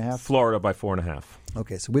by 4.5. Florida by 4.5.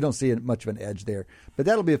 Okay, so we don't see much of an edge there. But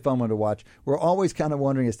that'll be a fun one to watch. We're always kind of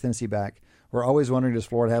wondering, is Tennessee back? We're always wondering, does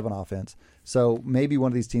Florida have an offense? So maybe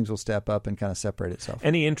one of these teams will step up and kind of separate itself.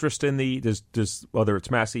 Any interest in does whether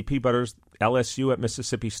it's Mass EP Butters, LSU at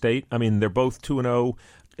Mississippi State? I mean, they're both 2-0.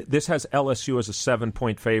 This has LSU as a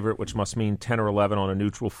 7-point favorite, which must mean 10 or 11 on a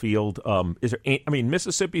neutral field.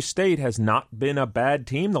 Mississippi State has not been a bad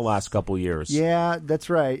team the last couple of years. Yeah, that's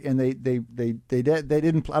right. And they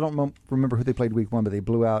didn't. I don't remember who they played week 1, but they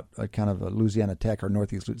blew out a kind of a Louisiana Tech or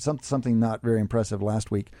Northeast, something not very impressive last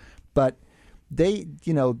week. But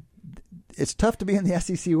it's tough to be in the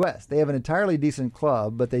SEC West. They have an entirely decent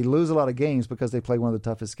club, but they lose a lot of games because they play one of the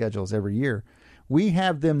toughest schedules every year. We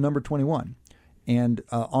have them number 21 and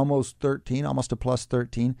almost 13, almost a plus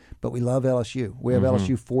 13, but we love LSU. We have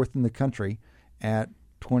LSU 4th in the country at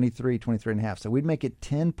 23 and a half. So we'd make it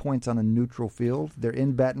 10 points on a neutral field. They're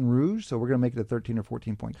in Baton Rouge, so we're going to make it a 13 or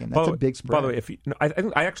 14-point game. That's a big spread. By the way,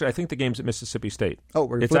 I think the game's at Mississippi State. Oh,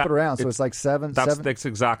 we're flipping it around, so it's like 7. That's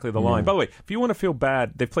exactly the line. By the way, if you want to feel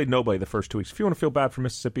bad, they've played nobody the first 2 weeks. If you want to feel bad for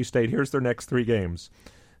Mississippi State, here's their next 3 games.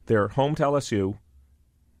 They're home to LSU,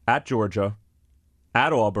 at Georgia,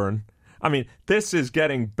 at Auburn. I mean, this is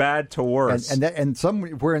getting bad to worse. And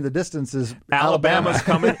somewhere in the distance is Alabama's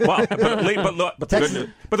coming. Well, but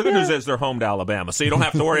the good news is they're home to Alabama, so you don't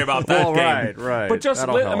have to worry about that game. Right. But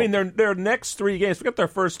their next 3 games, forget their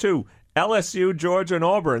first 2, LSU, Georgia, and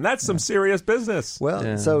Auburn. That's some serious business.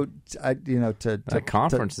 Well, so that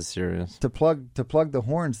conference is serious. To plug the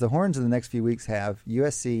horns in the next few weeks have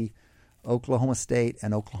USC, Oklahoma State,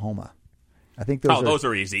 and Oklahoma. I think those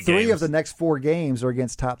are easy 3 games. of the next 4 games are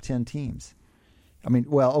against top 10 teams. I mean,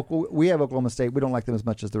 we have Oklahoma State. We don't like them as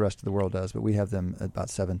much as the rest of the world does, but we have them at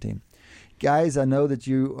about 17. Guys, I know that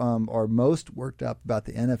you are most worked up about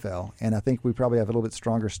the NFL, and I think we probably have a little bit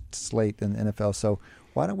stronger slate than the NFL. So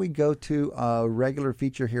why don't we go to a regular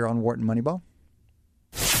feature here on Wharton Moneyball?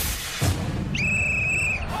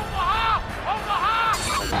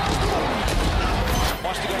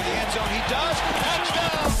 Wants to go to the end zone. He does.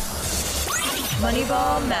 Touchdown!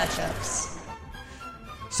 Moneyball matchups.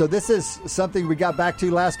 So this is something we got back to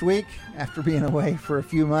last week after being away for a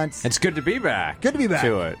few months. It's good to be back. Good to be back.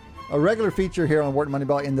 To it. A regular feature here on Wharton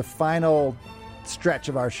Moneyball in the final stretch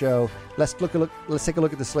of our show. Let's take a look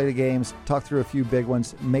at the slate of games, talk through a few big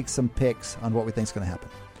ones, make some picks on what we think is going to happen.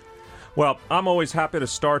 Well, I'm always happy to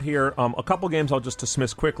start here. A couple games I'll just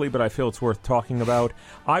dismiss quickly, but I feel it's worth talking about.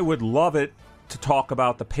 I would love it to talk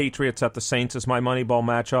about the Patriots at the Saints as my Moneyball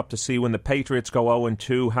matchup to see when the Patriots go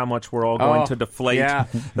 0-2 how much we're all going to deflate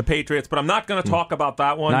the Patriots. But I'm not going to talk about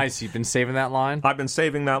that one. Nice. You've been saving that line? I've been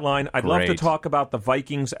saving that line. I'd love to talk about the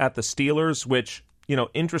Vikings at the Steelers, which,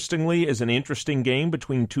 interestingly is an interesting game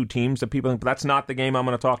between 2 teams that people think, but that's not the game I'm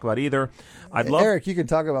going to talk about either. Eric, you can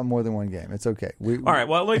talk about more than one game. It's okay. All right,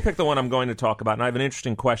 well, let me pick the one I'm going to talk about, and I have an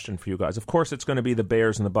interesting question for you guys. Of course, it's going to be the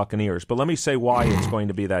Bears and the Buccaneers, but let me say why it's going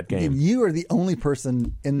to be that game. You are the only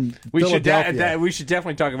person in Philadelphia. We should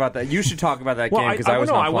definitely talk about that. You should talk about that game because I was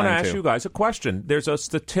not I want to ask to. you guys a question. There's a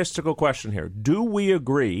statistical question here. Do we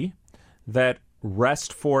agree that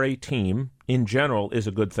rest for a team in general is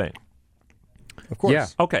a good thing? Of course. Yeah.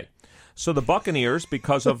 Okay. So the Buccaneers,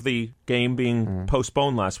 because of the game being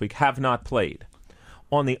postponed last week, have not played.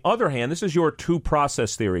 On the other hand, this is your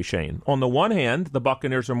two-process theory, Shane. On the one hand, the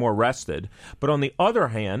Buccaneers are more rested, but on the other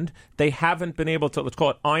hand, they haven't been able to, let's call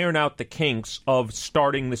it, iron out the kinks of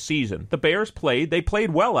starting the season. The Bears played. They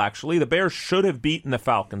played well, actually. The Bears should have beaten the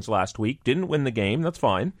Falcons last week. Didn't win the game. That's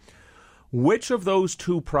fine. Which of those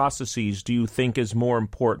two processes do you think is more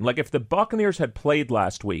important? Like, if the Buccaneers had played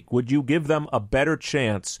last week, would you give them a better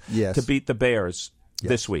chance to beat the Bears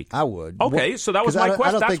this week? I would. Okay, so that was my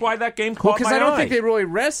question. That's why that game caught my eye. Because I don't think they really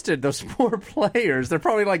rested those poor players. They're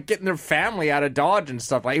probably like getting their family out of Dodge and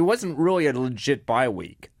stuff. Like, it wasn't really a legit bye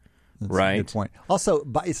week. That's right. a good point. Also,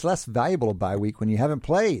 it's less valuable a bye week when you haven't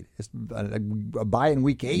played. It's a bye in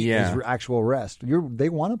week 8 is actual rest. They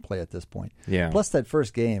want to play at this point. Yeah. Plus that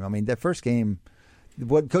first game. I mean, that first game.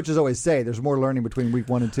 What coaches always say, there's more learning between week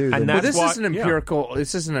 1 and 2. And this is an empirical.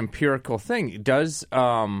 This is an empirical thing. Does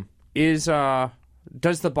the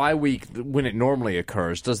bye week, when it normally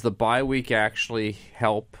occurs, does the bye week actually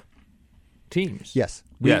help teams? Yes.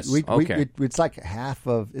 Okay. It's like half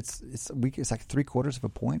of it's like 3/4 of a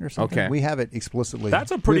point or something. Okay. We have it explicitly.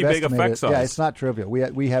 That's a pretty big effect size. Yeah, it's not trivial.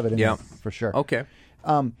 We have it in there for sure. Okay.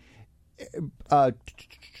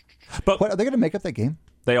 But are they going to make up that game?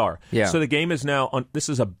 They are. Yeah. So the game is now on. This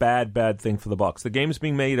is a bad thing for the Bucs. The game is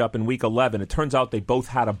being made up in Week 11. It turns out they both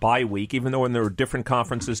had a bye week, even though when there were different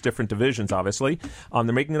conferences, different divisions, obviously. They're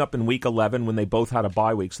making it up in Week 11 when they both had a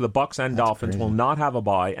bye week. So the Bucs and Dolphins will not have a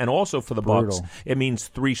bye. And also for the Bucs, it means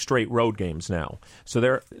 3 straight road games now. So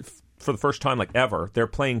they're, for the first time ever, they're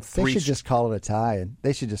playing 3. They should just call it a tie.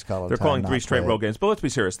 They should just call it a tie. They're calling 3 straight road games. But let's be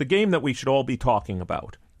serious. The game that we should all be talking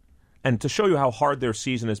about, and to show you how hard their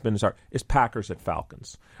season has been, is Packers at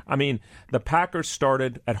Falcons. I mean, the Packers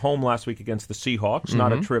started at home last week against the Seahawks,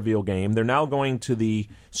 not a trivial game. They're now going to the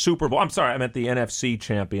Super Bowl. I'm sorry, I meant the NFC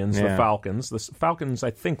champions, the Falcons. The Falcons, I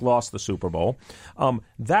think, lost the Super Bowl.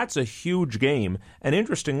 That's a huge game. And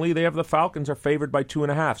interestingly, they have the Falcons are favored by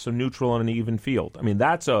 2.5, so neutral on an even field. I mean,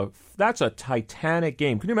 that's a titanic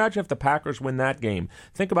game. Can you imagine if the Packers win that game?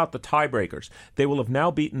 Think about the tiebreakers. They will have now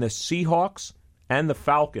beaten the Seahawks and the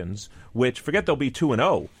Falcons, which, forget they'll be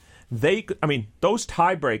 2-0. Those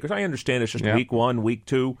tiebreakers, I understand it's just week 1, week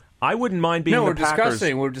 2. I wouldn't mind being the Packers.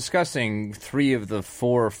 We're discussing 3 of the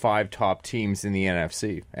 4 or 5 top teams in the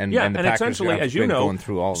NFC. And the Packers essentially, as you know, going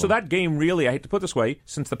through all of so them. that game really, I hate to put it this way,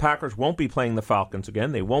 since the Packers won't be playing the Falcons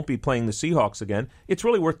again, they won't be playing the Seahawks again, it's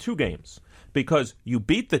really worth 2 games. Because you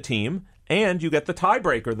beat the team, and you get the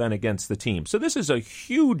tiebreaker then against the team. So this is a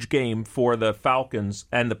huge game for the Falcons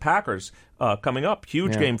and the Packers coming up.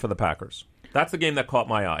 Huge game for the Packers. That's the game that caught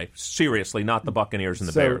my eye. Seriously, not the Buccaneers and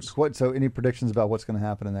the Bears. So any predictions about what's going to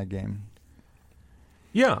happen in that game?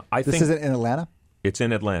 Yeah, I think... This isn't in Atlanta? It's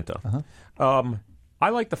in Atlanta. I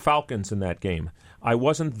like the Falcons in that game. I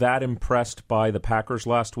wasn't that impressed by the Packers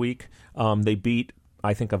last week. They beat,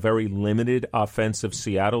 I think, a very limited offensive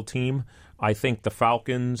Seattle team. I think the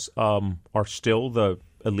Falcons are still the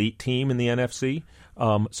elite team in the NFC.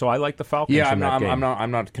 So I like the Falcons in that game. I'm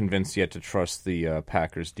not convinced yet to trust the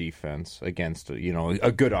Packers defense against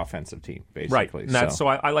a good offensive team, basically. Right. So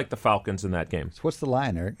I like the Falcons in that game. So what's the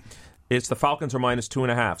line, Eric? It's the Falcons are minus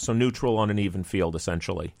 2.5, so neutral on an even field,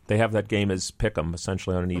 essentially. They have that game as pick'em,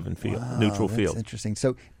 essentially on an even field, neutral field. That's interesting.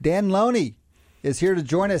 So Dan Loney is here to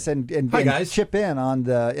join us and chip in on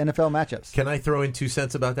the NFL matchups. Can I throw in 2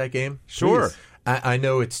 cents about that game? Sure. I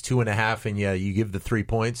know it's 2.5, and you give the 3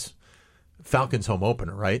 points. Falcons home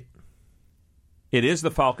opener, right? It is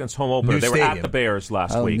the Falcons home opener. They were at the Bears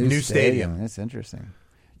last week. New stadium. That's interesting.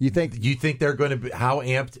 You think they're going to be how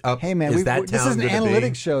amped up? Hey man, is that this town is an gonna analytics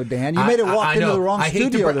be? show, Dan. You made it walk into the wrong studio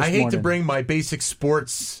this morning. I hate to bring my basic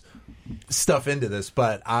sports stuff into this,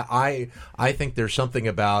 but I think there's something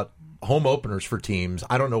about home openers for teams.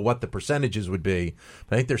 I don't know what the percentages would be,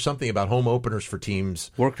 but I think there's something about home openers for teams.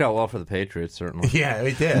 Worked out well for the Patriots, certainly. Yeah,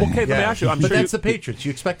 it did. Okay, let me ask you. But that's the Patriots. You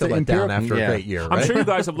expect to let down after a great year, right? I'm sure you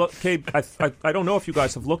guys have looked. Okay, I don't know if you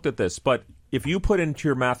guys have looked at this, but if you put into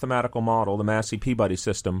your mathematical model, the Massey-Peabody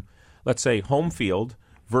system, let's say home field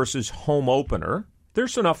versus home opener,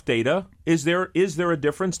 there's enough data. Is there a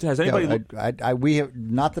difference? Has anybody? We have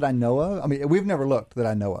not that I know of. I mean, we've never looked that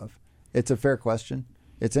I know of. It's a fair question.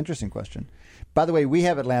 It's an interesting question. By the way, we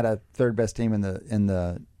have Atlanta third best team in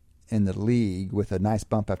the league with a nice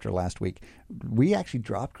bump after last week. We actually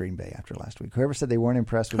dropped Green Bay after last week. Whoever said they weren't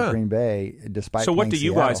impressed with Green Bay, despite so, what do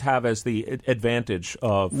you Seattle, guys have as the advantage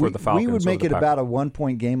for the Falcons? We would make it about a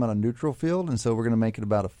 1-point game on a neutral field, and so we're going to make it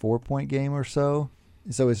about a 4-point game or so.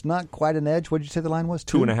 So it's not quite an edge. What did you say the line was?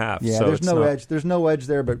 2.5. Yeah, so there's no edge. There's no edge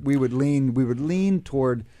there, but we would lean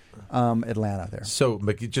toward Atlanta there. So,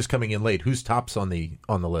 but just coming in late, who's tops on the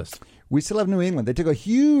list? We still have New England. They took a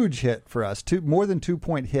huge hit for us. More than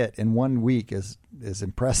 2-point hit in 1 week is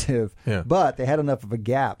impressive. Yeah. But they had enough of a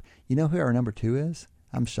gap. You know who our number 2 is?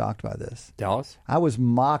 I'm shocked by this. Dallas? I was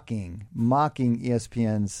mocking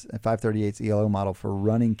ESPN's 538's ELO model for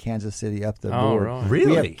running Kansas City up the board. Really?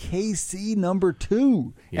 We have KC number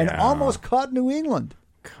 2 and almost caught New England.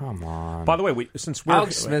 Come on. By the way, since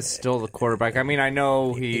Alex Smith's still the quarterback. I mean, I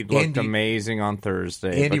know he looked amazing on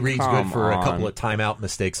Thursday. Andy Reid's good for a couple of timeout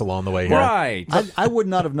mistakes along the way here. Right. I would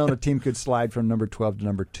not have known a team could slide from number 12 to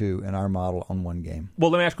number 2 in our model on one game.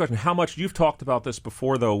 Well, let me ask you a question. How much, you've talked about this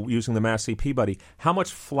before, though, using the Massey-Peabody, how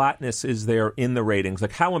much flatness is there in the ratings?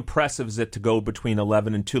 Like, how impressive is it to go between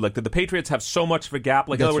 11 and 2? Like, did the Patriots have so much of a gap?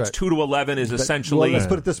 Like, in other words, 2 to 11 is essentially... Well, let's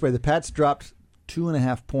put it this way. The Pats dropped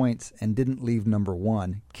 2.5 points and didn't leave number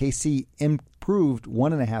 1. KC improved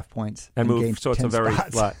 1.5 points and and moved. gained So it's 10 a very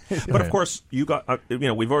spots. flat. But of course, you got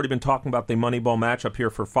we've already been talking about the Moneyball matchup here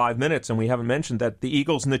for 5 minutes, and we haven't mentioned that the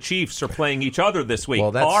Eagles and the Chiefs are playing each other this week.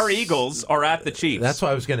 Well, our Eagles are at the Chiefs. That's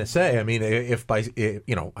what I was going to say. I mean,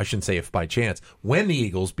 I shouldn't say if by chance, when the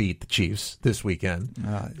Eagles beat the Chiefs this weekend,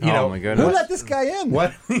 oh my goodness, who let this guy in?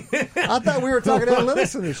 What? I thought we were talking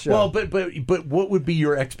analytics in this show. Well, but what would be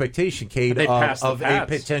your expectation, Cade, of a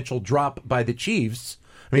potential drop by the Chiefs?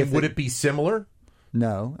 I mean, would it be similar?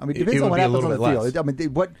 No, I mean, it depends on what happens on the field. I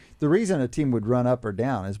mean, the reason a team would run up or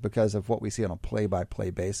down is because of what we see on a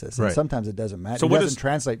play-by-play basis. And sometimes it doesn't matter. So it doesn't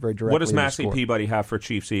translate very directly. What does Massey Peabody have for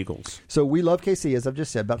Chiefs Eagles? So we love KC, as I've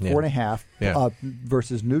just said, about 4.5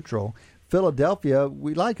 versus neutral. Philadelphia,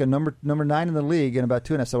 we like a number 9 in the league and about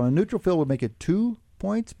 2.5. So on a neutral field, would make it 2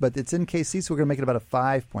 points, but it's in KC, so we're going to make it about a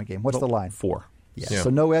 5-point game. What's the line? 4. Yeah. So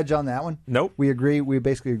no edge on that one. Nope. We agree. We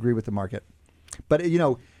basically agree with the market. But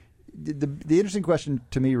the interesting question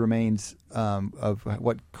to me remains of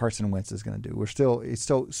what Carson Wentz is going to do. It's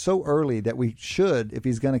so early that we should, if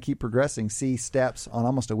he's going to keep progressing, see steps on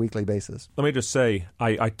almost a weekly basis. Let me just say,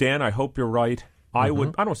 Dan, I hope you're right. I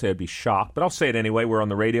don't say I'd be shocked, but I'll say it anyway. We're on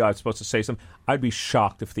the radio. I'm supposed to say something. I'd be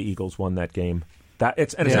shocked if the Eagles won that game.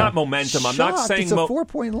 It's not momentum. I'm not saying it's a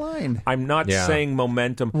 4-point line. I'm not saying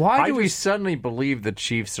momentum. Why do we suddenly believe the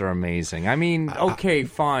Chiefs are amazing? I mean, okay,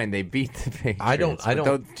 fine, they beat the Patriots. I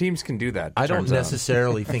don't. Teams can do that. I don't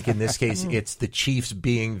necessarily think in this case it's the Chiefs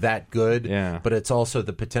being that good. Yeah. But it's also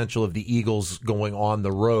the potential of the Eagles going on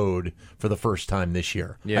the road for the first time this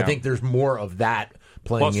year. Yeah. I think there's more of that.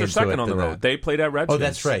 Well, it's their second on the road. That. They played at Redskins. Oh,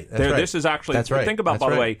 that's right. That's right. This is actually. That's right. Think about, by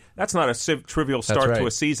the way, that's not a trivial start to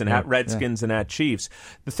a season at Redskins and at Chiefs.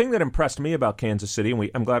 The thing that impressed me about Kansas City, and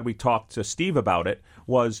I'm glad we talked to Steve about it,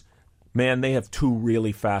 was, man, they have 2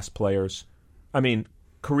 really fast players. I mean,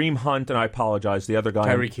 Kareem Hunt, and I apologize, the other guy.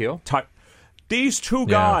 Tyreek Hill? These 2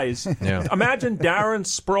 guys, imagine Darren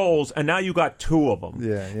Sproles, and now you got 2 of them.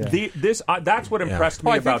 That's what impressed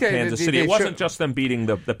me about Kansas City. It wasn't just them beating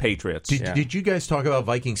the Patriots. Did you guys talk about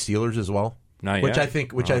Viking Steelers as well? Not which yet.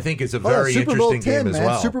 I think is a very interesting game as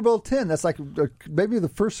well. Super Bowl 10. That's like maybe the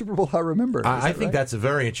first Super Bowl I remember. I think that's a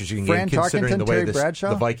very interesting game considering the way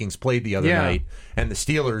the Vikings played the other night, and the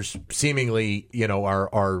Steelers seemingly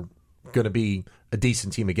are going to be a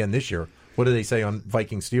decent team again this year. What do they say on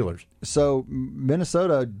Viking Steelers? So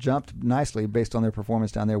Minnesota jumped nicely based on their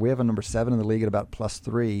performance down there. We have a number 7 in the league at about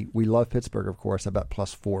 +3. We love Pittsburgh, of course, about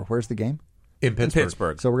 +4. Where's the game? In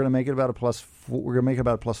Pittsburgh. So we're going to make it about a +4. We're going to make it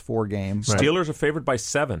about a +4 game. Steelers are favored by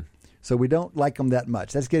 7. So we don't like them that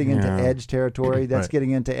much. That's getting into edge territory. That's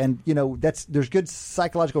getting into, and there's good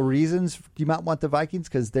psychological reasons you might want the Vikings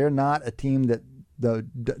because they're not a team that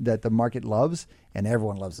the market loves, and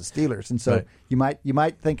everyone loves the Steelers. And so you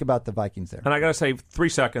might think about the Vikings there. And I got to say, 3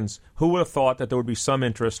 seconds, who would have thought that there would be some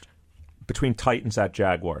interest between Titans at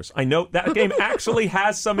Jaguars? I know that game actually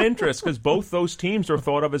has some interest because both those teams are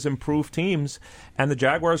thought of as improved teams, and the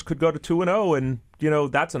Jaguars could go to 2-0,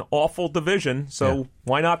 and that's an awful division. So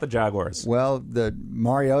why not the Jaguars? Well, the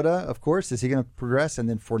Mariota, of course, is he going to progress? And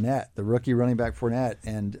then Fournette, the rookie running back Fournette,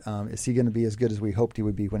 and is he going to be as good as we hoped he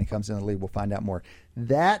would be when he comes in the league? We'll find out more.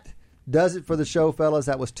 That does it for the show, fellas.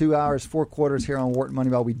 That was 2 hours, 4 quarters here on Wharton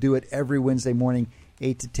Moneyball. We do it every Wednesday morning,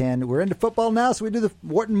 8 to 10. We're into football now, so we do the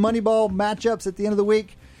Wharton Moneyball matchups at the end of the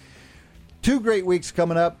week. 2 great weeks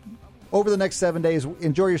coming up over the next 7 days.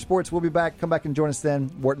 Enjoy your sports. We'll be back. Come back and join us then.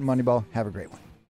 Wharton Moneyball. Have a great one.